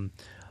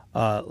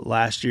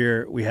 Last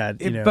year we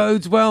had, it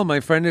bodes well, my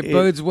friend. It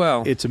bodes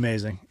well. It's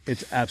amazing.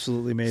 It's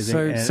absolutely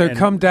amazing. So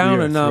come down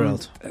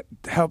and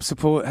help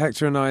support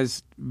Hector and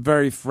I's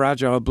very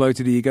fragile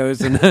bloated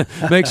egos, and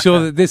make sure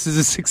that this is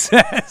a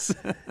success.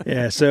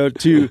 Yeah. So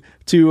to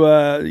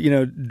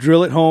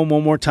drill it home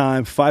one more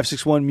time,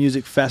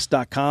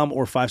 561musicfest.com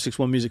or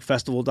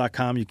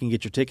 561musicfestival.com. You can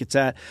get your tickets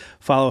at.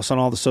 Follow us on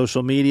all the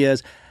social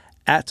medias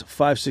at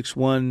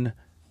 561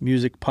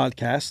 Music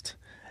Podcast.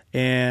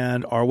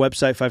 And our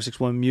website,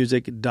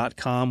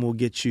 561music.com, will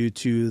get you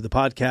to the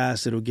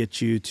podcast. It'll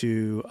get you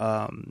to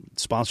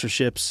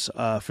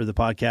sponsorships for the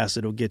podcast.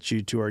 It'll get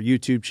you to our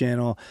YouTube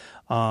channel.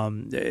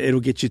 It'll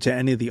get you to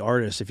any of the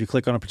artists. If you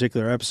click on a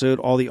particular episode,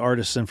 all the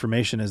artists'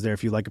 information is there.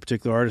 If you like a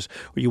particular artist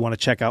or you want to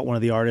check out one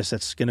of the artists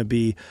that's going to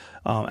be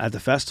at the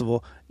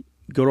festival,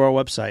 go to our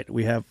website.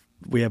 We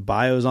have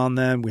bios on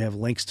them. We have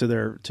links to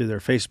their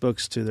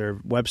Facebooks, to their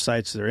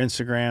websites, to their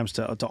Instagrams,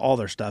 to all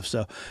their stuff.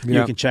 So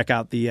you can check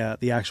out the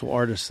actual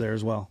artists there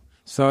as well.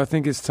 So I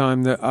think it's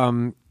time that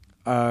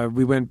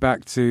we went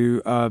back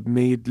to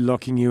me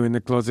locking you in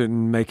the closet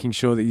and making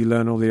sure that you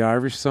learn all the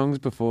Irish songs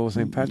before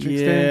St.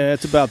 Patrick's Day. Yeah,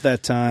 it's about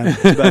that time.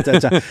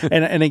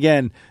 And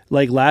again,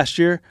 like last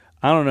year,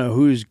 I don't know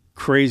whose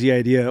crazy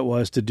idea it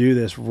was to do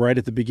this right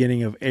at the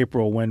beginning of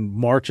April when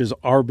March is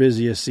our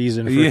busiest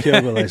season for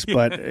Killbillies,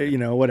 but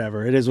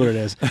whatever, it is what it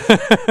is.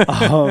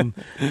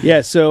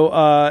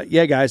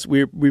 Guys,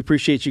 we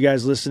appreciate you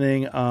guys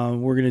listening.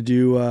 We're going to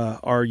do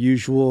our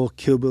usual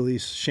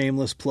Killbillies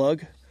shameless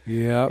plug.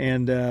 Yeah.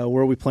 And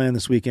where are we playing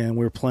this weekend?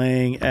 We're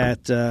playing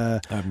at I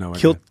have no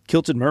idea.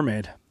 Kilted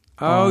Mermaid.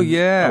 Oh,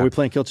 yeah. Are we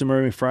playing Kilted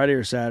Mermaid Friday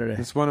or Saturday?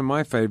 It's one of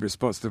my favourite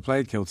spots to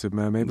play Kilted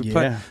Mermaid.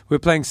 We're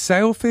playing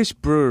Sailfish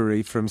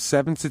Brewery from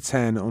 7 to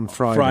 10 on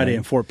Friday. Friday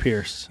in Fort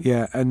Pierce.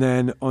 Yeah, and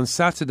then on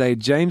Saturday,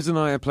 James and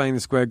I are playing the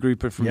Square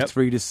Grouper from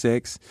 3 to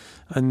 6.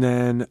 And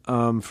then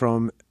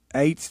from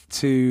 8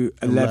 to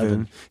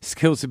 11. It's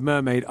Kilted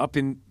Mermaid up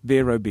in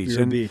Vero Beach.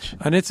 And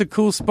it's a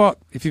cool spot.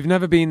 If you've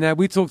never been there,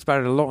 we talked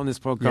about it a lot on this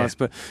podcast,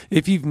 but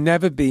if you've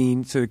never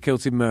been to the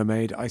Kilted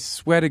Mermaid, I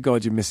swear to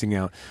God you're missing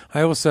out.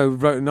 I also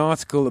wrote an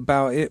article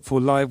about it for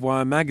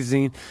Livewire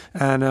magazine,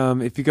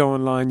 and if you go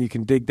online, you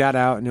can dig that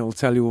out and it will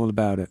tell you all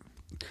about it.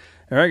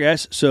 All right,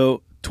 guys.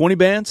 So 20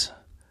 bands,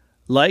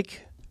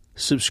 like,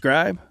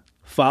 subscribe,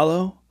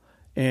 follow,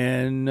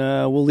 and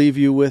we'll leave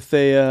you with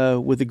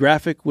a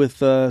graphic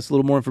with a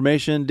little more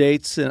information,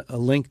 dates, a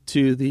link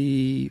to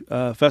the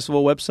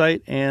festival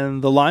website,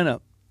 and the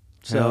lineup.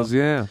 So, Hells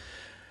yeah.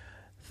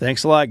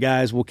 Thanks a lot,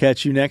 guys. We'll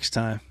catch you next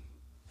time.